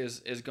industry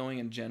is going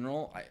in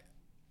general,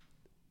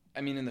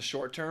 I mean, in the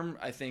short term,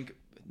 I think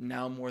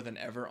now more than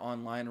ever,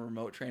 online and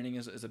remote training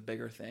is a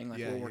bigger thing. Like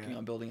we're working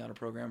on building out a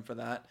program for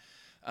that.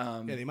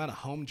 The amount of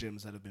home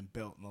gyms that have been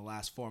built in the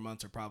last 4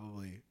 months are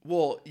probably...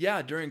 Well,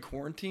 yeah, during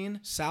quarantine.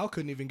 Sal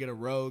couldn't even get a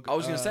Rogue. I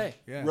was going to say,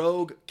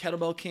 Rogue,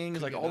 Kettlebell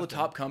Kings, like all the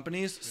top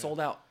companies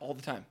sold out all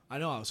the time. I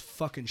know, I was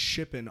fucking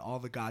shipping all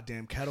the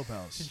goddamn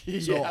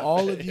kettlebells. So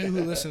all of you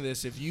who listen to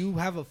this, if you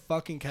have a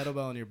fucking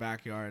kettlebell in your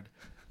backyard,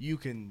 you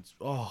can...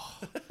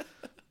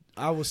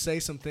 I will say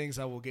some things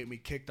that will get me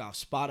kicked off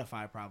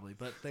Spotify probably,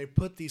 but they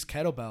put these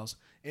kettlebells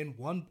in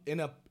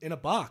a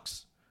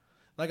box.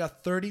 Like a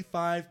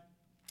 35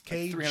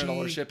 kg,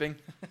 $300 shipping.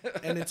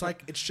 And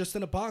it's just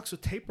in a box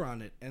with taper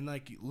on it, and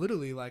like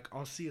literally, like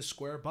I'll see a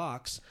square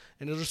box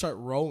and it'll just start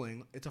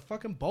rolling. It's a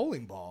fucking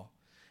bowling ball,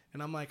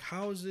 and I'm like,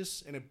 how is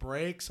this? And it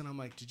breaks, and I'm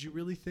like, did you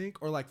really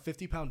think? Or like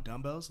 50-pound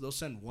dumbbells, they'll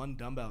send one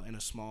dumbbell in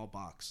a small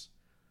box,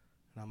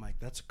 and I'm like,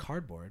 that's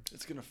cardboard.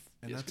 It's gonna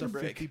and that's a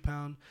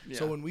 50-pound. Yeah.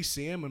 So when we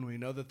see them and we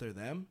know that they're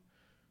them,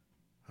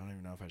 I don't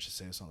even know if I should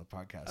say this on the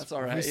podcast. That's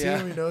all right. When we see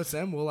them, we know it's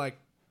them. We'll like,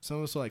 some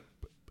of us will like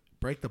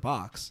break the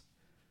box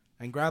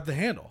and grab the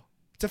handle.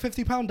 It's a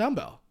 50-pound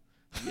dumbbell.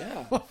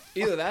 Yeah.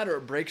 Either that or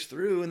it breaks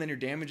through and then you're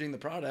damaging the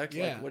product.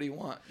 Yeah. Like, what do you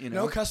want?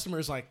 No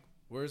customer's like,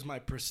 where's my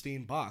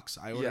pristine box?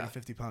 I ordered a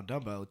 50-pound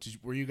dumbbell.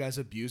 Were you guys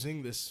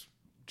abusing this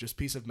just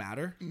piece of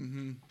matter?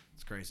 Mm-hmm.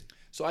 It's crazy.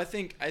 So I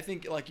think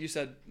like you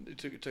said,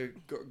 to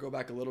go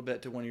back a little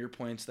bit to one of your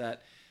points,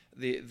 that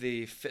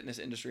the fitness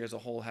industry as a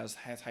whole has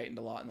heightened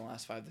a lot in the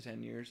last 5 to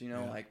 10 years.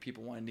 Like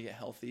people wanting to get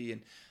healthy,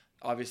 and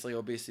obviously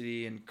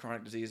obesity and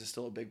chronic disease is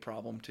still a big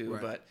problem too.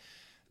 Right. But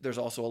there's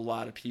also a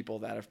lot of people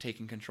that have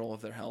taken control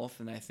of their health,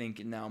 and I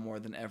think now more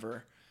than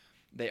ever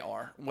they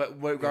are.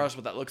 Regardless of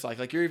what that looks like.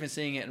 Like you're even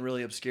seeing it in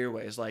really obscure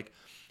ways. Like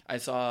I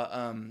saw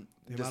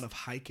the amount of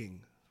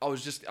hiking. I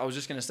was just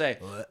gonna say,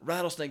 What?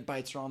 rattlesnake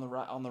bites are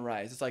on the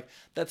rise. It's like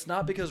that's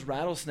not because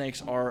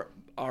rattlesnakes are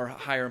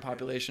higher in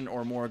population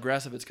or more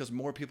aggressive. It's because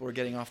more people are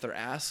getting off their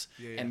ass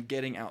and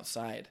getting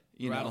outside.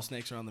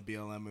 Rattlesnakes are on the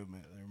BLM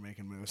movement. They're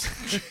making moves.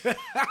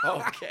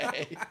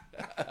 Okay.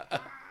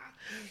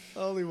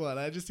 Only one.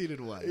 I just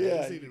needed one.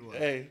 Yeah.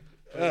 Hey.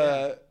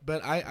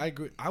 But I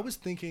agree. I was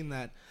thinking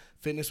that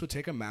fitness would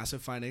take a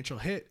massive financial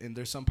hit, and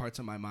there's some parts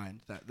of my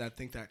mind that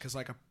think that because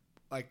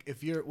like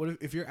if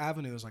your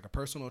avenue is like a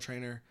personal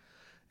trainer,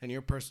 and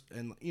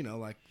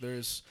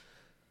there's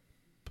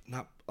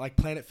not like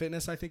Planet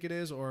Fitness, I think it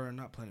is, or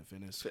not Planet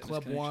Fitness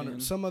Club One, or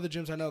some other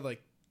gyms I know,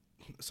 like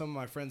some of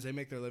my friends, they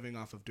make their living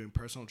off of doing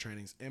personal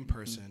trainings in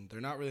person. Mm-hmm.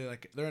 They're not really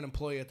like they're an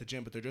employee at the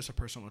gym, but they're just a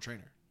personal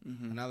trainer.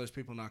 Mm-hmm. And now there's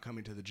people not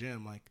coming to the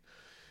gym. Like,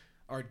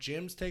 are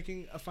gyms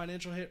taking a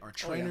financial hit? Are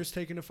trainers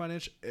taking a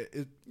financial?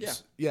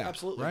 Yeah,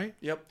 absolutely. Right?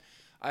 Yep.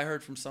 I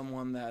heard from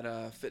someone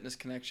that Fitness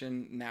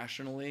Connection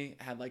nationally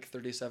had like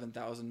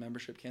 37,000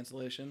 membership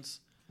cancellations.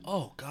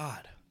 Oh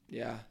God.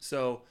 Yeah.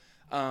 So,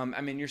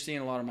 I mean, you're seeing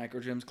a lot of micro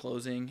gyms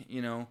closing.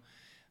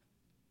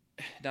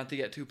 Not to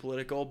get too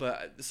political,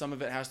 but some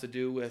of it has to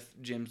do with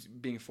gyms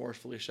being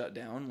forcefully shut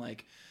down.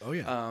 Like,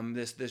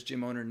 this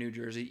gym owner in New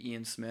Jersey,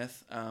 Ian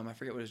Smith. I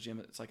forget what his gym.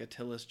 It's like a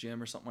Tillis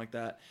gym or something like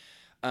that.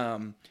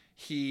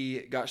 He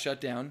got shut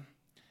down,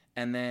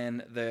 and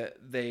then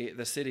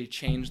the city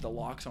changed the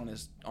locks on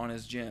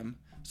his gym,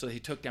 so he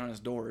took down his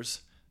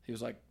doors. He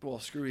was like, "Well,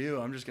 screw you!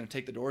 I'm just gonna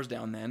take the doors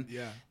down." Then,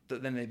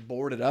 then they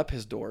boarded up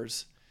his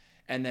doors,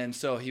 and then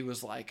so he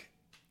was like,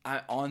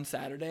 on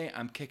Saturday,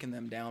 I'm kicking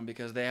them down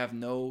because they have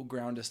no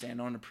ground to stand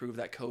on to prove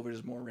that COVID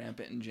is more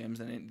rampant in gyms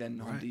than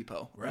Home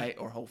Depot, right?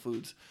 Or Whole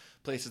Foods,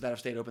 places that have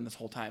stayed open this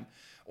whole time,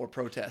 or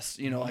protests,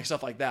 like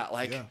stuff like that.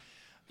 Like,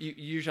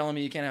 you're telling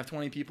me you can't have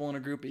 20 people in a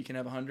group, but you can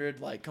have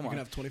 100? Like, come on. You can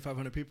have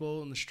 2,500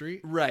 people in the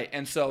street? Right.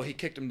 And so he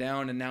kicked them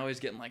down, and now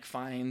he's getting like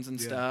fines and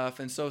stuff.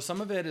 And so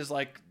some of it is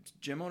like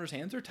gym owners'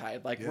 hands are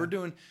tied. Like, we're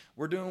doing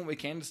what we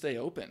can to stay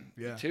open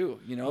too,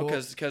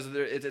 because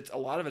it's a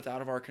lot of it's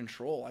out of our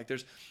control. Like,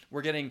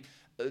 we're getting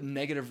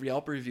negative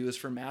Yelp reviews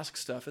for mask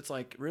stuff. It's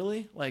like,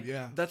 really? Like,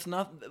 that's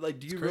not like,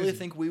 do you really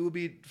think we would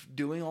be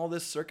doing all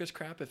this circus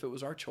crap if it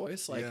was our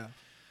choice? Like,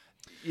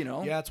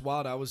 Yeah, it's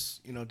wild. I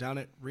was, down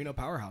at Reno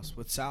Powerhouse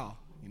with Sal.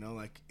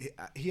 Like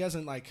he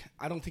hasn't like,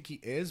 I don't think he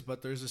is,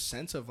 but there's a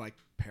sense of like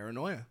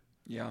paranoia.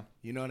 Yeah.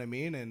 You know what I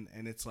mean?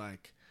 And it's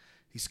like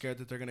he's scared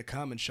that they're gonna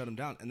come and shut him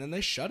down. And then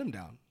they shut him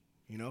down.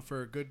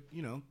 For a good,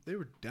 they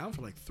were down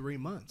for like 3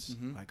 months.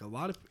 Mm-hmm. Like a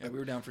lot of we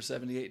were down for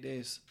 78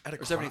 days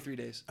or 73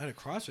 days. At a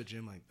CrossFit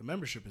gym, like the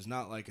membership is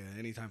not like a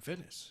Anytime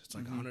Fitness. It's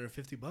like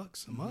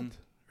 $150 a month.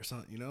 Or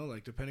something,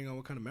 like depending on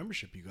what kind of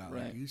membership you got.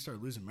 Right. Like you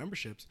start losing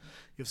memberships,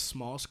 you have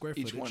small square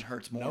footage. Each one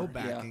hurts more. No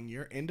backing.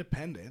 You're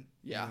independent.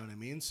 Yeah. You know what I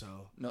mean? So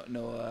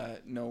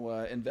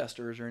no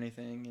investors or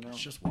anything. It's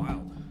just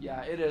wild.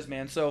 Yeah, it is,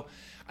 man. So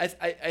I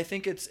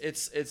think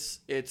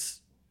it's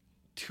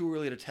too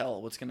early to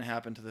tell what's going to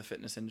happen to the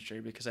fitness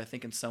industry, because I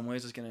think in some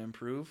ways it's going to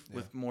improve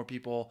with more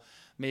people.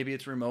 Maybe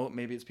it's remote.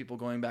 Maybe it's people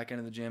going back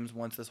into the gyms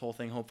once this whole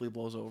thing hopefully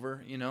blows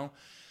over.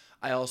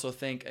 I also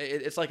think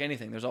it's like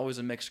anything. There's always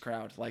a mixed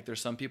crowd. Like, there's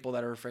some people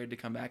that are afraid to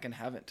come back and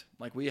haven't.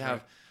 Like, we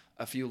have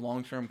a few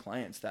long-term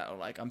clients that are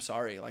like, I'm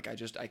sorry. Like,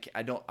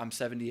 I'm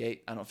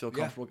 78. I don't feel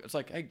comfortable. It's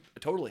like, hey,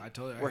 totally.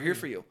 We're here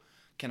for you.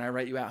 Can I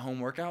write you at-home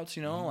workouts?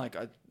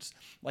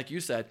 Like you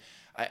said,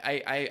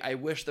 I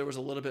wish there was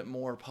a little bit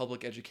more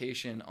public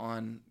education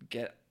on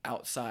get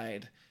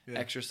outside,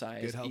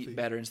 exercise, eat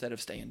better instead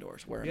of stay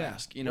indoors, wear a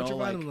mask. What's your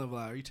vitamin level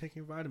at? Are you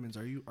taking vitamins?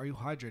 Are you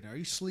hydrating? Are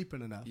you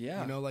sleeping enough?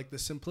 Yeah. Like the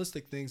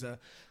simplistic things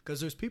because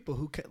there's people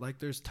who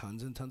there's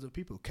tons and tons of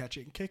people who catch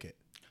it and kick it.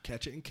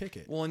 Catch it and kick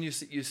it. Well, and you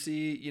see,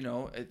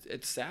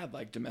 it's sad.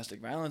 Like,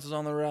 domestic violence is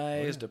on the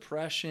rise,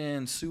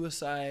 depression,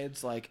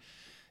 suicides. Like,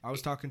 I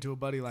was talking to a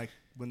buddy like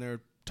when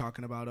they're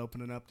talking about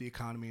opening up the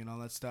economy and all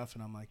that stuff,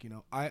 and I'm like,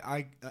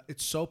 I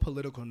it's so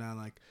political now.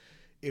 Like,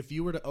 if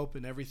you were to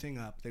open everything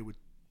up, they would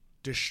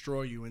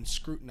destroy you and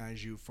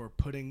scrutinize you for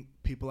putting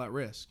people at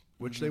risk,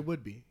 which they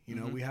would be.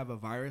 We have a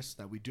virus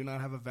that we do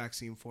not have a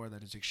vaccine for,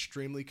 that is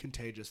extremely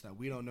contagious, that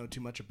we don't know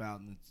too much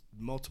about, and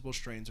multiple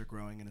strains are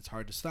growing, and it's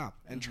hard to stop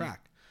and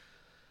track.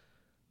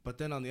 But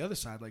then on the other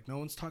side, like, no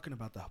one's talking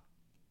about the,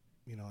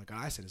 like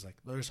I said, is like,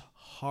 there's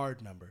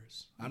hard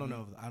numbers. I don't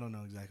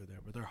know exactly there,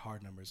 but they're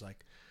hard numbers.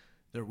 Like,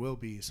 there will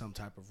be some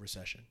type of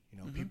recession.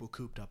 People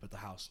cooped up at the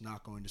house,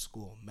 not going to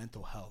school,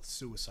 mental health,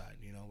 suicide.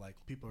 Like,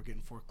 people are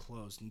getting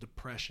foreclosed, and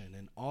depression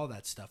and all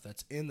that stuff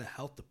that's in the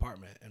health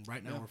department. And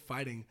right now we're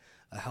fighting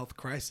a health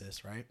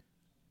crisis, right?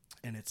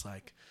 And it's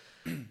like,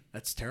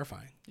 that's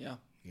terrifying. Yeah.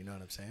 You know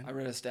what I'm saying? I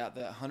read a stat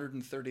that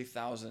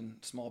 130,000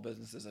 small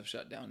businesses have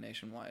shut down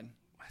nationwide.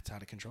 It's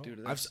out of control. Due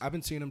to this. I've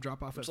been seeing them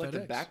drop off it's at like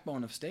FedEx. The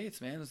backbone of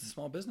states, man. It's a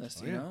small business,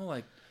 you know?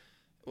 Like,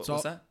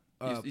 what's that?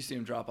 You see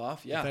them drop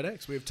off? Yeah.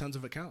 FedEx, we have tons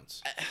of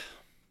accounts.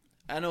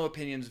 I know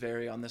opinions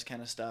vary on this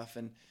kind of stuff,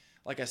 and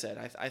like I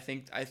said, I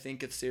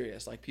think it's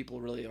serious. Like,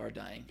 people really are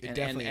dying. It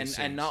definitely is serious.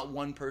 And not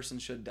one person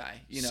should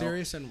die.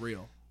 Serious and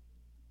real.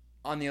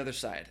 on the other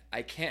side,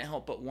 I can't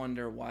help but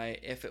wonder why,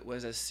 if it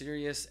was as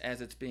serious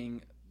as it's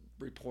being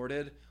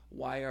reported,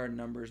 why are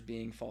numbers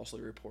being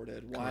falsely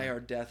reported? Why Correct. are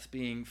deaths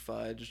being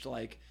fudged?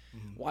 Like,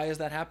 Mm-hmm. why is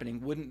that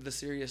happening? Wouldn't the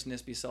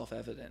seriousness be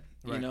self-evident?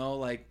 You Right. know,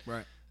 like,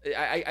 Right.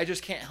 I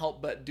just can't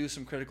help but do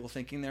some critical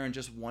thinking there and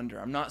just wonder.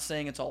 I'm not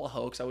saying it's all a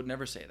hoax. I would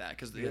never say that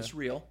because it's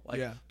real.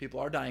 Like,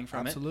 people are dying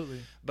from Absolutely.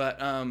 it. But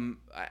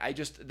I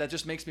just, that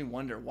just makes me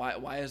wonder,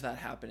 why is that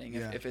happening?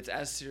 If it's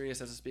as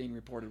serious as it's being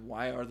reported,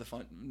 why are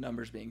the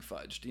numbers being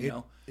fudged? You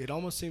know, it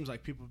almost seems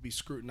like people would be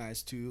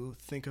scrutinized to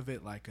think of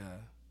it like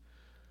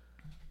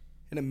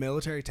in a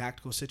military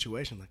tactical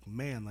situation. Like,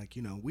 man, like,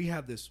 you know, we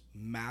have this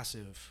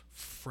massive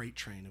freight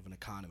train of an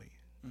economy.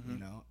 Mm-hmm. You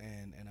know,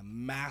 and a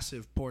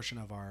massive portion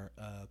of our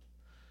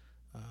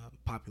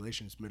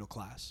population is middle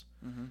class,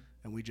 mm-hmm.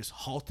 and we just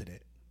halted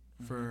it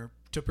Mm-hmm.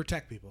 to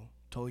protect people.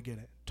 Totally get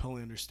it,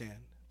 totally understand.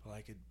 But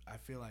like, I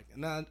feel like,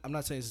 and I'm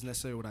not saying this is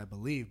necessarily what I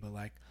believe, but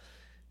like,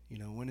 you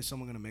know, when is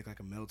someone going to make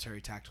like a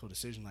military tactical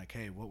decision? Like,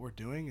 hey, what we're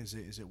doing, is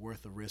it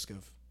worth the risk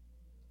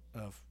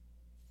of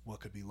what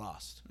could be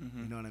lost?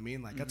 Mm-hmm. You know what I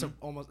mean? Like, that's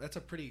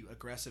a pretty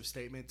aggressive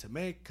statement to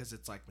make, because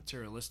it's like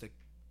materialistic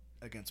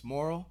against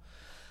moral.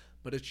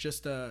 But it's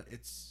just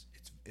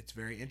it's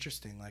very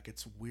interesting. Like,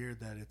 it's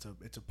weird that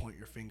it's a point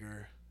your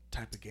finger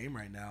type of game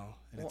right now,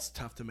 and it's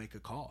tough to make a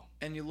call.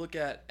 And you look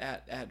at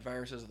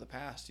viruses of the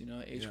past, you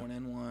know,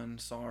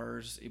 H1N1,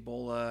 SARS,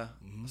 Ebola,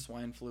 Mm-hmm.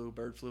 swine flu,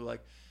 bird flu. Like,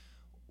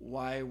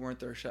 why weren't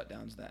there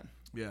shutdowns then?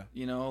 Yeah.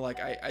 You know, like,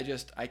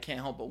 I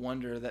can't help but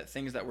wonder that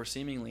things that were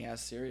seemingly as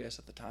serious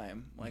at the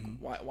time, like,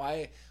 Mm-hmm.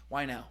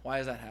 why now? Why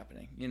is that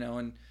happening? You know,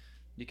 and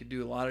you could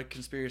do a lot of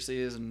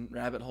conspiracies and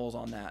rabbit holes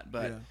on that,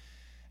 but. Yeah.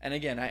 And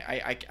again,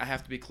 I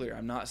have to be clear.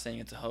 I'm not saying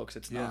it's a hoax.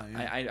 It's not.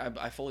 Yeah.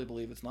 I fully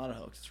believe it's not a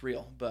hoax. It's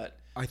real. But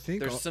I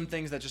think there's some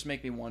things that just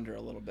make me wonder a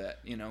little bit.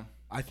 You know.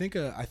 I think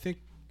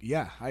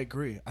yeah, I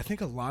agree. I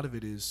think a lot of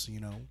it is, you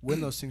know,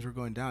 when those things were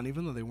going down,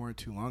 even though they weren't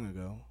too long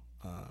ago,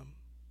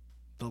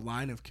 the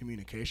line of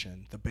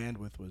communication, the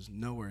bandwidth was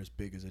nowhere as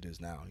big as it is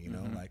now. You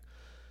know, Mm-hmm. like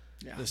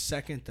the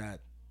second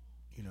that,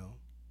 you know,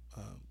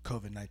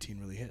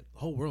 COVID-19 really hit, the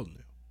whole world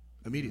knew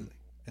immediately.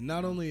 Mm-hmm. And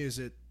not only is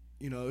it,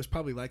 you know, it was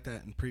probably like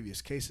that in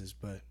previous cases,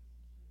 but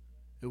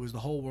it was the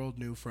whole world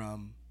knew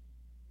from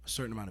a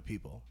certain amount of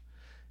people.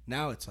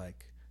 Now it's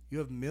like you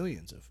have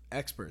millions of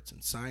experts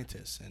and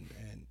scientists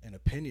and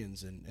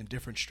opinions and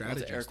different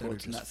strategies. Air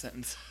quotes in that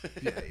sentence.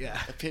 Yeah.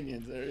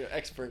 Opinions. They're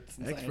experts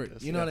and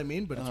scientists. You know what I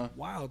mean? But it's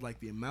wild, like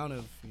the amount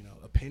of, you know,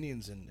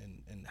 opinions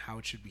and how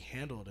it should be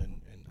handled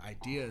and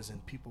ideas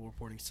and people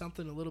reporting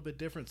something a little bit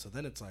different. So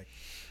then it's like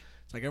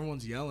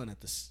everyone's yelling at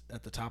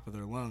the top of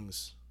their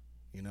lungs.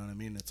 You know what I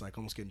mean? It's like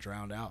almost getting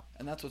drowned out.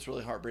 And that's what's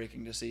really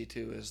heartbreaking to see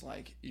too, is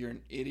like, you're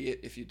an idiot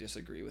if you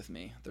disagree with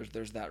me.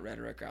 There's that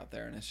rhetoric out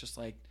there, and it's just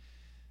like,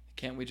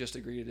 can't we just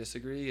agree to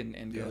disagree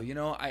and go, you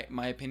know,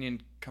 my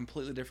opinion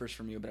completely differs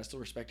from you, but I still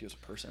respect you as a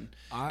person.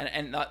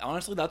 And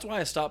honestly, that's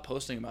why I stopped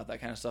posting about that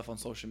kind of stuff on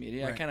social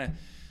media. Right. I kind of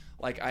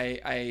like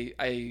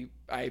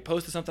I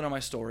posted something on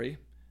my story,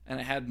 and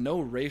it had no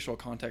racial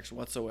context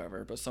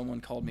whatsoever, but someone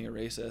called me a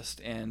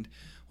racist and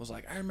was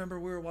like, I remember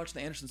we were watching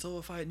the Anderson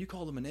Silva fight and you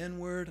called him an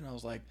N-word, and I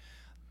was like,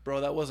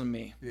 bro, that wasn't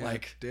me. Yeah,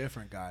 like,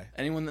 different guy.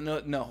 Anyone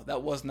that no,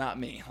 that was not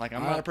me. Like,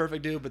 I'm not a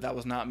perfect dude, but that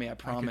was not me. I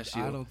promise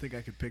you. I don't think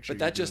I could picture. But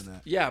that just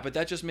but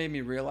that just made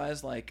me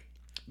realize, like,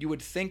 you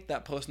would think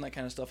that posting that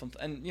kind of stuff,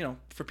 and you know,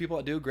 for people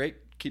that do, great,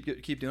 keep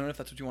doing it if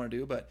that's what you want to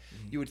do. But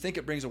you would think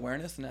it brings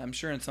awareness, and I'm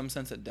sure in some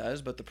sense it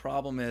does. But the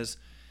problem is,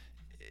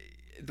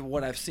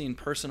 what I've seen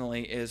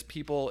personally is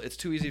it's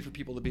too easy for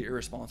people to be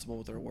irresponsible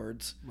with their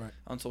words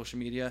on social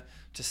media,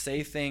 to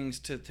say things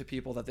to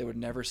people that they would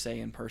never say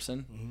in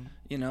person,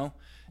 you know,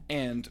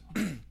 and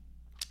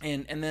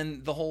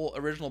then the whole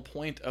original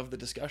point of the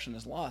discussion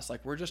is lost.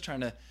 Like, we're just trying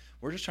to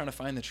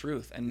find the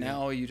truth, and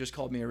now you just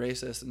called me a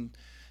racist, and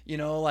you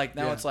know, like,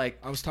 now it's like,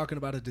 I was talking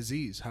about a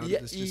disease. How did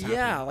this just happen?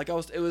 Yeah, like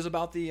it was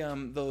about the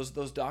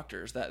those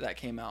doctors that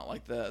came out,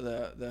 like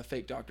the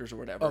fake doctors or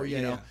whatever. Oh yeah,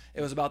 you know,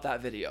 it was about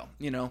that video,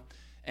 you know,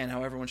 and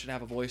how everyone should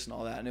have a voice and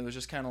all that. And it was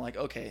just kind of like,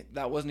 okay,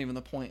 that wasn't even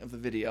the point of the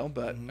video,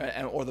 but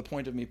or the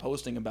point of me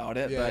posting about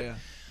it.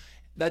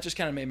 That just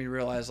kind of made me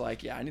realize,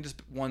 like, I need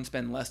to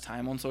spend less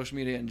time on social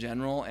media in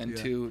general, and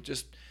two,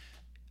 just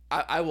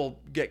I will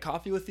get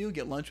coffee with you,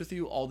 get lunch with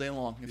you all day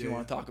long if you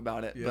want to talk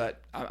about it.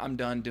 But I'm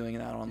done doing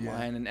that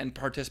online and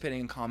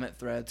participating in comment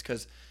threads,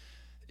 because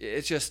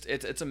it's just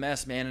it's a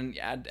mess, man. And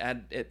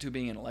add it to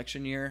being an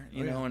election year,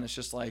 you know, and it's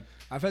just like,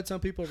 I've had some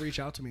people reach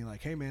out to me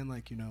like, hey man,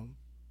 like, you know,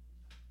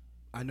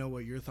 I know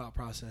what your thought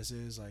process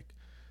is. Like,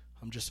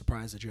 I'm just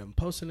surprised that you haven't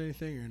posted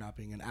anything, or you're not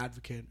being an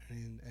advocate,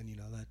 and you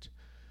know that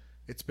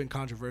it's been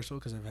controversial,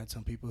 because I've had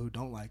some people who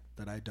don't like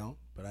that I don't,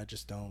 but I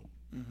just don't.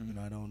 You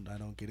know, I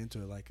don't get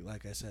into it.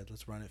 Like I said,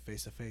 let's run it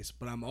face to face.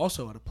 But I'm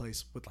also at a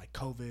place with like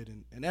COVID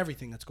and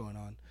everything that's going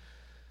on.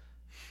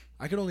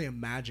 I can only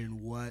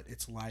imagine what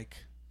it's like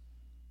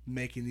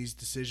making these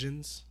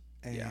decisions,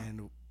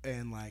 and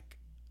like,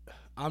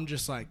 I'm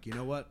just like, you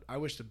know what? I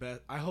wish the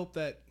best. I hope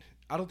that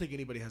I don't think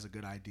anybody has a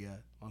good idea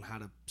on how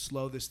to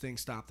slow this thing,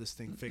 stop this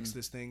thing, fix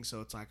this thing.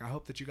 So it's like, I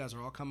hope that you guys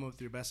are all coming up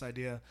with your best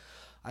idea.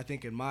 I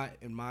think in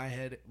my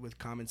head, with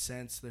common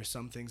sense, there's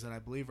some things that I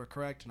believe are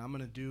correct, and I'm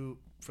gonna do,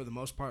 for the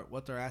most part,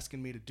 what they're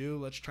asking me to do.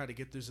 Let's try to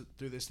get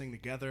through this thing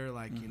together.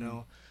 Like, you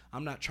know,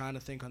 I'm not trying to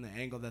think on the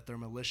angle that they're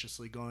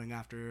maliciously going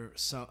after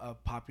a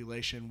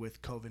population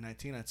with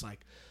COVID-19. It's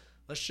like,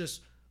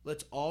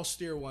 let's all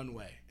steer one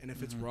way, and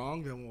if it's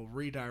wrong, then we'll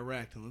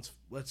redirect, and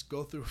let's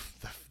go through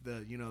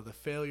the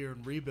failure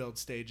and rebuild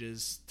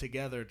stages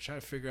together to try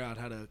to figure out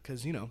how to,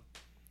 because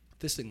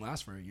this thing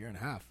lasts for a year and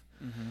a half.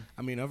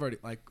 I mean, I've already,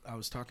 like, I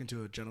was talking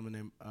to a gentleman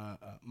named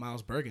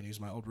Miles Bergen. He's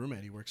my old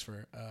roommate. He works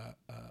for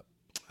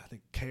I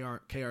think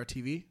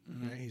KRTV.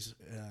 Right? He's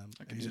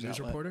a news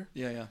reporter.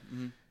 Yeah.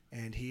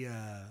 And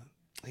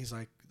he's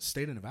like,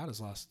 state of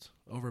Nevada's lost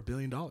over $1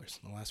 billion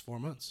in the last 4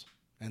 months.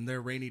 And their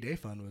rainy day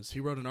fund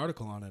he wrote an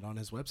article on it on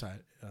his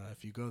website,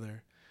 if you go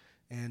there.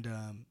 And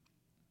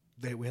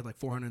we had like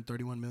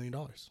 $431 million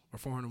or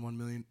 $401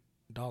 million.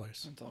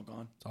 It's all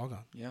gone. It's all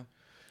gone. Yeah.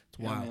 It's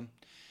wild. Man.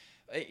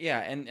 Yeah,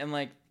 and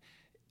like,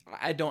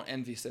 I don't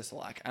envy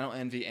Sisolak. I don't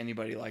envy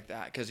anybody like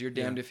that, because you're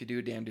damned if you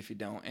do, damned if you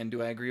don't. And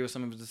do I agree with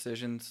some of his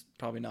decisions?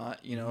 Probably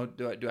not. You know,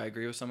 do I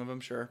agree with some of them?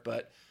 Sure,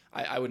 but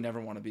I would never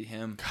want to be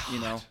him.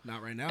 God,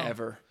 not right now.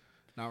 Ever.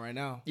 Not right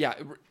now. Yeah,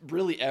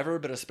 really ever,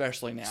 but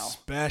especially now.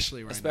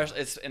 Especially right now.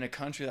 It's in a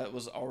country that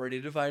was already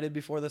divided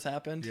before this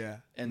happened. Yeah.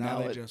 And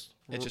now it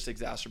just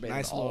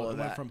exacerbated all of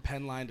that. It went from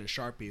pen line to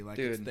Sharpie, like,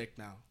 dude, it's thick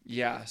now.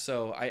 Yeah,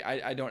 so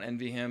I don't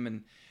envy him,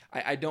 and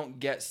I don't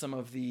get some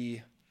of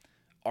the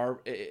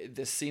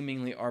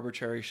seemingly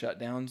arbitrary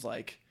shutdowns,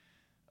 like,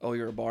 oh,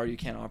 you're a bar, you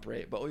can't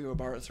operate, but oh, you're a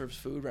bar that serves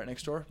food right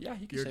next door, yeah,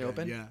 you can stay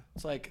open. Yeah,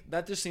 it's like,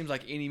 that just seems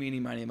like eeny, meeny,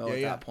 miny, mo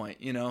at that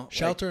point, you know.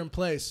 Shelter in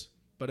place,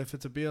 but if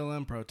it's a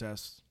BLM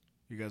protest,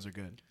 you guys are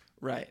good.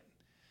 Right.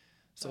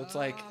 So it's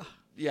like,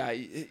 yeah.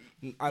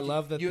 I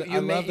love that. You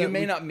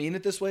may not mean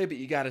it this way, but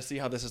you got to see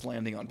how this is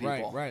landing on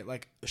people. Right.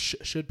 Like,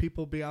 should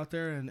people be out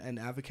there and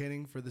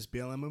advocating for this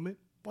BLM movement?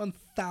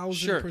 1,000%.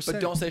 Sure, but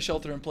don't say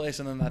shelter in place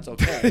and then that's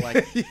okay.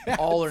 Like,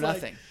 all or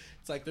nothing.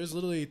 It's like there's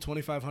literally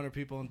 2,500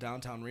 people in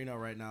downtown Reno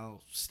right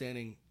now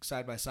standing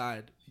side by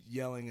side,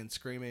 yelling and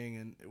screaming,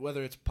 and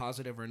whether it's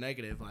positive or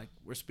negative, like,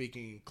 we're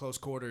speaking in close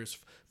quarters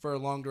for a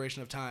long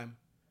duration of time.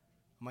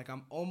 I'm like,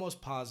 I'm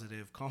almost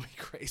positive, call me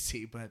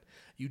crazy, but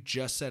you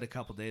just said a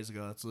couple days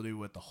ago that's literally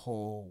what the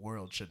whole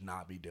world should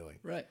not be doing.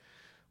 Right.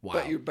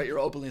 Wow. But you're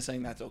openly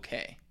saying that's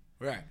okay.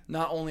 Right.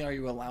 Not only are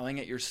you allowing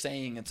it, you're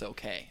saying it's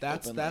okay.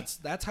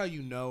 That's how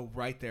you know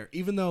right there.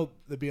 Even though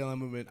the BLM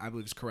movement, I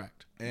believe, is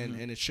correct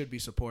and it should be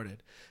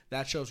supported,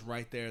 that shows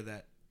right there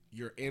that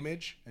your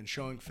image and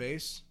showing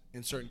face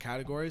in certain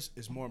categories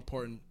is more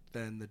important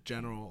than the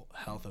general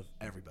health of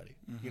everybody.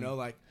 You know,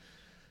 like,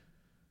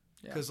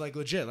 because like,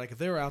 legit, like, if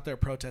they were out there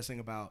protesting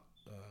about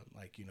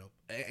like, you know,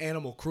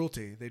 animal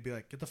cruelty, they'd be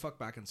like, get the fuck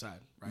back inside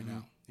right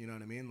now. You know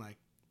what I mean? Like,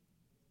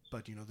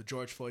 but, you know, the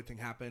George Floyd thing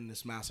happened,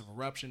 this massive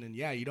eruption, and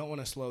yeah, you don't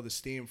want to slow the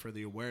steam for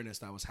the awareness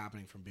that was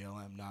happening from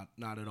BLM.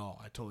 Not at all.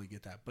 I totally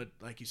get that. But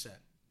like you said,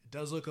 it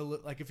does look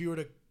like, if you were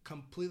to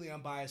completely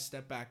unbiased,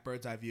 step back,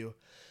 bird's eye view,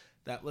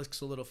 that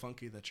looks a little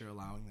funky that you're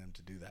allowing them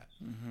to do that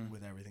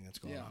with everything that's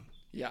going on.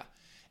 Yeah.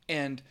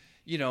 And,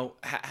 you know,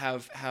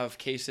 have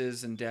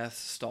cases and deaths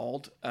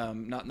stalled,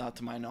 not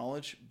to my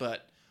knowledge,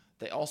 but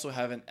they also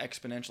haven't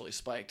exponentially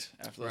spiked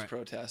after those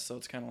protests. So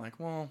it's kind of like,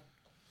 well,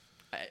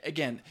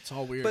 again, it's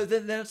all weird. But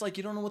then it's like,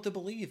 you don't know what to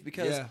believe,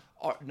 because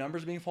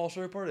numbers being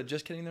falsely reported.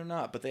 Just kidding, they're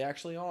not, but they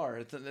actually are.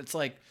 It's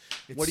like,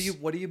 what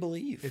do you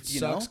believe? It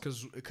sucks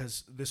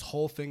because this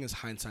whole thing is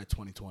hindsight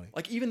 2020.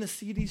 Like, even the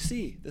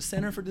CDC, the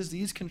Center for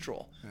Disease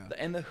Control,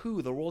 and the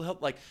WHO, the World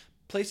Health, like,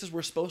 places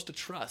we're supposed to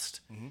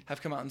trust,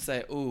 have come out and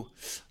say, "Ooh,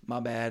 my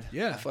bad.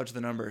 I fudged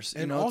the numbers."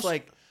 And also, it's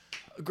like,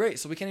 great.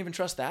 So we can't even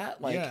trust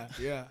that. Like,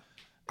 yeah.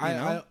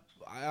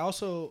 I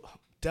also,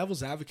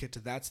 devil's advocate to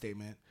that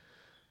statement.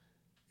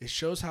 It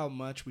shows how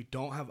much we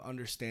don't have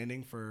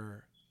understanding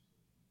for,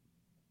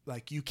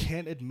 like, you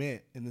can't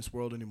admit in this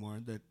world anymore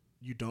that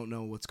you don't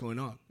know what's going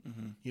on.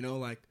 You know,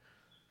 like,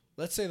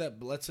 let's say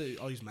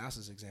I'll use mass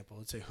as an example.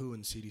 Let's say WHO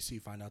and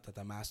CDC find out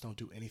that masks don't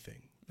do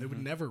anything. They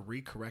would never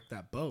recorrect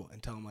that boat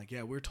and tell them, like,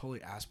 yeah, we're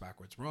totally ass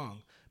backwards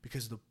wrong,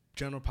 because the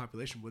general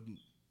population wouldn't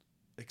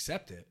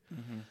accept it.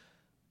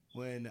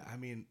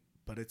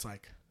 But it's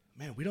like,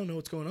 man, we don't know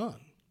what's going on.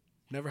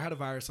 Never had a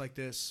virus like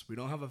this. We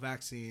don't have a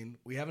vaccine.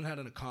 We haven't had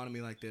an economy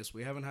like this.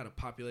 We haven't had a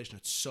population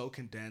that's so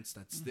condensed,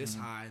 that's this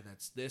high,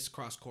 that's this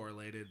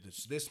cross-correlated,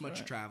 that's this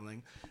much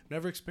traveling.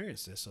 Never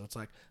experienced this. So it's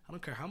like, I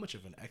don't care how much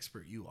of an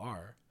expert you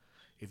are.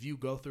 If you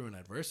go through an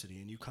adversity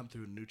and you come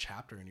through a new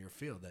chapter in your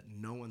field that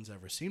no one's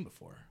ever seen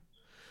before,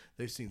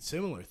 they've seen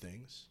similar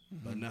things,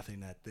 but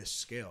nothing at this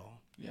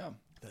scale. Yeah,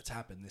 that's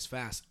happened this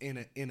fast in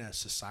a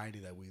society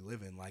that we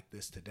live in like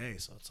this today.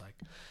 So it's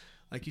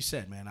like you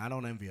said, man, I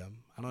don't envy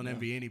them. I don't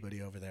envy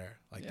anybody over there.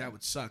 Like, that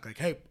would suck. Like,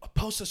 hey,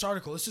 post this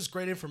article. This is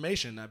great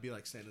information. I'd be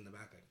like standing in the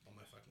back, like, oh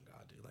my fucking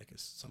God, dude. Like,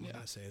 is someone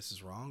gonna say this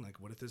is wrong? Like,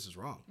 what if this is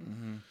wrong?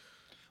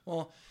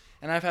 Well,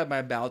 and I've had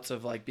my bouts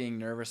of like being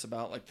nervous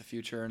about like the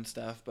future and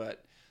stuff,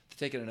 but to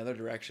take it another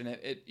direction,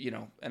 it you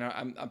know, and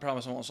I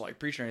promise I won't like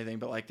preach or anything,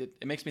 but like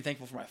it makes me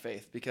thankful for my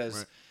faith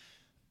because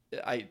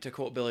to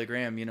quote Billy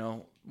Graham, you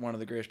know, one of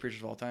the greatest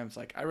preachers of all time, it's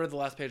like, I read the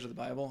last page of the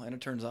Bible and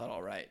it turns out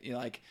all right. You know,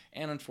 like,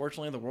 and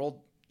unfortunately the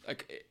world,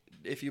 like,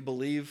 if you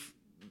believe,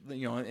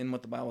 you know, in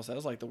what the Bible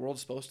says, like the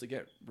world's supposed to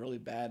get really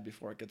bad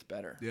before it gets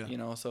better, you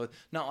know? So it's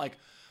not like,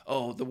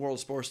 oh, the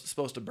world's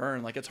supposed to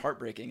burn. Like, it's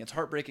heartbreaking. It's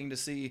heartbreaking to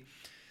see,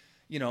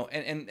 you know,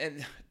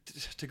 and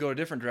to go a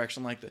different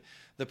direction, like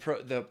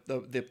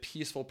the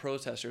peaceful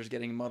protesters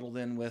getting muddled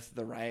in with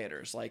the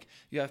rioters. Like,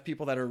 you have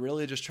people that are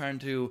really just trying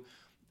to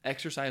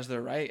exercise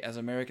their right as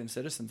American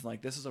citizens.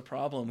 Like, this is a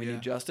problem. We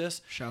need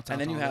justice. And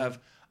then you have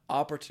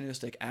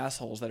opportunistic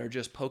assholes that are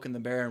just poking the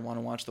bear and want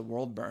to watch the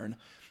world burn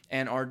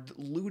and are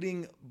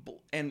looting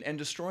and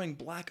destroying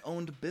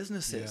black-owned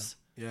businesses.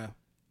 Yeah.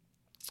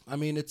 I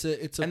mean, it's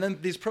a. And then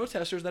these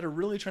protesters that are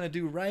really trying to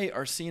do right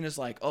are seen as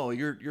like, oh,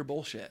 you're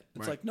bullshit.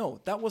 It's like, no,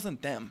 that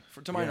wasn't them.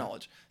 To my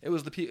knowledge, it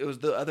was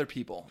the other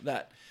people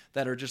that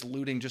are just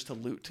looting just to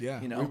loot.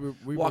 Yeah, you know,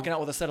 walking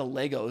out with a set of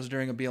Legos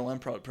during a BLM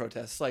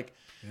protest. It's like,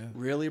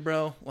 really,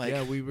 bro? Like,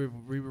 yeah, we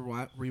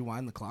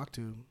rewind the clock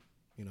to,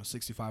 you know,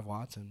 65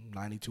 watts and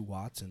 92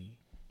 watts and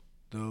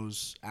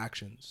those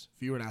actions.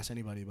 If you were to ask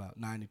anybody about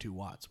 92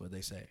 watts, what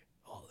they say?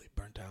 Oh, they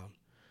burnt down.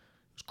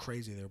 It was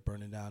crazy. They were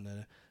burning down.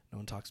 No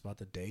one talks about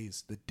the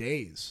days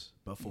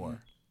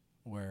before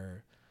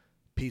where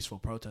peaceful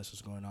protest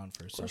was going on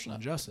for social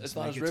injustice. It's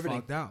not as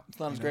riveting. It's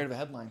not as great of a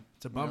headline.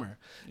 It's a bummer.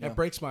 Yeah. It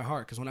breaks my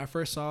heart because when I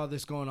first saw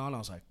this going on, I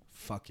was like,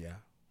 fuck yeah.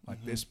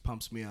 Like, this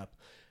pumps me up.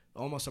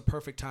 Almost a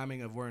perfect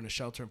timing of we're in a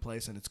shelter in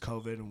place and it's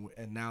COVID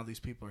and now these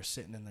people are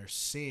sitting and they're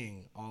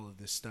seeing all of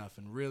this stuff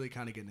and really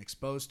kind of getting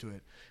exposed to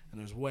it. And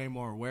there's way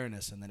more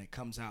awareness and then it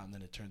comes out and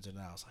then it turns it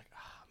out. I was like,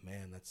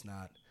 man, that's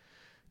not...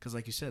 Because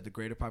like you said, the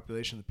greater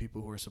population of the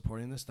people who are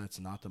supporting this, that's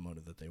not the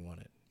motive that they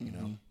wanted, you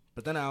know?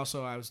 But then I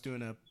was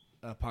doing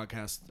a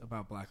podcast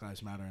about Black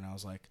Lives Matter, and I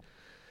was like,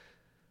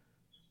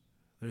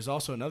 there's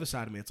also another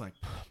side of me. It's like,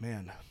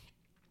 man,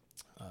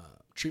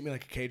 treat me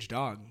like a caged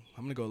dog.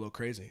 I'm going to go a little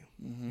crazy,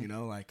 you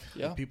know? Like,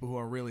 the people who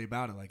are really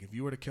about it. Like, if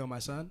you were to kill my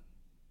son,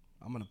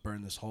 I'm going to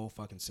burn this whole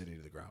fucking city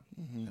to the ground.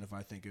 And if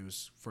I think it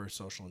was for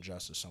social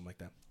injustice, something like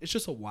that. It's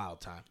just a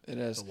wild time. It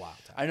is. It's a wild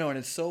time. I know, and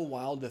it's so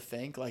wild to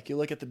think. Like, you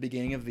look at the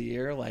beginning of the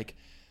year, like,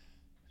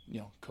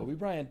 you know, Kobe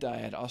Bryant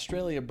died,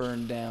 Australia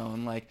burned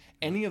down. Like,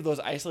 any of those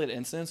isolated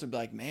incidents would be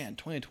like, man,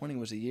 2020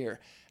 was a year.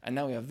 And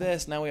now we have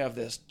this. Now we have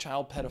this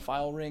child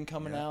pedophile ring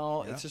coming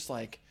out. It's just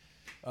like,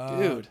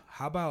 dude.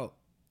 How about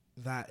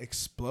that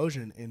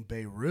explosion in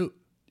Beirut?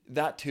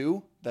 That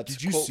too? That's,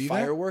 did you see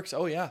fireworks? That?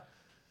 Oh, yeah.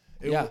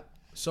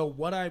 So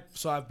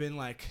I've been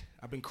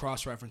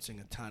cross-referencing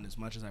a ton as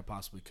much as I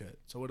possibly could.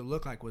 So what it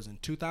looked like was in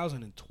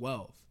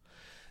 2012,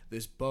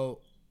 this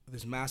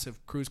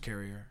massive cruise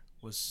carrier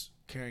was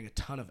carrying a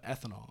ton of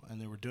ethanol,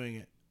 and they were doing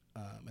it,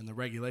 and the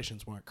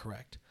regulations weren't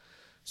correct.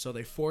 So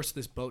they forced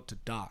this boat to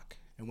dock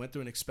and went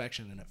through an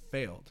inspection, and it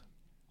failed.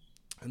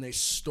 And they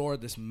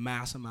stored this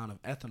mass amount of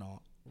ethanol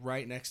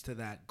right next to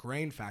that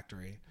grain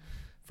factory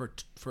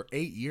for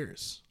 8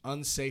 years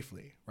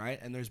unsafely, right?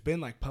 And there's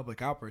been like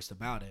public outbursts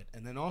about it.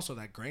 And then also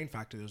that grain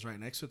factory that was right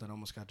next to it that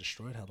almost got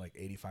destroyed had like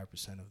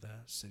 85% of the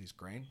city's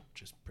grain,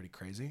 which is pretty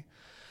crazy.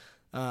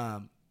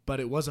 But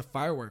it was a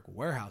firework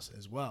warehouse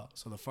as well.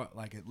 So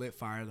it lit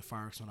fire, the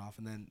fireworks went off,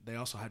 and then they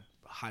also had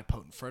high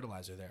potent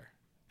fertilizer there.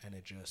 And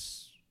it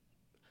just,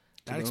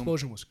 that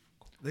explosion was,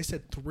 they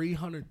said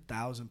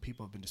 300,000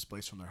 people have been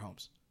displaced from their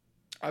homes.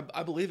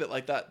 I believe it.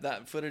 Like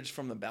that footage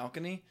from the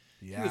balcony.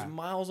 Yeah. He was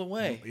miles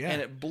away,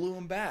 and it blew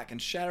him back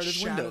and shattered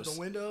his windows. Shattered the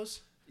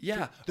windows?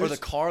 Yeah. Or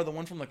the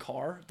one from the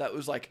car that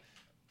was like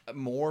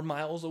more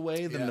miles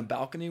away than the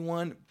balcony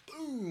one.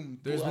 Boom.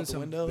 Blew out the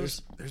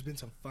windows. There's been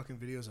some fucking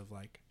videos of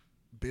like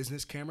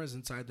business cameras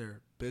inside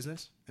their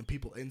business and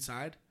people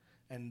inside,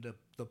 and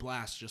the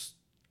blast just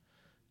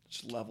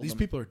leveled these them.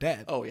 people are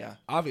dead. Oh, yeah.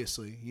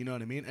 Obviously. You know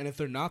what I mean? And if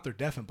they're not, they're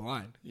deaf and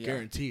blind. Yeah.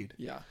 Guaranteed.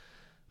 Yeah.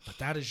 But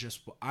that is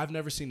just, I've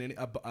never seen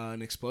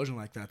an explosion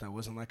like that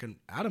wasn't like an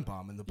atom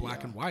bomb in the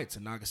black and whites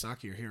in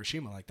Nagasaki or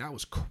Hiroshima. Like, that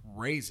was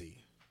crazy.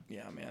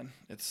 Yeah, man.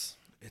 It's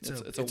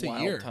a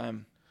wild year.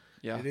 Time.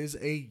 Yeah. It is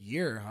a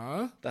year,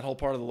 huh? That whole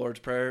part of the Lord's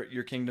Prayer,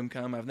 your kingdom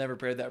come. I've never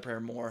prayed that prayer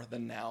more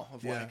than now.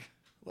 Like,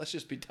 let's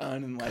just be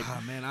done. And like,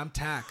 oh, man, I'm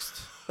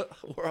taxed.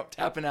 We're up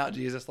tapping out,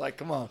 Jesus. Like,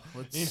 come on.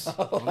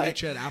 I'll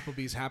meet you at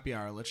Applebee's happy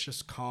hour. Let's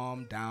just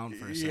calm down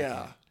for a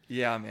second.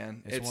 Yeah,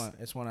 man.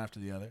 It's one after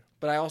the other.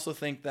 But I also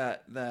think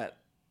that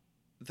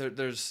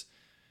there's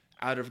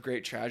out of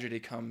great tragedy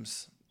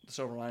comes the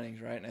silver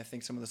linings, right? And I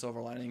think some of the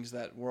silver linings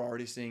that we're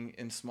already seeing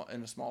in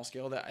a small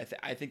scale that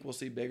I think we'll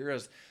see bigger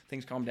as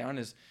things calm down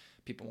is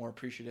people more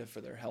appreciative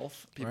for their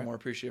health, people more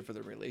appreciative for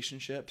their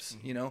relationships,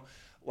 you know,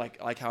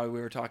 like how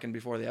we were talking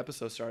before the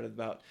episode started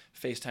about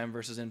FaceTime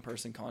versus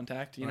in-person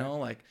contact, you know,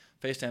 like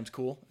FaceTime's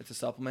cool. It's a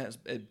supplement.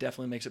 It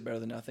definitely makes it better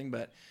than nothing,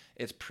 but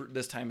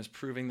this time is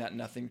proving that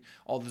nothing,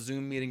 all the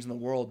Zoom meetings in the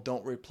world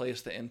don't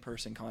replace the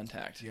in-person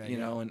contact, you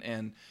know,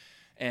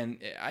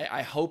 And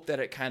I hope that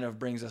it kind of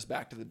brings us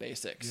back to the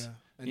basics.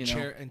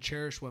 Yeah. And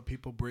cherish what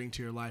people bring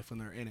to your life when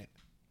they're in it.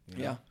 You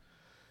know? Yeah.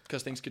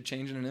 Because things could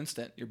change in an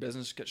instant. Your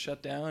business gets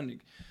shut down.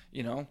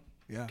 You know.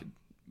 Yeah. Could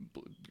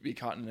be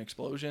caught in an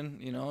explosion.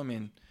 You know. I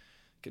mean.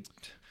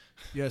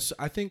 Yes,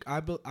 I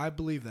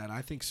believe that.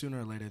 I think sooner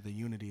or later the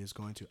unity is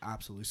going to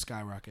absolutely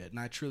skyrocket, and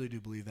I truly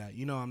do believe that.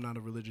 You know, I'm not a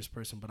religious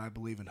person, but I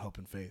believe in hope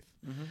and faith.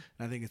 Mm-hmm. And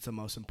I think it's the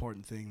most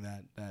important thing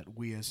that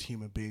we as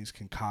human beings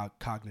can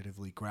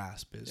cognitively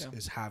grasp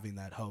is having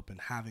that hope and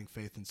having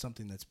faith in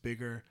something that's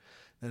bigger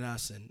than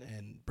us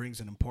and brings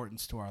an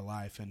importance to our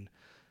life. And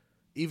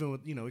even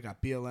with, we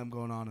got BLM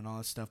going on and all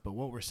that stuff, but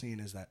what we're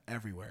seeing is that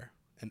everywhere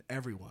and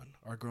everyone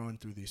are going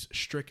through these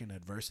stricken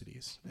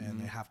adversities, and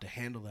they have to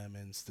handle them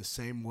in the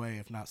same way,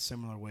 if not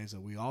similar ways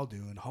that we all do.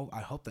 And I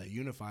hope that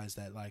unifies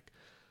that,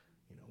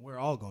 we're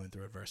all going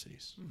through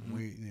adversities. Mm-hmm.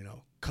 We,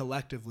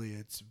 collectively,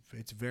 it's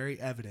very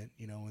evident,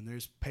 when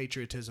there's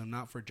patriotism,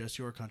 not for just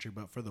your country,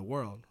 but for the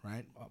world,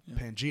 right?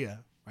 Pangea,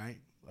 right?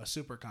 A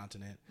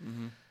supercontinent,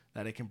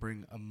 that it can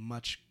bring a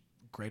much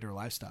greater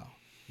lifestyle.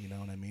 You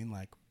know what I mean?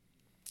 Like,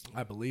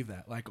 I believe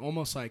that. Like,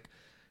 almost like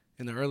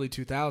in the early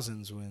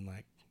 2000s when,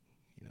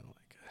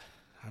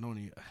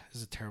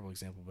 this is a terrible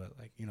example, but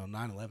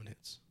 9/11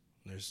 hits.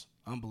 There's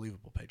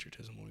unbelievable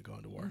patriotism when we go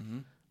into war.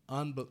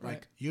 Mm-hmm.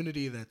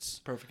 Unity that's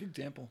perfect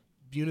example.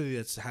 Unity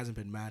that hasn't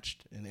been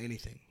matched in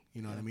anything.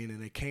 You know what I mean?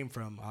 And it came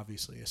from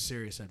obviously a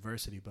serious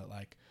adversity, but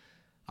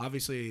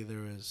obviously it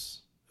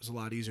was a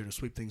lot easier to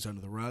sweep things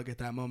under the rug at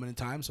that moment in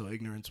time. So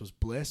ignorance was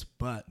bliss,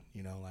 but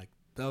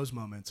those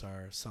moments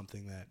are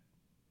something that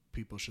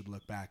people should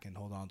look back and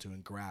hold on to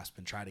and grasp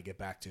and try to get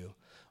back to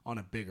on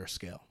a bigger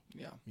scale.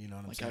 Yeah. You know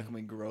what I'm saying? How can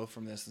we grow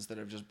from this instead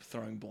of just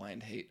throwing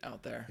blind hate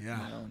out there?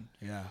 Yeah.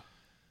 Yeah.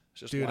 It's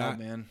just wild,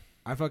 man.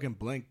 I fucking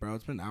blinked, bro.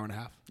 It's been an hour and a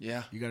half.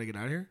 Yeah. You got to get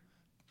out of here?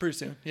 Pretty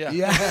soon. Yeah.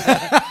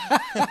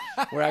 Yeah.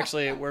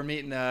 we're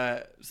meeting,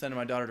 sending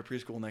my daughter to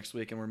preschool next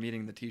week, and we're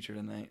meeting the teacher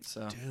tonight.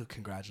 So, dude,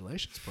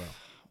 congratulations, bro.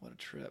 What a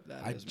trip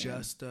that is,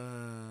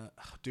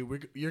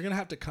 dude, you're going to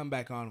have to come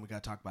back on. We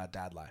got to talk about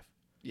dad life.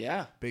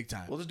 Yeah. Big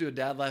time. We'll just do a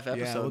dad life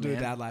episode. Yeah, we'll do a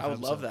dad life episode. I would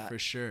love that. For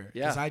sure.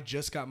 Yeah. Because I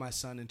just got my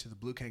son into the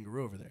Blue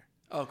Kangaroo over there.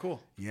 Oh,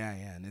 cool. Yeah.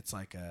 And it's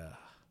it's a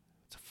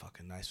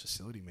fucking nice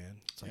facility,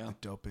 man. It's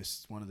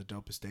one of the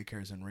dopest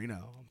daycares in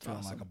Reno. I'm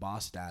feeling like a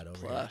boss dad over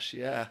here. Plush,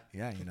 yeah.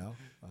 Yeah,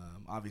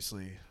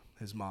 obviously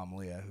his mom,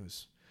 Leah,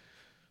 who's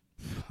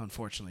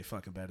unfortunately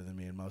fucking better than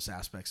me in most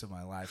aspects of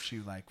my life. She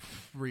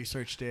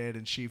researched it,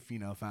 and she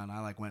found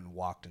I went and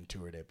walked and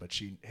toured it, but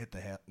she hit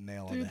the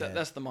nail on the head.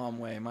 That's the mom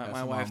way.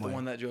 My wife, the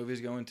one that Jovi's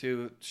going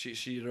to,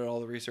 she did all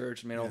the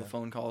research and made all the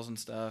phone calls and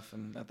stuff,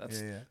 and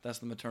that's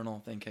the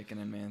maternal thing kicking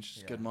in, man.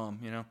 She's a good mom,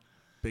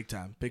 Big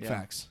time, big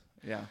facts.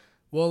 Yeah.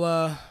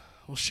 Well,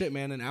 shit,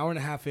 man. An hour and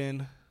a half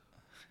in.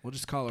 We'll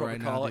just call it right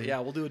now. Yeah,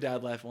 we'll do a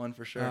dad life one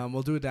for sure.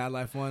 We'll do a dad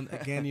life one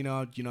again.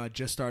 I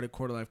just started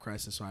Quarter Life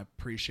Crisis, so I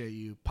appreciate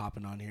you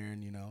popping on here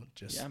and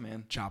just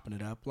chopping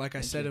it up. Like I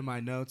said in my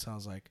notes, I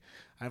was like,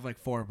 I have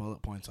 4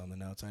 bullet points on the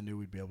notes. I knew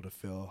we'd be able to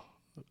fill.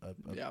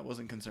 I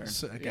wasn't concerned.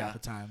 A gap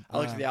of time. I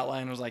looked at the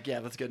outline and was like, yeah,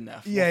 that's good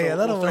enough.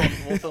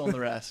 We'll fill in the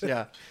rest.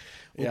 Yeah.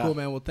 Well, cool,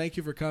 man. Well, thank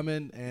you for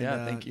coming. And,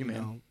 thank you,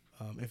 man.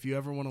 If you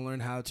ever want to learn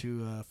how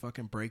to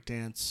fucking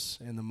breakdance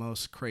in the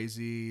most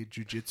crazy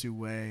jiu-jitsu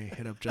way,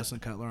 hit up Justin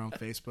Cutler on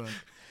Facebook.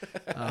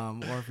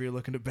 Or if you're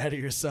looking to better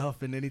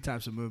yourself in any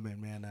types of movement,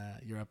 man,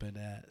 you're up at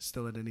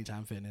still at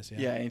Anytime Fitness.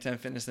 Yeah, Anytime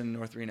Fitness in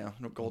North Reno,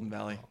 Golden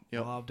Valley.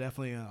 Yep. Well, I'll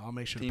definitely I'll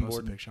make sure to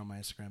post a picture on my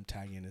Instagram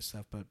tagging and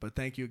stuff. But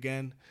thank you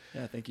again.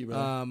 Yeah, thank you,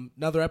 brother.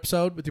 Another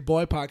episode with your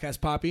boy Podcast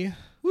Poppy.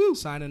 Woo!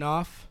 Signing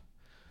off.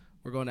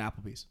 We're going to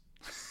Applebee's.